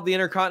he held the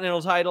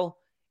Intercontinental title,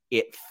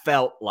 it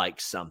felt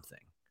like something.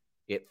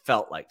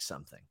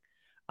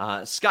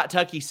 Scott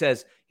Tuckey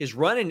says his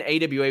run in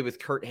AWA with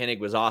Kurt Hennig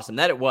was awesome.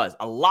 That it was.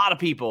 A lot of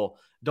people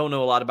don't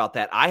know a lot about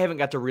that. I haven't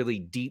got to really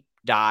deep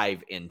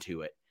dive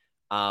into it.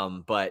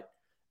 But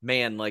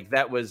man, like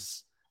that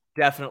was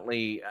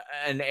definitely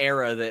an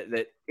era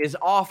that is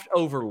oft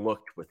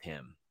overlooked with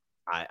him,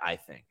 I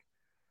think.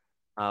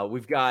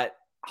 We've got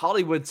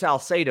Hollywood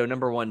Salcedo,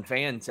 #1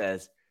 fan,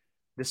 says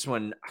this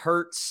one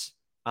hurts.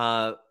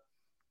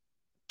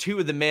 Two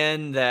of the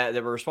men that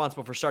were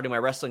responsible for starting my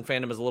wrestling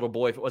fandom as a little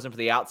boy, if it wasn't for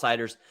the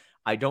Outsiders,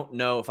 I don't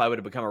know if I would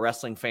have become a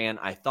wrestling fan.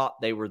 I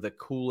thought they were the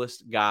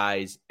coolest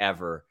guys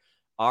ever.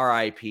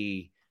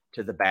 R.I.P.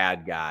 to the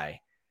bad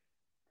guy.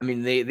 I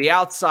mean, the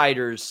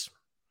Outsiders,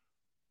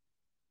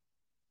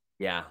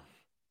 yeah,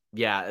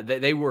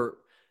 they were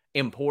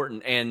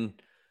important. And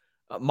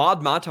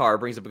Maud Matar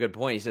brings up a good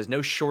point. He says,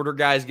 no shorter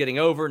guys getting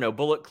over, no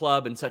Bullet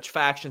Club and such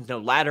factions, no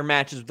ladder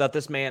matches without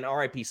this man.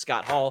 R.I.P.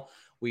 Scott Hall.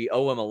 We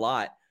owe him a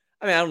lot.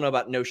 I mean, I don't know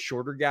about no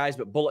shorter guys,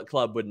 but Bullet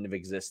Club wouldn't have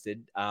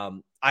existed.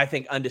 I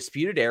think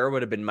Undisputed Era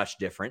would have been much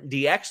different.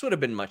 DX would have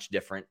been much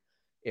different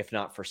if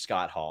not for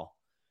Scott Hall.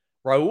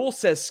 Raul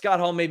says, Scott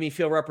Hall made me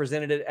feel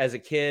represented as a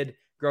kid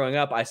growing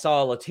up. I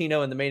saw a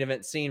Latino in the main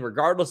event scene,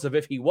 regardless of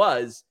if he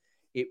was.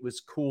 It was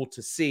cool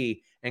to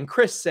see. And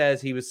Chris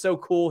says he was so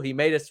cool, he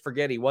made us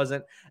forget he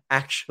wasn't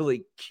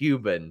actually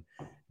Cuban.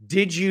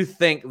 Did you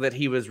think that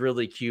he was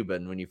really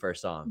Cuban when you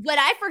first saw him? When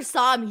I first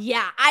saw him,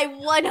 yeah, I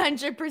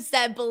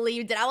 100%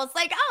 believed it. I was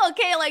like, oh,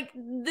 okay, like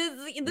this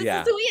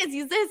is who he is.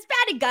 He's a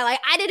Hispanic guy. Like,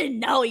 I didn't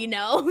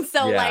know,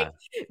 So like,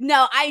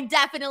 no, I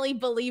definitely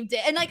believed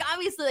it. And like,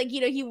 obviously, like,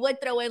 he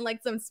would throw in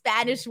like some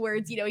Spanish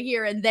words,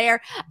 here and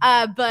there.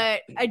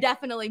 But I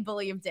definitely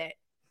believed it.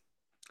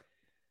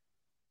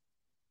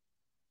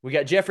 We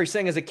got Jeffrey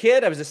saying, as a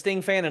kid, I was a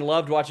Sting fan and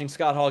loved watching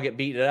Scott Hall get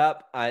beaten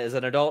up. As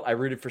an adult, I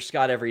rooted for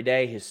Scott every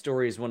day. His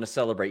story is one to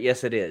celebrate.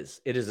 Yes, it is.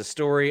 It is a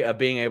story of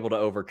being able to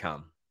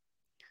overcome.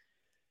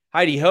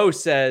 Heidi Ho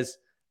says,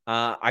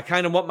 I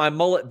kind of want my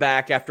mullet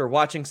back after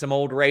watching some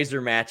old Razor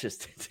matches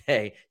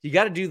today. You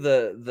got to do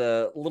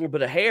the little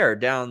bit of hair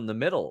down the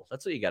middle.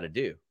 That's what you got to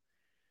do.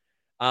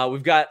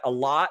 We've got a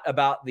lot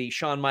about the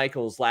Shawn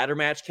Michaels ladder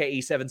match.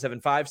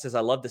 KE775 says,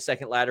 I love the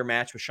second ladder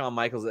match with Shawn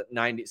Michaels at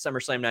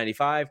SummerSlam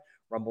 95.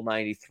 Rumble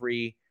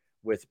 93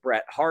 with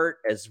Bret Hart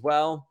as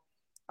well.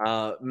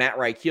 Matt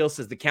Reichel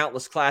says the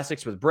countless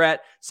classics with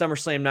Bret.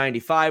 SummerSlam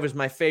 95 was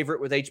my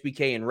favorite with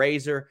HBK and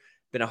Razor.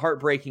 Been a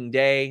heartbreaking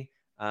day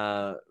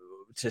to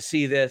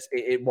see this.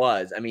 It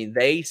was. I mean,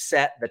 they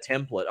set the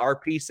template.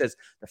 RP says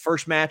the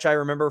first match I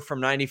remember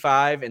from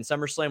 95 in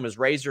SummerSlam was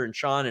Razor and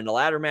Shawn in a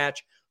ladder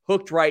match.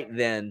 Hooked right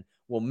then.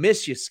 We'll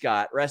miss you,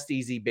 Scott. Rest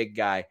easy, big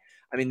guy.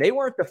 I mean, they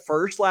weren't the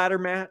first ladder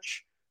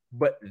match,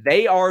 but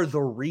they are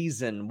the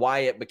reason why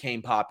it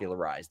became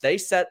popularized. They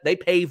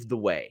paved the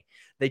way.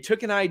 They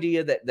took an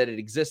idea that it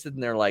existed,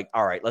 and they're like,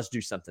 all right, let's do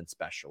something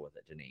special with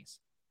it, Denise.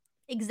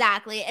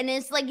 Exactly. And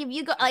it's like, if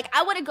you go, like,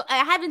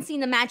 I haven't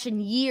seen the match in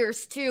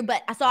years too,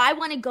 but so I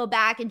want to go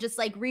back and just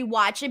like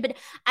rewatch it. But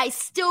I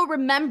still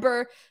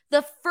remember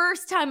the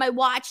first time I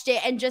watched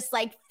it and just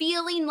like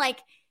feeling like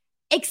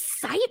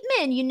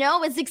excitement, you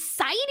know, it's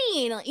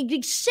exciting. Like,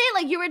 shit,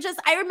 like you were just,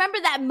 I remember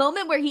that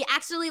moment where he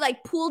actually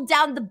like pulled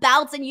down the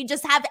belts and you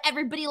just have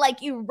everybody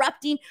like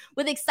erupting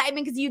with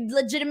excitement because you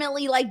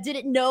legitimately like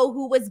didn't know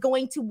who was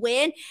going to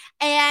win.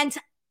 And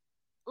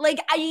like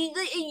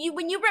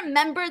when you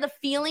remember the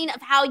feeling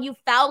of how you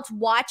felt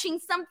watching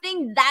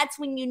something, that's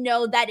when you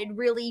know that it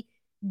really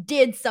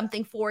did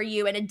something for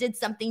you, and it did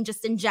something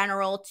just in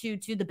general to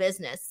the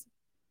business.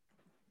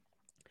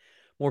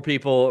 More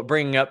people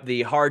bringing up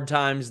the hard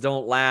times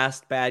don't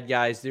last, bad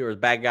guys do, or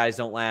bad guys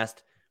don't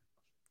last.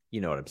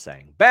 You know what I'm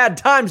saying. Bad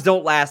times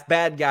don't last,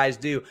 bad guys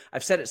do.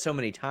 I've said it so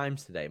many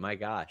times today. My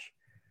gosh.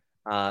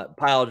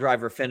 Pile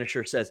Driver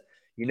Finisher says,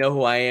 you know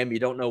who I am. You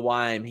don't know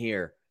why I'm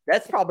here.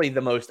 That's probably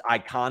the most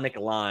iconic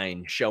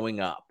line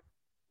showing up,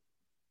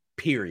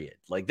 period.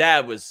 Like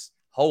that was,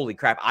 holy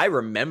crap. I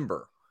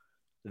remember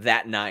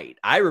that night.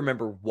 I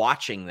remember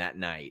watching that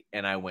night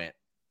and I went,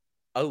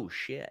 oh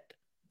shit.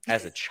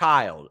 As a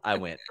child, I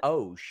went,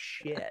 oh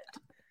shit.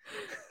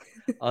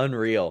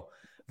 Unreal.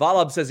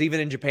 Volob says even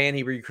in Japan,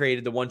 he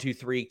recreated the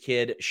 1-2-3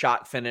 kid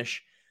shot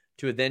finish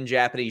to a then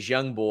Japanese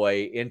young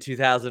boy in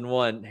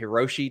 2001,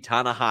 Hiroshi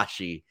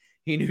Tanahashi.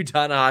 He knew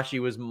Tanahashi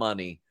was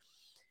money.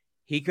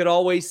 He could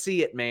always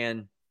see it,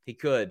 man. He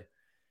could.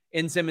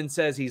 N. Simmons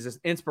says he's an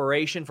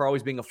inspiration for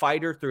always being a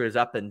fighter through his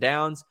up and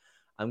downs.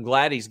 I'm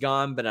glad he's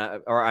gone,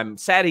 I'm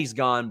sad he's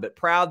gone, but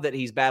proud that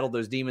he's battled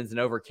those demons and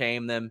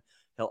overcame them.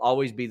 He'll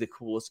always be the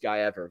coolest guy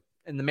ever.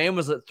 And the man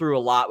was through a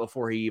lot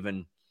before he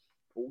even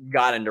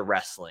got into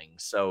wrestling.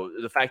 So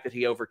the fact that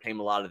he overcame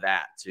a lot of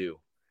that too.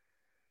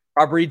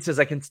 Rob Reed says,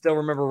 I can still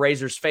remember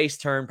Razor's face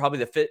turn, probably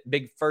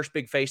the first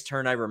big face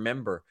turn I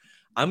remember.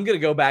 I'm going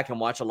to go back and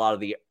watch a lot of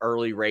the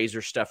early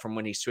Razor stuff from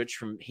when he switched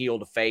from heel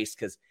to face,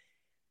 because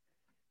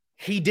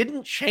he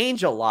didn't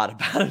change a lot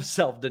about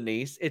himself,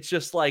 Denise. It's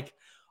just like,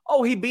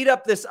 oh, he beat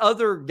up this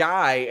other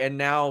guy and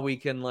now we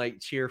can like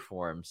cheer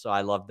for him. So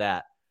I love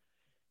that.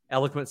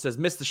 Eloquent says,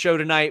 missed the show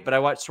tonight, but I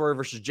watched Swerve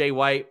versus Jay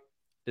White.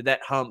 Did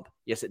that hump?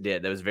 Yes, it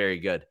did. That was very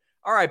good.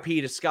 RIP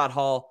to Scott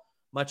Hall.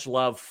 Much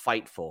love,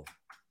 Fightful.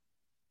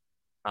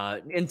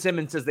 N.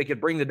 Simmons says they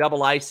could bring the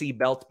double IC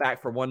belts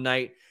back for one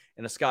night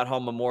in a Scott Hall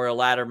Memorial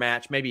ladder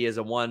match, maybe as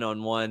a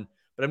one-on-one,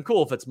 but I'm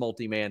cool if it's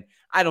multi-man.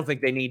 I don't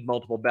think they need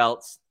multiple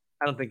belts.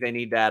 I don't think they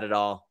need that at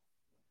all.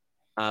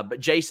 But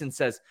Jason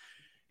says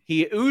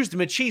he oozed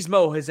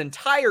machismo his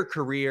entire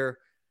career,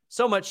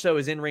 so much so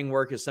his in-ring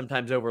work is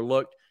sometimes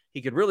overlooked.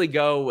 He could really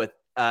go with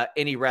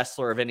any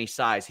wrestler of any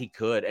size. He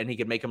could, and he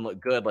could make them look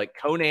good. Like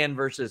Conan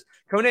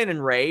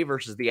and Ray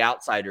versus the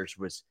Outsiders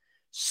was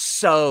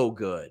so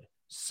good.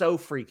 So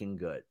freaking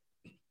good.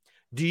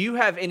 Do you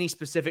have any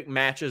specific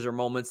matches or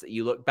moments that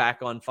you look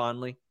back on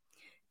fondly?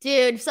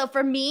 Dude, so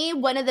for me,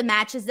 one of the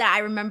matches that I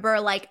remember,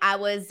 like it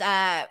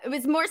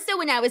was more so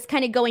when I was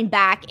kind of going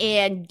back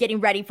and getting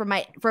ready for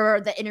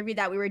the interview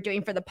that we were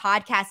doing for the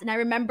podcast. And I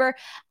remember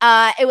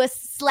it was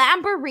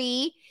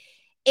Slamboree,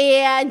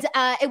 and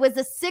it was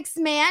a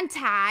 6-man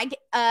tag.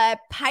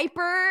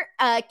 Piper,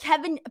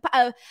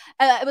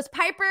 it was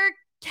Piper,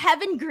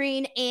 Kevin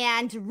Green,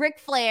 and Ric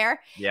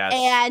Flair. Yes.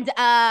 And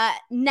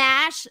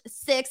Nash,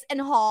 Six, and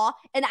Hall.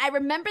 And I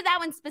remember that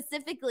one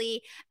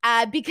specifically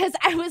because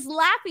I was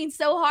laughing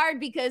so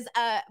hard because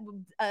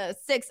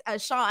Six,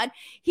 Sean,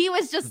 he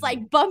was just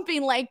like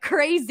bumping like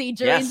crazy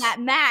during that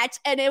match.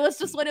 And it was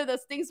just one of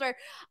those things where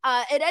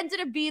it ended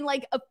up being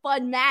like a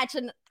fun match.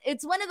 And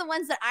it's one of the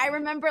ones that I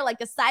remember,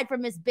 like aside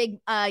from his big,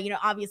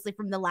 obviously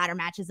from the ladder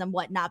matches and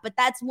whatnot, but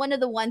that's one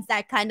of the ones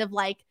that kind of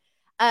like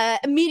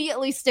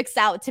immediately sticks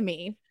out to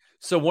me.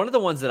 So one of the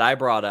ones that I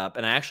brought up,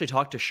 and I actually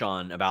talked to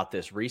Sean about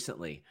this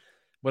recently.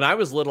 When I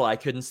was little, I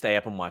couldn't stay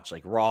up and watch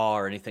like Raw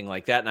or anything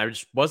like that. And I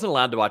just wasn't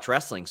allowed to watch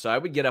wrestling. So I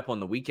would get up on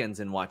the weekends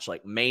and watch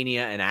like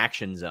Mania and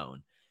Action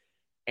Zone.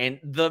 And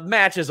the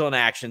matches on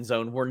Action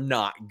Zone were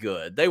not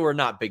good. They were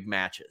not big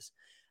matches.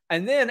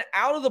 And then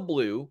out of the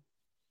blue,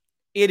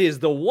 it is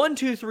the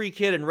 1-2-3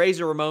 Kid and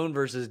Razor Ramon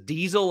versus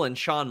Diesel and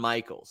Shawn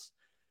Michaels.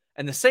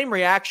 And the same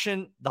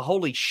reaction, the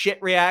holy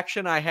shit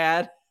reaction I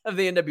had of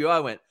the NWO, I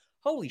went,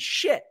 holy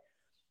shit.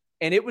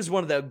 And it was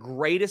one of the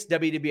greatest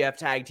WWF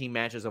tag team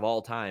matches of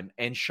all time.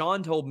 And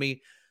Sean told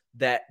me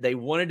that they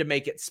wanted to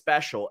make it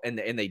special, and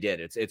they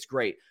did. It's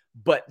great.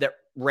 But that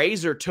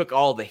Razor took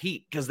all the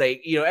heat because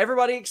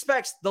everybody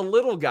expects the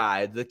little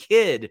guy, the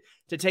kid,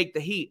 to take the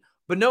heat.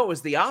 But no, it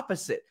was the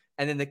opposite.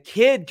 And then the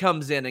kid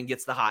comes in and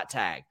gets the hot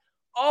tag.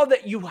 All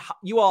that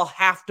you all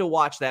have to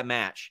watch that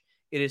match.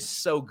 It is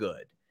so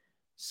good.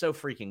 So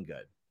freaking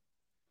good.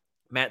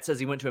 Matt says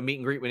he went to a meet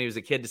and greet when he was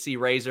a kid to see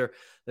Razor.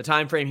 The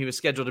time frame he was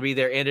scheduled to be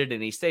there ended,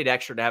 and he stayed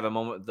extra to have a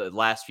moment with the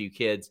last few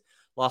kids.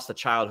 Lost a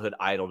childhood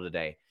idol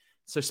today.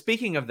 So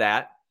speaking of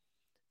that,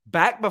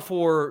 back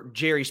before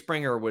Jerry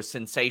Springer was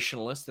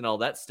sensationalist and all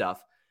that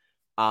stuff,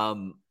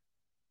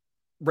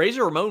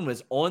 Razor Ramon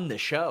was on the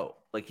show.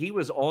 Like he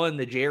was on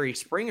the Jerry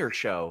Springer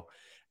show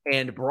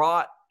and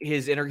brought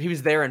his he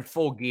was there in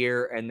full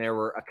gear, and there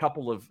were a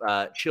couple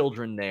of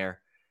children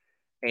there.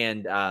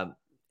 And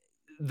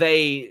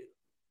they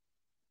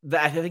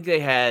I think they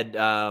had,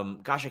 I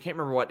can't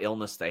remember what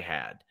illness they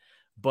had,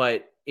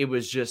 but it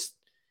was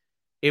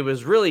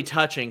really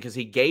touching because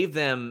he gave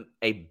them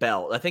a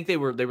belt. I think they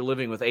were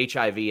living with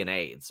HIV and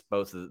AIDS.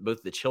 Both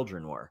the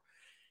children were.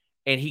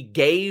 And he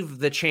gave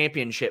the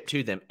championship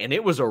to them, and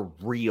it was a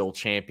real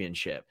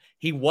championship.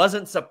 He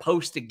wasn't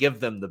supposed to give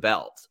them the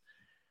belt.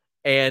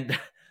 And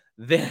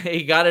then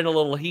he got in a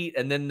little heat,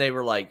 and then they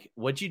were like,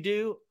 "What'd you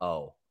do?"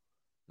 Oh,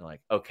 they're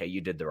like, "Okay,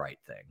 you did the right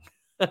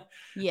thing."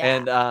 Yeah.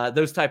 And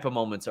those type of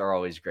moments are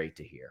always great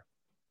to hear.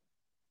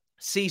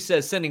 C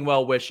says, sending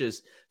well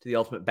wishes to the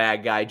ultimate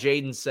bad guy.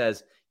 Jaden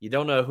says, you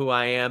don't know who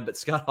I am, but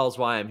Scott Hall's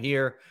why I'm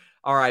here.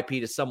 RIP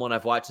to someone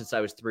I've watched since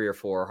I was 3 or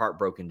 4.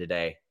 Heartbroken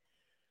today.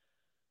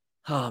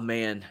 Oh,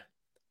 man.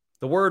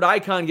 The word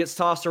icon gets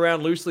tossed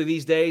around loosely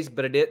these days,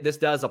 but this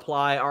does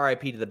apply.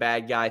 RIP to the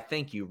bad guy.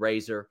 Thank you,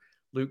 Razor.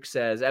 Luke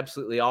says,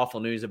 absolutely awful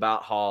news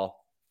about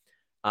Hall.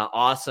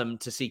 Awesome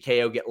to see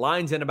KO get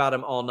lines in about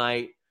him all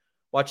night.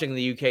 Watching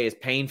the UK is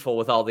painful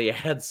with all the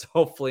ads.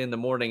 Hopefully in the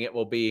morning it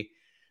will be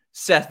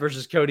Seth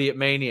versus Cody at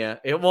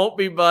Mania. It won't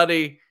be,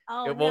 buddy.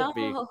 Oh, it won't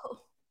be.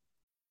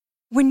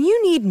 When you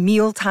need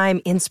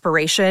mealtime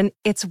inspiration,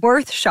 it's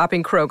worth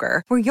shopping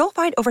Kroger, where you'll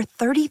find over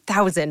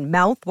 30,000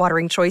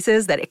 mouth-watering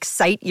choices that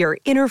excite your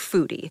inner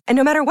foodie. And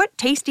no matter what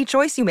tasty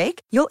choice you make,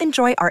 you'll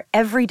enjoy our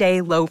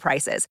everyday low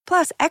prices,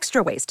 plus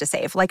extra ways to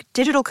save, like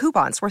digital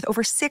coupons worth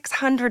over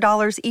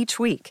 $600 each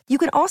week. You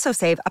can also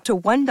save up to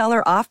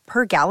 $1 off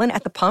per gallon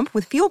at the pump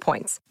with fuel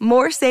points.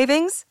 More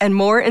savings and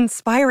more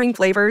inspiring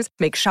flavors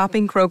make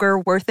shopping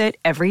Kroger worth it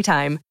every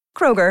time.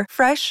 Kroger,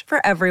 fresh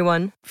for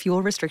everyone.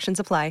 Fuel restrictions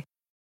apply.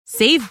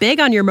 Save big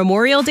on your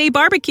Memorial Day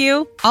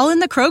barbecue, all in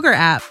the Kroger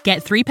app.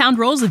 Get 3-pound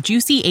rolls of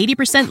juicy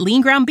 80%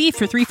 lean ground beef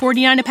for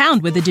 $3.49 a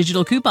pound with a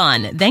digital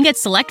coupon. Then get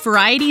select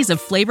varieties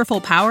of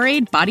flavorful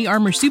Powerade, Body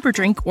Armor Super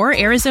Drink, or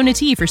Arizona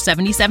tea for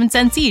 77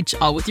 cents each,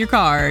 all with your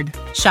card.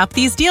 Shop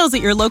these deals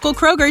at your local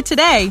Kroger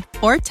today,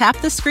 or tap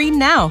the screen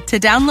now to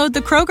download the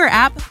Kroger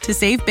app to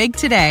save big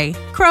today.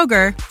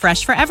 Kroger,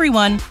 fresh for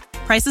everyone.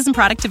 Prices and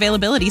product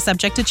availability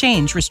subject to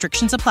change.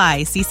 Restrictions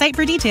apply. See site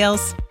for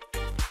details.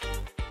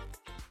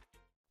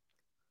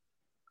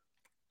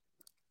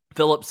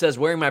 Philip says,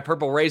 wearing my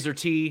purple Razor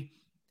tee.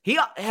 He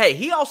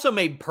also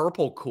made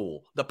purple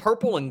cool. The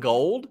purple and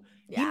gold.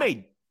 Yeah. He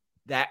made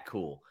that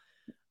cool.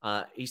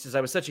 He says,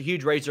 I was such a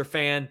huge Razor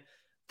fan.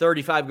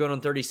 35 going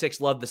on 36.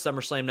 Loved the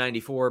SummerSlam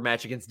 94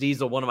 match against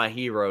Diesel. One of my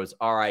heroes.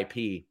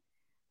 RIP.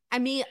 I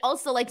mean,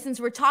 also, like, since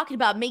we're talking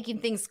about making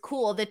things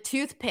cool, the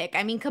toothpick.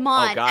 I mean, come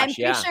on. Oh, gosh, I'm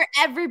pretty sure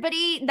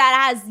everybody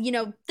that has,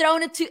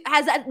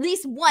 has at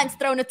least once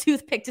thrown a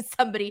toothpick to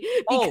somebody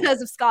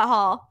because of Scott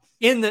Hall.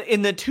 In the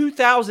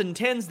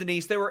 2010s,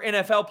 Denise, there were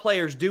NFL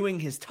players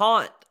doing his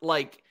taunt,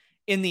 like,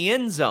 in the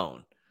end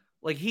zone.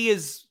 Like, he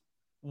is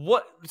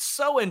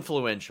so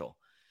influential.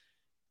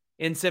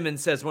 And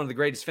Simmons says one of the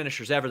greatest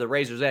finishers ever, the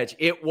Razor's Edge.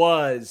 That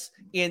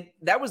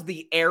was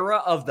the era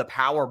of the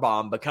power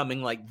bomb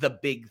becoming like the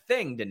big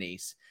thing,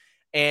 Denise.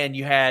 And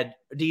you had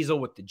Diesel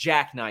with the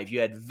jackknife.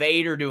 You had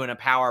Vader doing a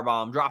power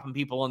bomb, dropping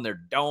people on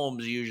their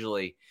domes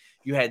usually.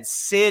 You had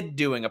Sid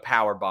doing a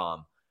power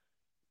bomb.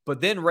 But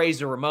then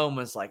Razor Ramon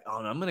was like,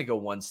 oh, no, I'm going to go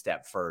one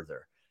step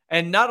further.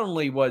 And not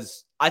only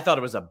I thought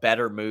it was a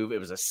better move, it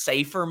was a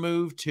safer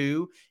move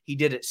too. He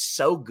did it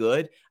so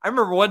good. I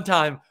remember one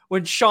time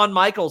when Shawn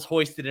Michaels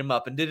hoisted him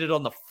up and did it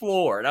on the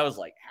floor. And I was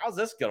like, how's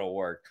this going to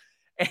work?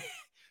 And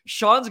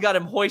Shawn's got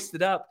him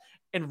hoisted up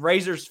and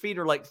Razor's feet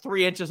are like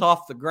 3 inches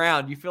off the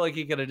ground. You feel like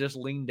he could have just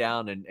leaned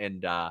down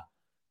and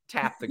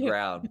tapped the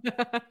ground.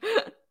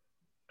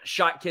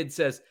 Shot Kid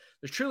says,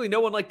 there's truly no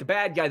one like the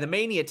bad guy. The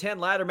Mania 10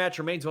 ladder match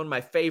remains one of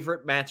my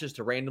favorite matches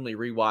to randomly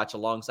rewatch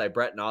alongside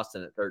Brett and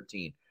Austin at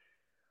 13.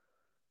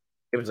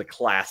 It was a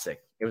classic.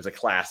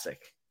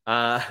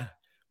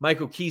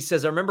 Michael Key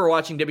says, I remember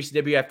watching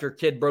WCW after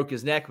Kid broke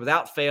his neck.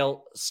 Without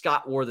fail,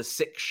 Scott wore the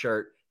 6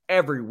 shirt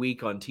every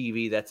week on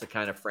TV. That's the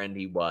kind of friend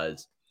he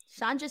was.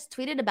 Sean just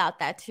tweeted about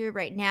that too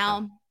right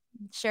now.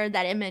 Shared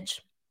that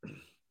image.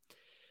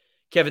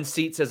 Kevin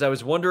Seat says, I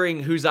was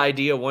wondering whose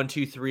idea 1,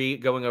 2, 3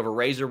 going over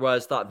Razor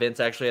was. Thought Vince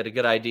actually had a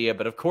good idea,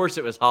 but of course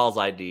it was Hall's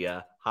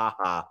idea. Ha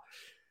ha.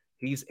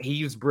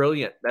 He was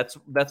brilliant.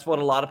 That's what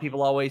a lot of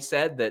people always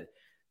said,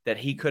 that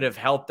he could have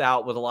helped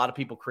out with a lot of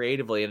people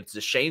creatively. And it's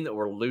a shame that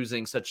we're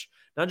losing such,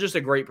 not just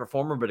a great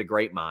performer, but a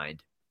great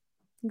mind.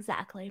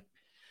 Exactly.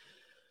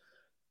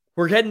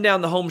 We're heading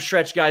down the home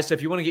stretch, guys. So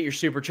if you want to get your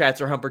super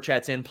chats or humper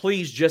chats in,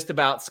 please just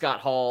about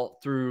Scott Hall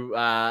through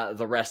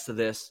the rest of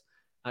this.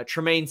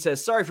 Tremaine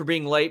says, sorry for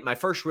being late. My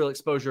first real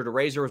exposure to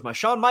Razor was my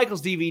Shawn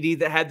Michaels DVD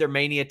that had their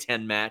Mania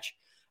 10 match.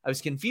 I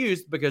was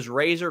confused because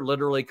Razor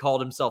literally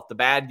called himself the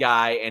bad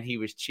guy and he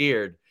was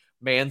cheered.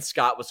 Man,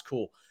 Scott was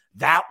cool.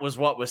 That was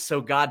what was so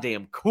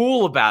goddamn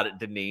cool about it,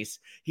 Denise.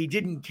 He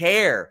didn't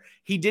care.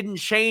 He didn't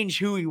change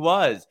who he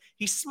was.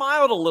 He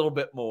smiled a little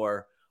bit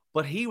more,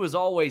 but he was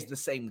always the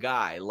same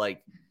guy.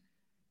 Like,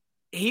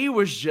 he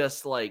was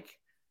just like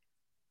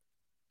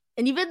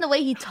And even the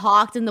way he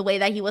talked and the way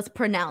that he was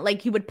pronounced,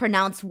 like he would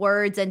pronounce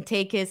words and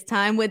take his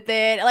time with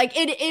it. Like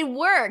it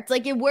worked.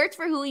 Like it worked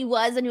for who he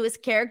was and who his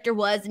character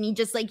was. And he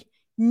just like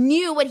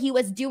knew what he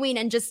was doing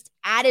and just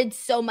added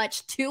so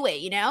much to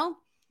it, you know?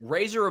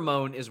 Razor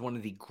Ramon is one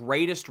of the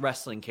greatest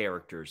wrestling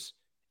characters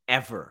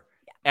ever.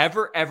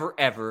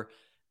 Ever.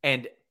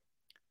 And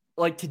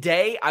like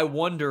today, I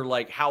wonder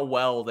like how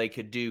well they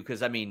could do.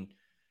 Cause I mean,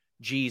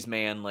 geez,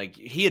 man, like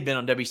he had been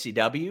on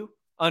WCW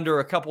under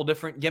a couple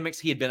different gimmicks.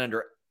 He had been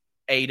under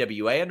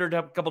AWA under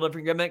a couple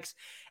different gimmicks.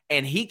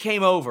 And he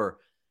came over,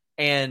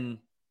 and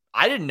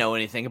I didn't know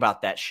anything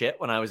about that shit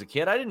when I was a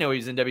kid. I didn't know he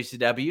was in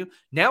WCW.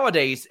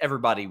 Nowadays,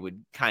 everybody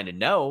would kind of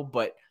know,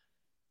 but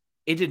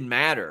it didn't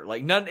matter.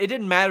 Like it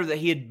didn't matter that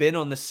he had been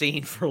on the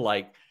scene for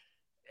like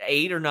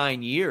 8 or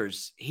 9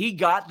 years. He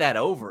got that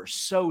over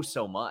so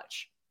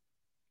much.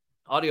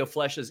 Audio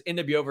Flesh's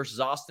NWO versus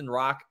Austin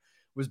Rock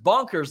was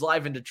bonkers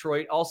live in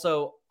Detroit.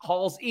 Also,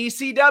 Hall's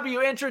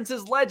ECW entrance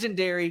is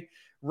legendary.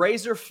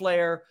 Razor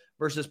Flair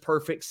versus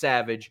Perfect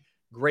Savage.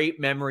 Great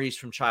memories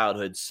from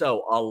childhood.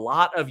 So a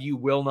lot of you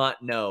will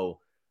not know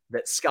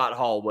that Scott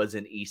Hall was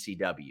in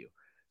ECW.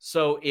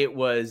 So it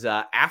was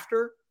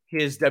after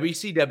his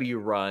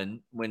WCW run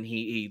when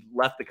he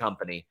left the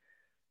company,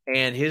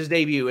 and his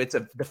debut.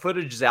 The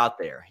footage is out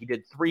there. He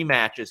did 3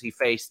 matches. He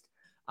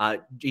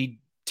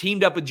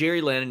teamed up with Jerry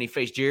Lynn, and he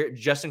faced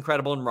Justin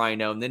Credible and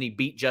Rhino, and then he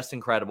beat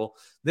Justin Credible.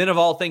 Then, of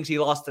all things, he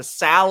lost to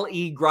Sal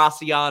E.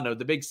 Graziano,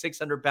 the big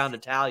 600-pound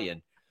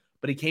Italian.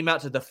 But he came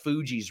out to the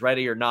Fugees,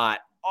 Ready or Not.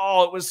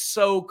 Oh, it was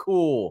so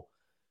cool.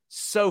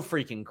 So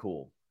freaking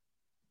cool.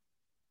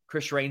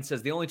 Chris Rain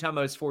says, the only time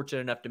I was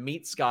fortunate enough to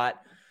meet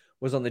Scott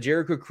was on the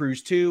Jericho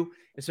Cruise 2.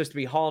 It's supposed to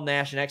be Hall,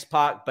 Nash, and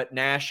X-Pac, but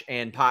Nash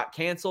and Pac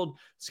canceled.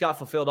 Scott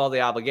fulfilled all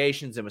the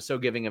obligations and was so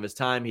giving of his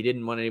time. He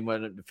didn't want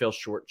anyone to feel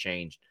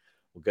shortchanged.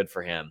 Well, good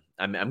for him.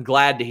 I'm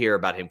glad to hear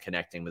about him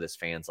connecting with his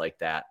fans like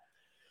that.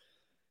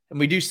 And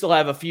we do still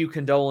have a few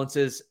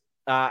condolences.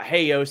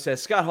 Heyo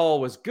says, Scott Hall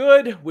was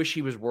good. Wish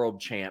he was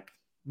world champ.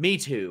 Me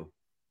too.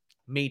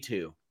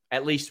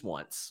 At least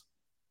once.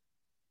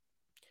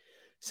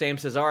 Sam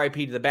says, RIP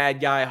to the bad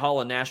guy.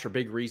 Hall and Nash were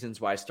big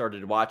reasons why I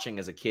started watching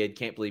as a kid.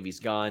 Can't believe he's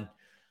gone.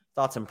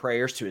 Thoughts and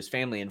prayers to his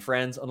family and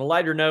friends. On a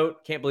lighter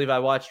note, can't believe I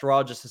watched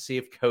Raw just to see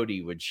if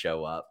Cody would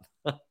show up.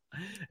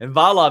 And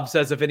Valov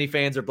says, if any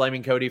fans are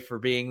blaming Cody for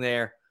being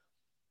there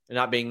and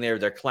not being there,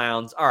 they're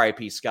clowns.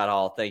 RIP Scott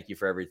Hall. Thank you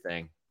for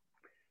everything.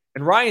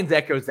 And Ryan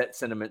echoes that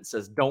sentiment,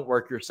 says, don't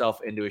work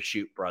yourself into a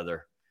shoot,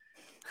 brother.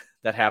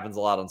 That happens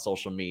a lot on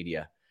social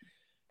media.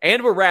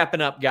 And we're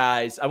wrapping up,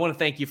 guys. I want to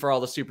thank you for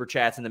all the super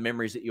chats and the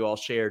memories that you all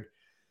shared.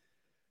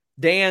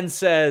 Dan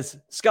says,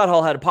 Scott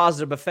Hall had a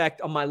positive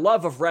effect on my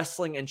love of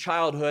wrestling and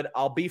childhood.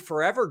 I'll be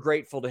forever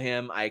grateful to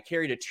him. I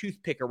carried a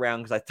toothpick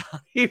around because I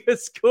thought he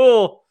was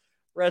cool.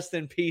 Rest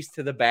in peace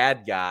to the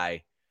bad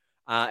guy.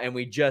 And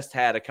we just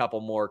had a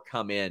couple more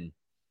come in.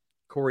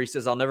 Corey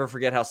says, I'll never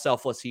forget how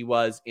selfless he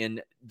was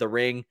in the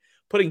ring,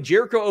 putting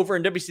Jericho over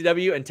in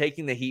WCW and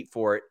taking the heat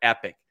for it.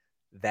 Epic.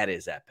 That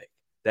is epic.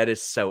 That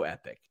is so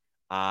epic.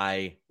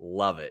 I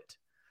love it.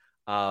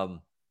 Gosh,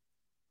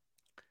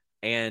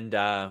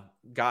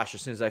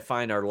 as soon as I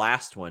find our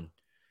last one,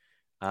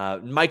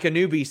 Micah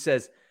Newby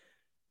says,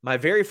 my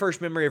very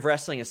first memory of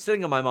wrestling is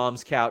sitting on my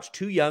mom's couch,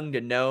 too young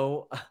to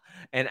know,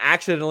 and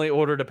accidentally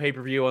ordered a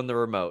pay-per-view on the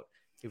remote.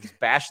 It was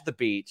Bash at the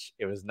Beach.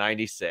 It was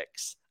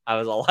 96. I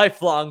was a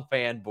lifelong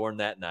fan born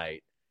that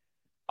night.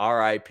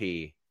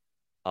 RIP,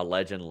 a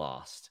legend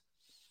lost.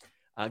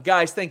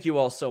 Guys, thank you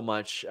all so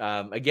much.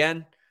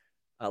 Again,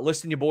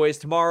 listen to you boys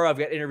tomorrow. I've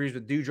got interviews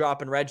with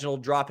Dewdrop and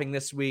Reginald dropping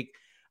this week.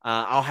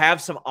 I'll have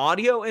some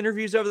audio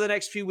interviews over the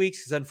next few weeks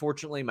because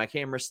unfortunately my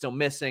camera's still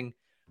missing.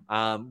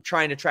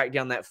 Trying to track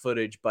down that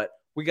footage, but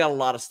we got a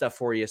lot of stuff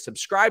for you.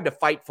 Subscribe to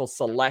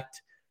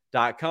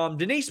FightfulSelect.com.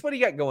 Denise, what do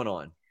you got going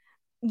on?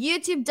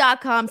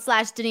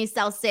 YouTube.com/Denise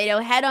Salcedo.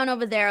 Head on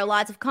over there.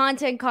 Lots of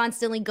content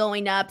constantly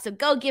going up. So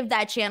go give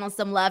that channel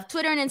some love.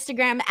 Twitter and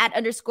Instagram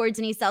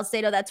 @_Denise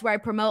Salcedo. That's where I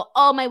promote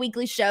all my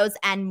weekly shows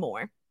and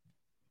more.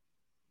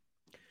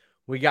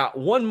 We got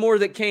one more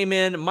that came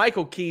in.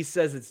 Michael Keys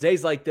says, it's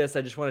days like this.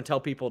 I just want to tell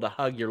people to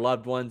hug your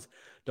loved ones.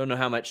 Don't know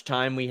how much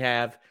time we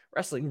have.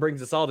 Wrestling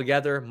brings us all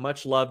together.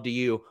 Much love to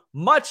you.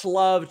 Much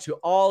love to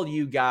all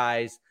you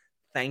guys.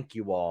 Thank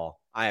you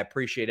all. I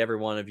appreciate every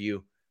one of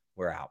you.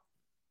 We're out.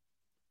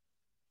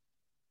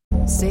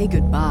 Say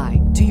goodbye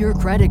to your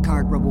credit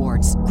card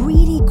rewards.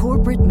 Greedy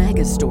corporate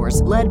mega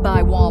stores, led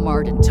by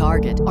Walmart and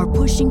Target, are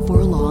pushing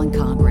for a law in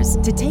Congress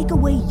to take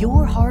away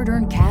your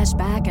hard-earned cash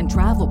back and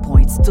travel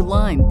points to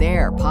line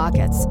their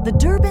pockets. The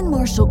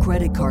Durbin-Marshall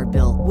credit card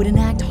bill would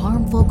enact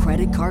harmful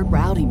credit card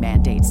routing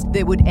mandates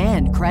that would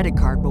end credit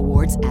card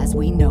rewards as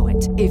we know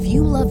it. If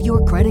you love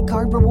your credit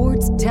card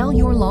rewards, tell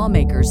your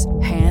lawmakers,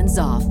 hands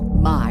off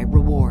my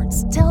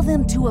rewards. Tell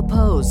them to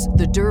oppose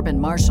the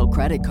Durbin-Marshall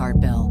credit card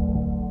bill.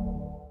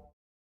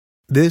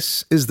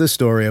 This is the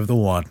story of the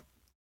one.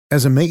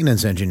 As a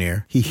maintenance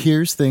engineer, he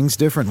hears things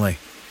differently.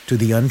 To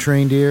the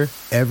untrained ear,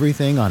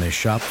 everything on his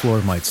shop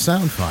floor might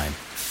sound fine,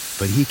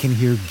 but he can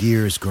hear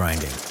gears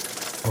grinding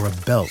or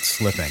a belt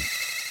slipping.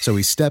 So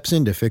he steps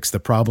in to fix the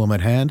problem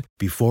at hand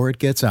before it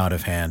gets out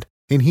of hand.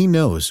 And he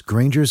knows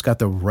Grainger's got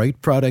the right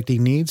product he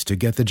needs to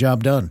get the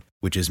job done,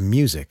 which is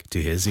music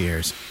to his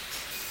ears.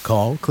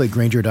 Call, click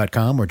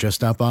Grainger.com, or just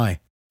stop by.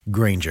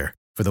 Grainger,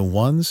 for the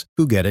ones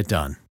who get it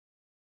done.